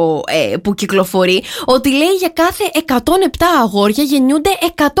εδώ που κυκλοφορεί ότι λέει για κάθε 107 αγόρια γεννιούνται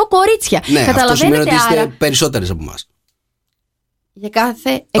 100 κορίτσια. Ναι, αυτό σημαίνει ότι είστε περισσότερες από εμάς. Για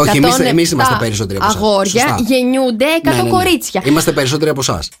κάθε 107 Όχι, εμείς είμαστε περισσότεροι από εσάς. Αγόρια Σωστά. γεννιούνται 100 κορίτσια. Είμαστε περισσότεροι από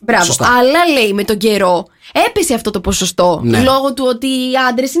εσάς. Μπράβο. Σωστά. Αλλά λέει με τον καιρό έπεσε αυτό το ποσοστό. Λόγω του ότι οι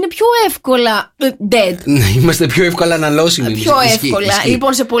άντρες είναι πιο εύκολα dead. Ναι, είμαστε πιο εύκολα αναλώσιμοι. Πιο εύκολα.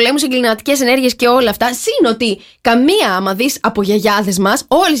 Λοιπόν, σε πολέμους, εγκληματικές ενέργειες και όλα αυτά. Συν ότι καμία, άμα δεις από γιαγιάδες μας,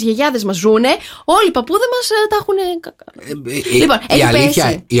 όλες οι γιαγιάδες μας ζουνε, όλοι οι παππούδες μας τα έχουν. Λοιπόν,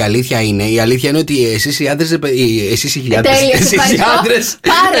 η αλήθεια είναι ότι εσείς οι άντρες. Εσείς οι γυναίκες. Εσείς οι άντρες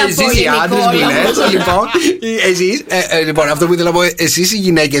που λες. Λοιπόν, αυτό που ήθελα να πω, εσείς οι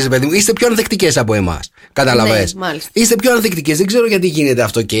γυναίκες, παιδί μου, είστε πιο ανθεκτικές από εμάς. Καταλαβες. Ναι, είστε πιο ανθεκτικές. Δεν ξέρω γιατί γίνεται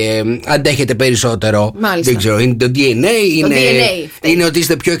αυτό και αντέχετε περισσότερο. Μάλιστα. Δεν ξέρω. Είναι το DNA. Είναι ότι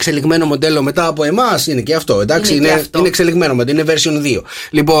είστε πιο εξελιγμένο μοντέλο μετά από εμάς. Είναι και αυτό. Εντάξει. Είναι εξελιγμένο μοντέλο. Είναι version 2.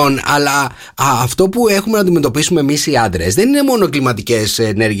 Λοιπόν, αλλά αυτό που έχουμε να αντιμετωπίσουμε εμείς οι άντρες δεν είναι μόνο κλιματικές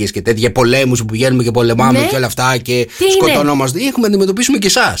ενέργειες και τέτοια πολέμους που πηγαίνουμε και πολεμάμε και όλα αυτά και σκοτωνόμαστε. Έχουμε να αντιμετωπίσουμε και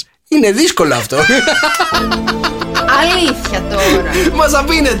εσάς. Είναι δύσκολο αυτό. Αλήθεια τώρα. Μας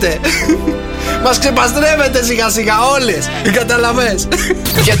απίνετε. Μας ξεπαστρεύετε σιγά σιγά όλες. Καταλαβες.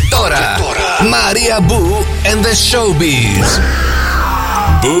 Και τώρα Μαρία Μπού and the Showbiz.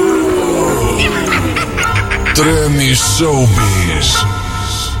 Τρέμει Showbiz.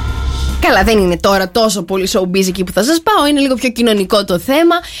 Καλά, δεν είναι τώρα τόσο πολύ showbiz εκεί που θα σας πάω. Είναι λίγο πιο κοινωνικό το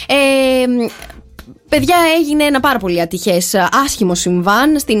θέμα. Παιδιά, έγινε ένα πάρα πολύ ατυχές άσχημο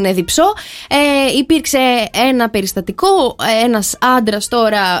συμβάν στην Διψό. Υπήρξε ένα περιστατικό, ένας άντρας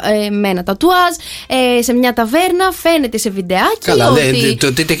τώρα με ένα τατουάζ σε μια ταβέρνα, φαίνεται σε βιντεάκι. Καλά,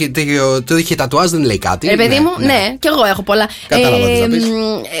 το είχε τατουάζ δεν λέει κάτι. Παιδί μου, ναι, κι εγώ έχω πολλά. Κατάλαβα τι θα πεις.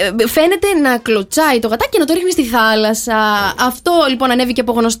 Φαίνεται να κλωτσάει το γατάκι και να το ρίχνει στη θάλασσα. Αυτό λοιπόν ανέβηκε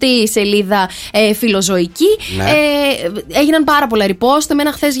από γνωστή σελίδα φιλοζωική. Έγιναν πάρα πολλά repost.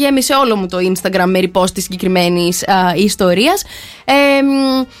 Εμένα χθες γέμισε όλο μου το Instagram με repost της συγκεκριμένης ιστορίας.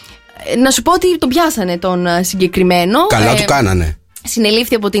 Να σου πω ότι τον πιάσανε τον συγκεκριμένο. Καλά του κάνανε.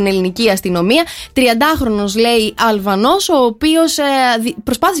 Συνελήφθη από την ελληνική αστυνομία. 30χρονος λέει Αλβανός, ο οποίος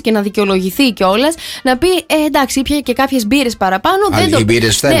προσπάθησε και να δικαιολογηθεί κιόλας. Να πει εντάξει, ήπια και κάποιες μπύρες παραπάνω.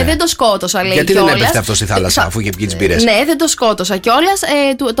 Δεν το σκότωσα, λέει. Γιατί δεν έπεφτε αυτό στη θάλασσα, αφού είχε πιει τις μπύρες. Ναι, δεν το σκότωσα κιόλας.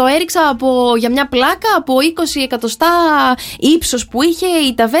 Το έριξα για μια πλάκα από 20 εκατοστά ύψος που είχε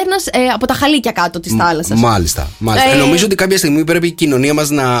η ταβέρνα από τα χαλίκια κάτω της θάλασσας. Μάλιστα. Νομίζω ότι κάποια στιγμή πρέπει η κοινωνία μας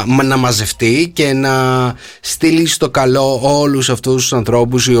να μαζευτεί και να στείλει στο καλό όλους αυτούς τους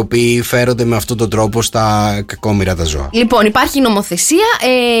ανθρώπους οι οποίοι φέρονται με αυτόν τον τρόπο στα κακόμοιρα τα ζώα. Λοιπόν, υπάρχει νομοθεσία,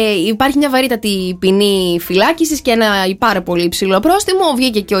 υπάρχει μια βαρύτατη ποινή φυλάκισης και ένα πάρα πολύ υψηλό πρόστιμο.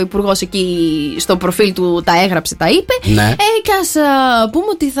 Βγήκε και ο υπουργός εκεί στο προφίλ του, τα έγραψε, τα είπε. Ναι. Και ας πούμε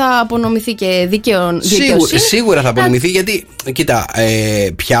ότι θα απονομηθεί και δικαιοσύνη. Σίγουρα θα απονομηθεί, γιατί κοίτα,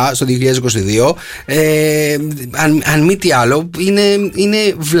 πια στο 2022 αν μη τι άλλο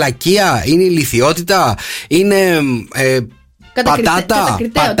είναι βλακεία, είναι ηλιθιότητα, είναι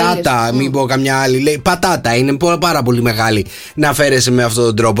πατάτα, μην πω καμιά άλλη. Λέει πατάτα, είναι πάρα πολύ μεγάλη να φέρεσαι με αυτόν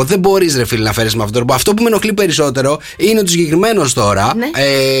τον τρόπο. Δεν μπορείς, ρε φίλε, να φέρεσαι με αυτόν τον τρόπο. Αυτό που με ενοχλεί περισσότερο είναι ότι συγκεκριμένος τώρα,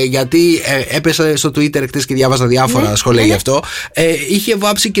 γιατί έπεσα στο Twitter χτες και διάβασα διάφορα σχόλια γι' αυτό. Είχε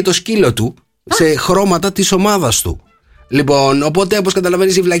βάψει και το σκύλο του σε χρώματα της ομάδας του. Λοιπόν, οπότε όπως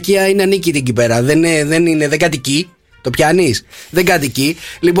καταλαβαίνεις, η βλακεία είναι ανίκητη εκεί πέρα. Δεν κατοικεί. Το πιάνεις, δεν κατοικεί.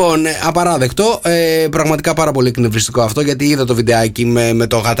 Λοιπόν, απαράδεκτο. Πραγματικά πάρα πολύ εκνευριστικό αυτό, γιατί είδα το βιντεάκι με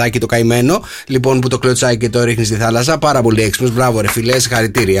το γατάκι το καημένο. Λοιπόν, που το κλωτσάει και το ρίχνει στη θάλασσα. Πάρα πολύ έξυπνος. Μπράβο, ρε φιλέ,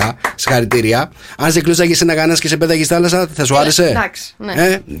 συγχαρητήρια. Αν σε κλωτσάγε ένα κανένα και σε πέταγε στη θάλασσα, θα σου άρεσε? Εντάξει,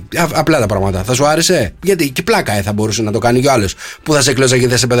 ναι. Απλά τα πράγματα. Θα σου άρεσε? Γιατί και πλάκα θα μπορούσε να το κάνει κι ο άλλος που θα σε κλωτσάγε και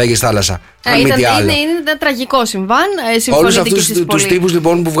θα σε πέταγε στη θάλασσα. Είναι ένα τραγικό συμβάν. Όλους αυτούς τους τύπους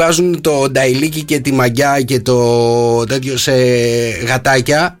λοιπόν που βγάζουν το νταϊλίκι και τη μαγιά και το τέτοιο σε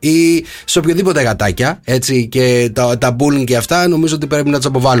γατάκια ή σε οποιοδήποτε γατάκια, έτσι, και τα bullying και αυτά, νομίζω ότι πρέπει να τους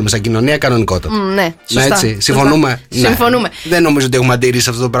αποβάλουμε σαν κοινωνία κανονικότατα. Ναι, σωστά. Έτσι, συμφωνούμε. Ναι. Συμφωνούμε. Δεν νομίζω ότι έχουμε αντίρρηση σε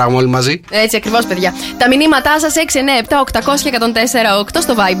αυτό το πράγμα όλοι μαζί. Έτσι ακριβώς, παιδιά. Τα μηνύματά σας 697-800-1048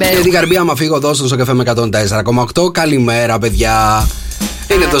 στο Viber. Και την καρμπία, άμα φύγω εδώ στο Sok FM 104,8. Καλημέρα, παιδιά.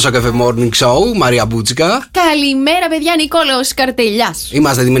 Είναι το Sok FM Morning Show, Μαρία Μπούτσικα. Καλημέρα, παιδιά, Νικόλαος Καρτελιάς.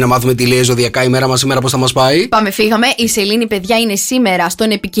 Είμαστε έτοιμοι να μάθουμε τι λέει ζωδιακά ημέρα μας σήμερα, πώς θα μας πάει? Πάμε, φύγαμε. Πάμε. Η Σελήνη, παιδιά, είναι σήμερα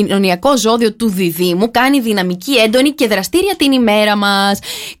στον επικοινωνιακό ζώδιο του Διδύμου. Κάνει δυναμική, έντονη και δραστήρια την ημέρα μας.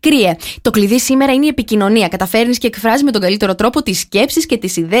 Κρύε. Το κλειδί σήμερα είναι η επικοινωνία. Καταφέρνεις και εκφράζεις με τον καλύτερο τρόπο τις σκέψεις και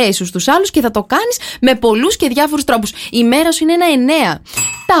τις ιδέες σου στους άλλους και θα το κάνεις με πολλούς και διάφορους τρόπους. Η μέρα σου είναι ένα 9.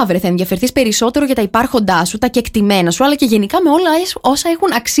 Ταύρε, θα ενδιαφερθείς περισσότερο για τα υπάρχοντά σου, τα κεκτημένα σου, αλλά και γενικά με όλα όσα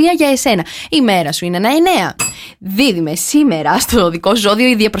έχουν αξία για εσένα. Η μέρα σου είναι ένα 9. Δίδυμε, σήμερα στο δικό ζώδιο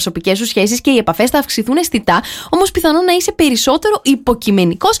οι διαπροσωπικές σου σχέσεις και οι επαφές θα αυξηθούν αισθητά, όμως πιθανόν να είσαι περισσότερο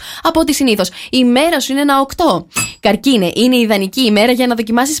υποκειμενικός από ό,τι συνήθως. Η μέρα σου είναι ένα 8. Καρκίνε, είναι η ιδανική ημέρα για να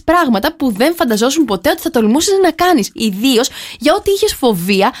δοκιμάσεις πράγματα που δεν φανταζόσουν ποτέ ότι θα τολμούσες να κάνεις, ιδίως για ό,τι είχες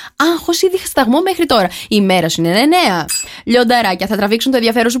φοβία, άγχος ή δισταγμό μέχρι τώρα. Η μέρα σου είναι ένα 9. Λιονταράκια, θα τραβήξουν το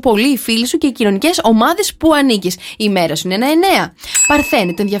ενδιαφέρον σου πολύ οι φίλοι σου και οι κοινωνικές ομάδες που ανήκεις. Η μέρα σου είναι ένα 9.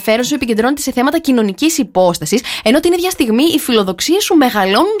 Παρθένε, το ενδιαφέρον σου επικεντρώνεται σε θέματα κοινωνικής υπόστασης, ενώ την ίδια στιγμή οι φιλοδοξίες σου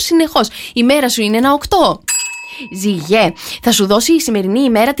μεγαλώνουν συνεχώς. Η μέρα σου είναι ένα 8. Ζυγέ, θα σου δώσει η σημερινή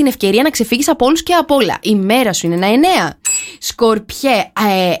ημέρα την ευκαιρία να ξεφύγεις από όλους και από όλα. Η μέρα σου είναι ένα 9. Σκορπιέ,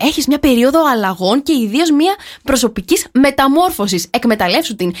 έχεις μια περίοδο αλλαγών και ιδίως μια προσωπικής μεταμόρφωσης.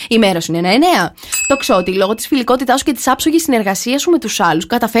 Εκμεταλλεύσου την. Η μέρα σου είναι ένα 9. Τοξότη, λόγω της φιλικότητάς σου και της άψογης συνεργασίας σου με τους άλλους,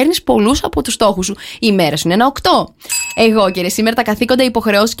 καταφέρνεις πολλούς από τους στόχους σου. Η μέρα σου είναι ένα 8. Εγώ και σήμερα τα καθήκοντα, οι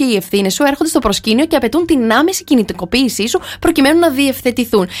υποχρεώσεις και οι ευθύνες σου έρχονται στο προσκήνιο και απαιτούν την άμεση κινητικοποίησή σου προκειμένου να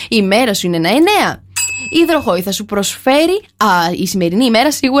διευθετηθούν. Η μέρα σου είναι ένα 9. Υδροχόη, θα σου προσφέρει η σημερινή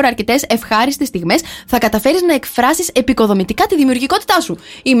ημέρα σίγουρα αρκετές ευχάριστες στιγμές. Θα καταφέρεις να εκφράσεις επικοδομητικά τη δημιουργικότητά σου.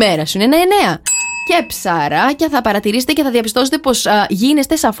 Η μέρα σου είναι ένα 9. Και ψαράκια, θα παρατηρήσετε και θα διαπιστώσετε πως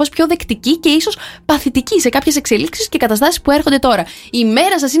γίνεστε σαφώς πιο δεκτικοί και ίσως παθητικοί σε κάποιες εξελίξεις και καταστάσεις που έρχονται τώρα. Η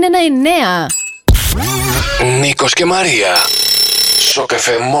μέρα σας είναι ένα 9. Νίκος και Μαρία. Sok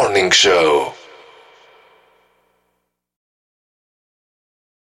FM Morning Show.